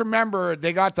you guys remember,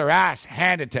 they got their ass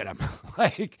handed to them.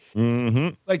 Like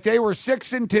they were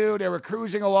 6-2. They were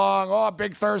cruising along. Oh,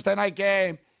 big Thursday night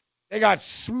game. They got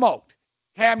smoked.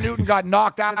 Cam Newton got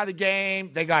knocked out of the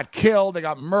game. They got killed. They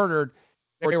got murdered.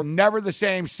 They were never the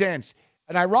same since.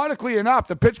 And ironically enough,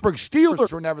 the Pittsburgh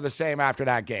Steelers were never the same after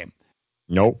that game.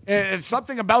 Nope. It's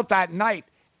something about that night.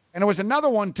 And there was another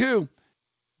one, too.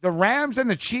 The Rams and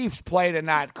the Chiefs played in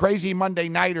that crazy Monday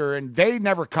nighter, and they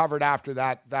never covered after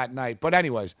that night. But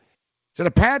anyways, so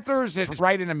the Panthers is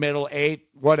right in the middle, 8,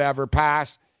 whatever,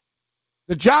 pass.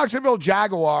 The Jacksonville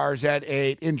Jaguars at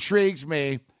 8 intrigues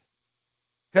me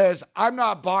because I'm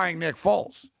not buying Nick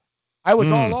Foles. I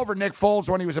was all over Nick Foles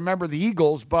when he was a member of the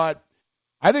Eagles, but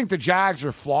I think the Jags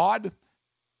are flawed,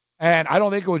 and I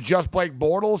don't think it was just Blake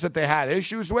Bortles that they had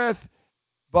issues with.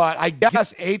 But I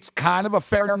guess 8's kind of a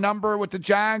fair number with the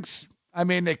Jags. I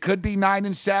mean, they could be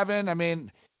 9-7. I mean,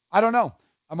 I don't know.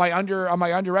 Am I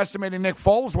underestimating Nick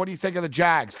Foles? What do you think of the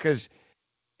Jags? Because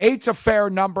 8's a fair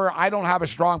number. I don't have a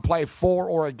strong play for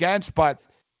or against, but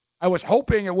I was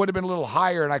hoping it would have been a little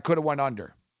higher and I could have went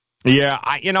under. Yeah,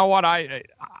 you know what?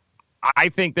 I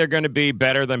think they're going to be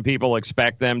better than people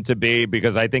expect them to be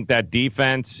because I think that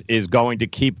defense is going to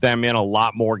keep them in a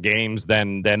lot more games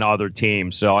than other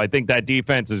teams. So I think that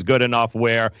defense is good enough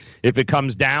where if it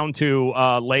comes down to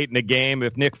late in the game,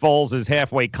 if Nick Foles is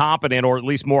halfway competent or at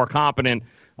least more competent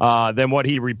than what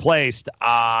he replaced,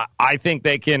 I think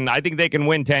they can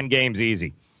win 10 games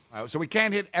easy. So we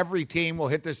can't hit every team. We'll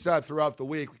hit this throughout the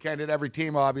week. We can't hit every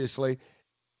team, obviously.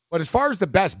 But as far as the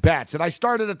best bets, and I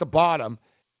started at the bottom,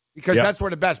 because that's where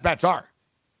the best bets are,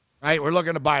 right? We're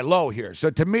looking to buy low here. So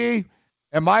to me,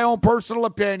 in my own personal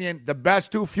opinion, the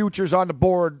best 2 futures on the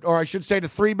board, or I should say the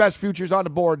 3 best futures on the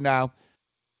board now,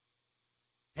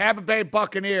 Tampa Bay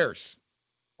Buccaneers,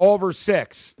 over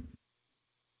 6.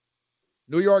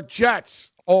 New York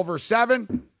Jets, over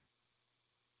 7.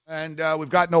 And we've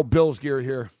got no Bills gear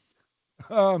here.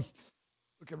 Looking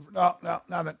for,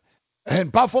 nothing.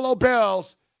 And Buffalo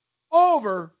Bills,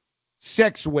 over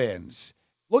 6 wins.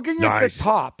 Looking at the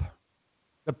top,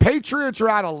 the Patriots are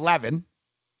at 11.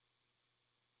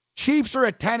 Chiefs are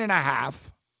at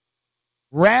 10.5.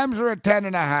 Rams are at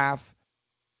 10.5.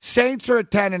 Saints are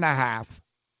at 10.5.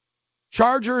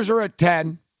 Chargers are at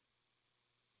 10.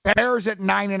 Bears at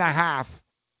 9.5.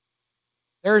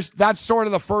 That's sort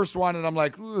of the first one, and I'm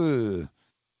like, ugh.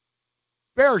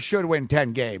 Bears should win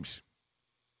 10 games.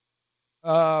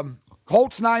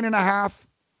 Colts 9.5.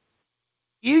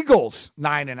 Eagles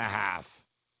 9.5.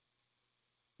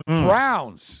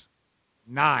 Browns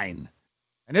 9.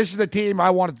 And this is the team I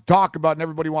wanted to talk about and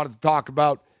everybody wanted to talk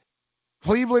about.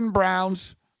 Cleveland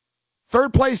Browns.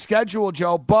 3rd place schedule,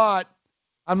 Joe, but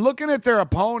I'm looking at their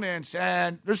opponents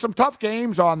and there's some tough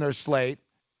games on their slate.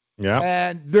 Yeah.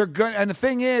 And they're good. And the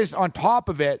thing is, on top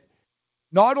of it,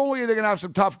 not only are they going to have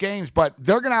some tough games, but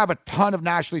they're going to have a ton of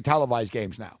nationally televised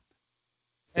games now.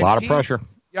 And a lot of pressure.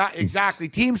 Yeah, exactly.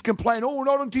 Teams complain, we're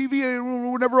not on TV.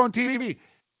 We're never on TV.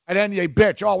 And then they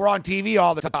bitch, we're on TV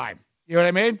all the time. You know what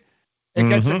I mean? It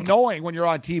gets annoying when you're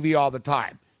on TV all the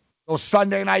time. Those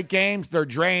Sunday night games, they're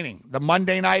draining. The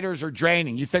Monday nighters are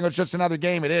draining. You think it's just another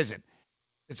game. It isn't.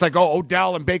 It's like,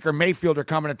 Odell and Baker Mayfield are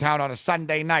coming to town on a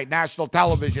Sunday night, national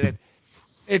television.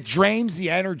 It drains the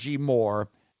energy more.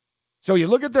 So you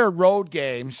look at their road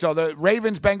games. So the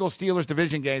Ravens, Bengals, Steelers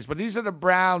division games, but these are the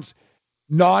Browns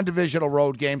non-divisional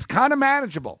road games, kind of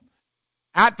manageable.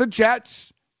 At the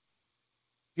Jets,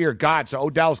 dear God, so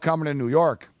Odell's coming to New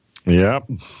York. Yep.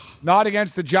 Not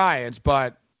against the Giants,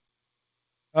 but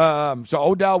so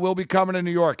Odell will be coming to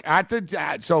New York.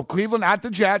 So Cleveland at the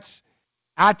Jets,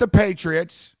 at the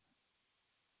Patriots,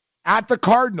 at the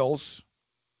Cardinals,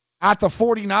 at the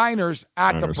 49ers,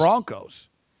 at the Broncos.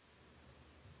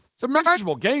 Some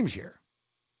manageable games here.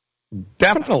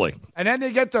 Definitely. And then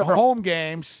they get their home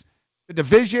games, the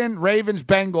division, Ravens,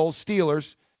 Bengals,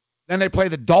 Steelers. Then they play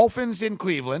the Dolphins in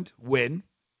Cleveland, win.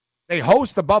 They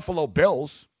host the Buffalo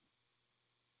Bills.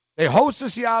 They host the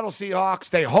Seattle Seahawks.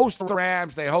 They host the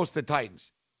Rams. They host the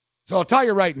Titans. So I'll tell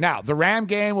you right now, the Ram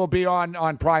game will be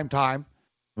on prime time.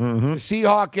 The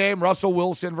Seahawk game, Russell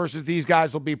Wilson versus these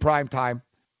guys will be prime time.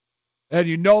 And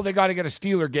you know they got to get a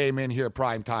Steeler game in here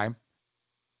prime time.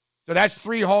 So that's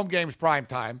 3 home games prime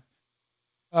time.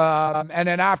 And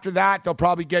then after that, they'll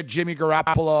probably get Jimmy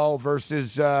Garoppolo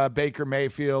versus Baker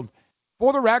Mayfield.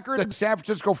 For the record, the San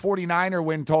Francisco 49er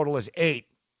win total is 8.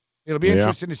 It'll be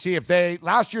interesting to see if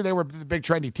last year they were the big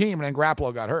trendy team, and then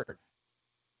Garoppolo got hurt.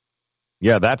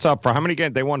 Yeah, that's up for how many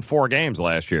games? They won 4 games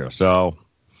last year, so.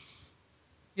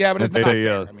 Yeah, but it's not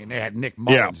fair. I mean, they had Nick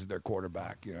Mullins as their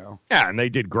quarterback, Yeah, and they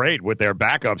did great with their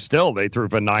backup still. They threw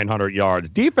for 900 yards.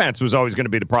 Defense was always going to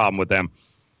be the problem with them.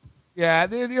 Yeah,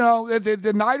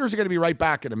 the Niners are going to be right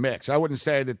back in the mix. I wouldn't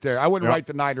say that I wouldn't write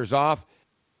the Niners off.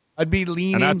 I'd be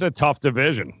leaning. And that's a tough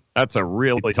division. That's a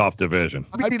really tough division.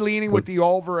 I'd be leaning with the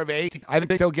over of 8. I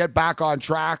think they'll get back on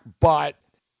track, but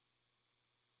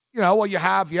you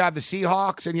have the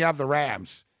Seahawks and you have the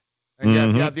Rams, and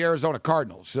you have the Arizona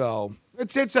Cardinals. So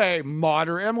it's a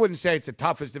moderate. I wouldn't say it's the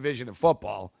toughest division in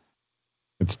football.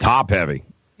 It's top heavy.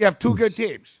 You have two good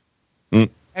teams.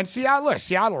 And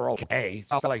Seattle are okay.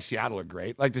 It's not like Seattle are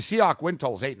great. Like the Seahawks win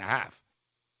total is 8.5.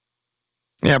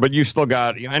 Yeah, but you still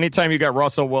got, anytime you got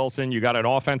Russell Wilson, you got an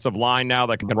offensive line now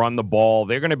that can run the ball.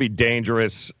 They're going to be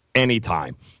dangerous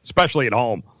anytime, especially at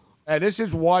home. And this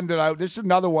is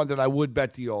another one that I would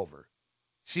bet the over.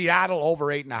 Seattle over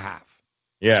 8.5.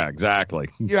 Yeah, exactly.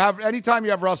 Anytime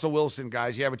you have Russell Wilson,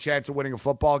 guys, you have a chance of winning a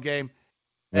football game.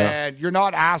 Yeah. And you're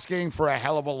not asking for a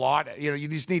hell of a lot. You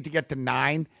just need to get to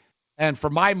 9. And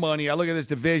for my money, I look at this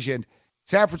division.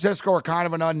 San Francisco are kind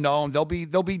of an unknown. They'll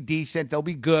be decent. They'll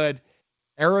be good.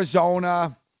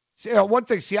 Arizona. One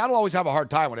thing, Seattle always have a hard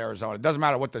time with Arizona. It doesn't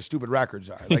matter what the stupid records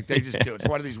are. Like, they just do. It's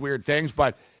one of these weird things.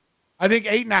 But I think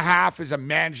 8.5 is a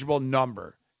manageable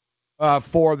number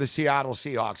for the Seattle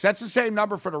Seahawks. That's the same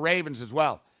number for the Ravens as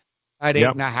well at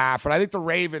 8.5. And I think the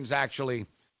Ravens are going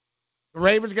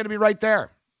to be right there.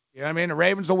 You know what I mean? The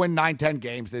Ravens will win 9-10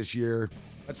 games this year.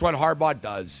 That's what Harbaugh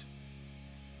does.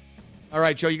 All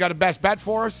right, Joe, you got a best bet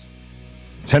for us?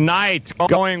 Tonight,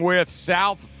 going with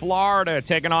South Florida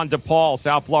taking on DePaul.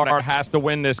 South Florida has to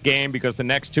win this game because the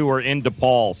next two are in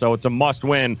DePaul, so it's a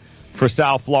must-win for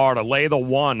South Florida. Lay the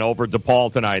 1 over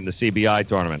DePaul tonight in the CBI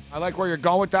tournament. I like where you're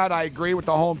going with that. I agree with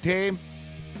the home team.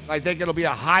 I think it'll be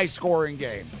a high-scoring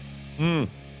game.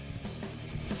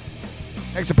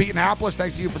 Thanks to Pete and Annapolis.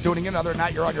 Thanks to you for tuning in. Other than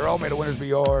that, you're on your own. May the winners be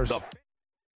yours.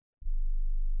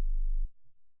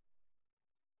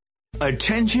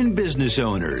 Attention business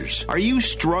owners. Are you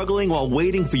struggling while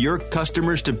waiting for your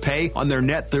customers to pay on their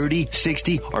net 30,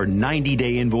 60, or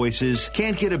 90-day invoices?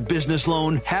 Can't get a business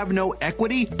loan? Have no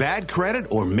equity? Bad credit?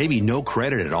 Or maybe no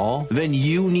credit at all? Then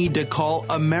you need to call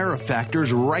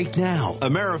AmeriFactors right now.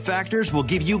 AmeriFactors will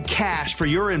give you cash for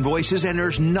your invoices and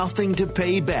there's nothing to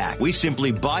pay back. We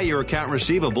simply buy your account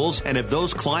receivables, and if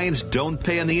those clients don't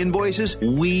pay on the invoices,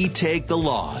 we take the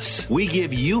loss. We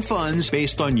give you funds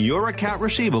based on your account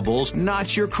receivables,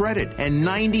 not your credit. And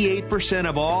 98%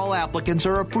 of all applicants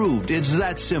are approved. It's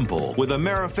that simple. With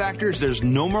AmeriFactors, there's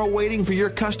no more waiting for your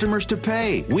customers to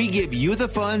pay. We give you the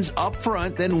funds up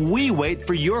front, then we wait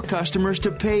for your customers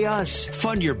to pay us.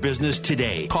 Fund your business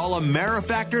today. Call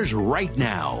AmeriFactors right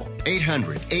now.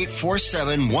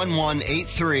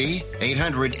 800-847-1183.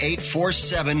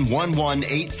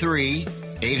 800-847-1183.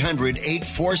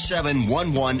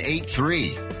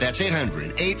 800-847-1183. That's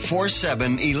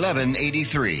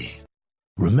 800-847-1183.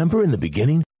 Remember in the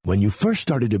beginning, when you first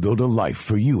started to build a life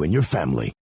for you and your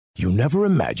family, you never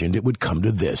imagined it would come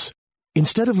to this.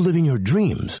 Instead of living your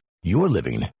dreams, you're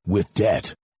living with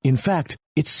debt. In fact,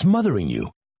 it's smothering you.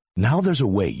 Now there's a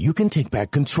way you can take back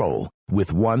control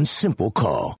with one simple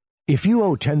call. If you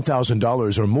owe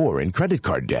 $10,000 or more in credit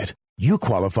card debt, you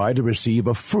qualify to receive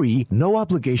a free,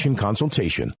 no-obligation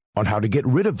consultation on how to get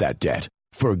rid of that debt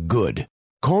for good.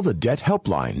 Call the Debt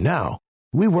Helpline now.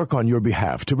 We work on your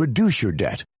behalf to reduce your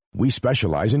debt. We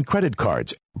specialize in credit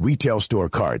cards, retail store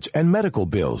cards, and medical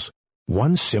bills.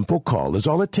 One simple call is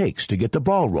all it takes to get the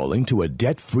ball rolling to a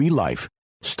debt-free life.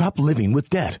 Stop living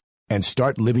with debt and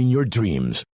start living your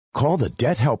dreams. Call the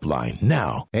Debt Helpline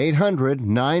now.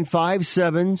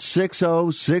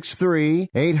 800-957-6063.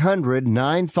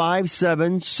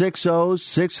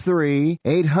 800-957-6063.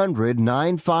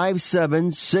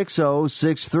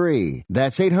 800-957-6063.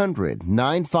 That's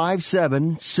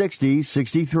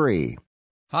 800-957-6063.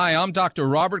 Hi, I'm Dr.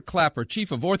 Robert Clapper,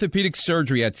 Chief of Orthopedic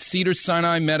Surgery at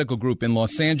Cedars-Sinai Medical Group in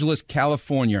Los Angeles,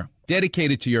 California.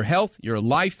 Dedicated to your health, your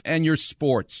life, and your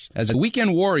sports. As a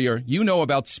weekend warrior, you know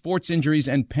about sports injuries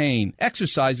and pain.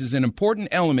 Exercise is an important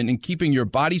element in keeping your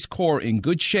body's core in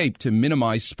good shape to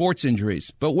minimize sports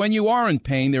injuries. But when you are in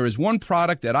pain, there is one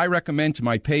product that I recommend to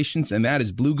my patients, and that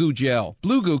is Blue Goo Gel.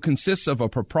 Blue Goo consists of a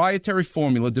proprietary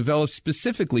formula developed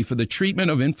specifically for the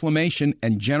treatment of inflammation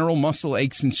and general muscle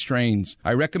aches and strains.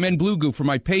 I recommend Blue Goo for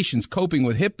my patients coping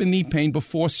with hip and knee pain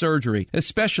before surgery,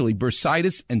 especially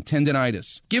bursitis and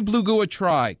tendinitis. Give Blue Goo a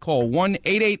try. Call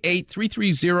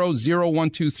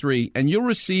 1-888-330-0123 and you'll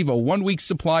receive a 1-week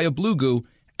supply of Blue Goo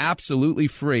absolutely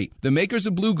free. The makers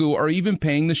of Blue Goo are even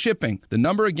paying the shipping. The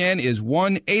number again is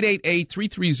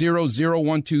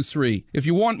 1-888-330-0123. If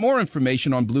you want more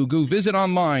information on Blue Goo, visit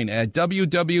online at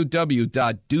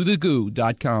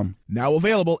www.dothegoo.com. Now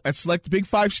available at select Big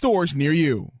 5 stores near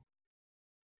you.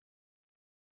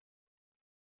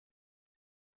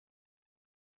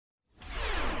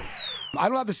 I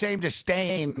don't have the same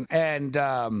disdain and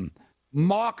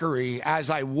mockery as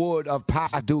I would of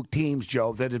past Duke teams,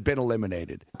 Joe, that have been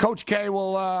eliminated. Coach K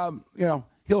will,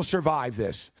 he'll survive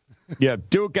this. Yeah,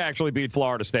 Duke actually beat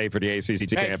Florida State for the ACC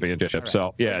championship. Right.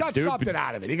 So, yeah. He got Duke, something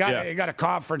out of it. He got a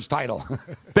conference title.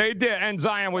 They did, and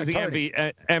Zion was the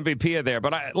MVP of there.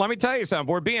 But let me tell you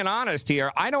something. We're being honest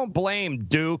here. I don't blame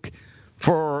Duke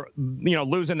for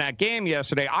losing that game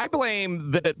yesterday. I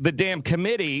blame the damn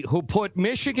committee who put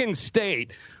Michigan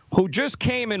State, who just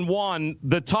came and won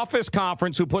the toughest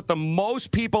conference, who put the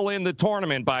most people in the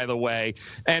tournament, by the way,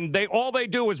 and all they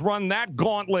do is run that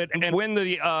gauntlet and win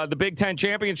the Big Ten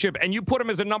championship, and you put them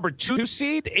as a number 2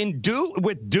 seed in Duke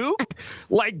with Duke?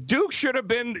 Like,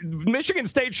 Michigan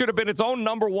State should have been its own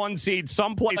number 1 seed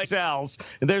someplace else.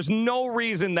 There's no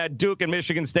reason that Duke and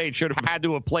Michigan State should have had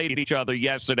to have played each other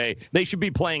yesterday. They should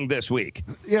be playing this week.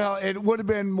 It would have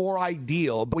been more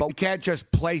ideal, but you can't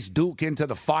just place Duke into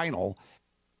the final.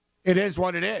 It is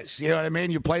what it is. You know what I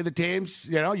mean? You play the teams.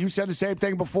 You said the same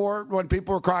thing before when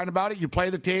people were crying about it. You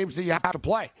play the teams that you have to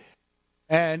play.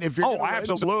 And if you're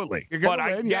absolutely.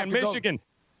 Win,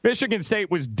 Michigan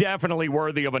State was definitely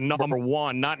worthy of a number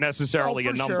 1, not necessarily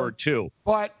a number 2.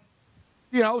 But,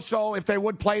 so if they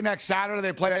would play next Saturday,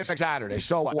 they play next Saturday.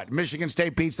 So what? Michigan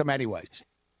State beats them anyways.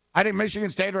 I think Michigan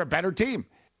State are a better team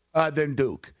than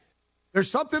Duke.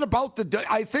 There's something about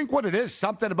I think what it is,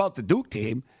 something about the Duke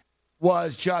team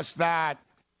was just that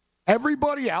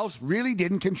everybody else really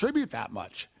didn't contribute that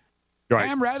much. Right.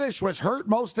 Cam Reddish was hurt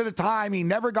most of the time. He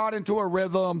never got into a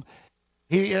rhythm.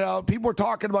 People were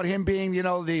talking about him being, the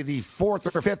 4th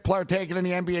or 5th player taken in the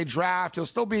NBA draft. He'll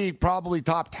still be probably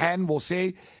top 10. We'll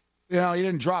see. He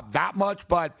didn't drop that much,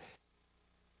 but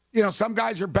some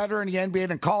guys are better in the NBA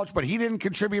than college, but he didn't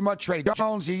contribute much. Trey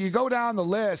Jones, you go down the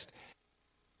list,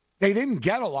 they didn't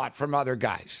get a lot from other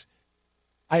guys.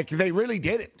 They really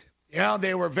didn't.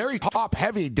 They were very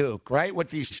top-heavy, Duke, right, with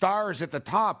these stars at the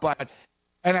top.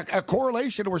 And a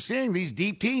correlation we're seeing, these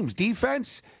deep teams,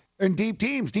 defense and deep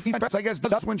teams. Defense, I guess,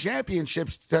 does win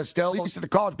championships still, at least at the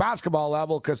college basketball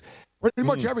level, because pretty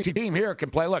much every team here can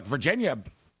play. Look, Virginia,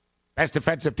 best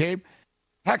defensive team.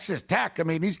 Texas Tech,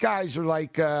 these guys are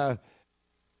like, they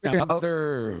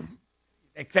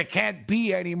can't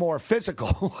be any more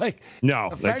physical.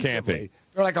 No, they can't be.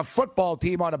 They're like a football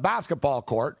team on a basketball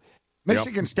court.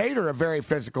 Michigan State are a very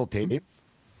physical team.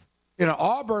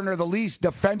 Auburn are the least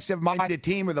defensive-minded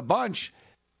team of the bunch.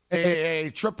 A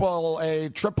triple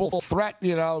threat,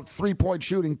 3-point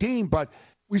shooting team. But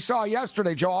we saw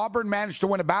yesterday, Joe, Auburn managed to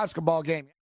win a basketball game